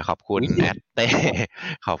ขอบคุณแอดเต้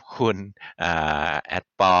ขอบคุณแอด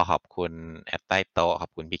ปอขอบคุณแอดใต้โตขอ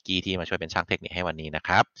บคุณพิกกี้ที่มาช่วยเป็นช่างเทคนิคให้วันนี้นะค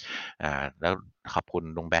รับแล้วขอบคุณ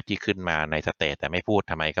ลุงแบทที่ขึ้นมาในสเตจแต่ไม่พูด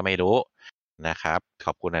ทำไมก็ไม่รู้นะครับข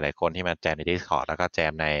อบคุณหลายๆคนที่มาแจมใน Discord แล้วก็แจ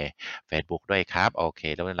มใน Facebook ด้วยครับโอเค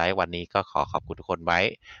แล้วในไลฟ์วันนี้ก็ขอบคุณทุกคนไว้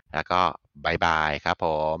แล้วก็บายบายครับผ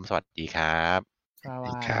มสวัสดีครับสวัส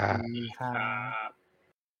ดีครับ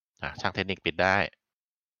ช่างเทคนิคปิดได้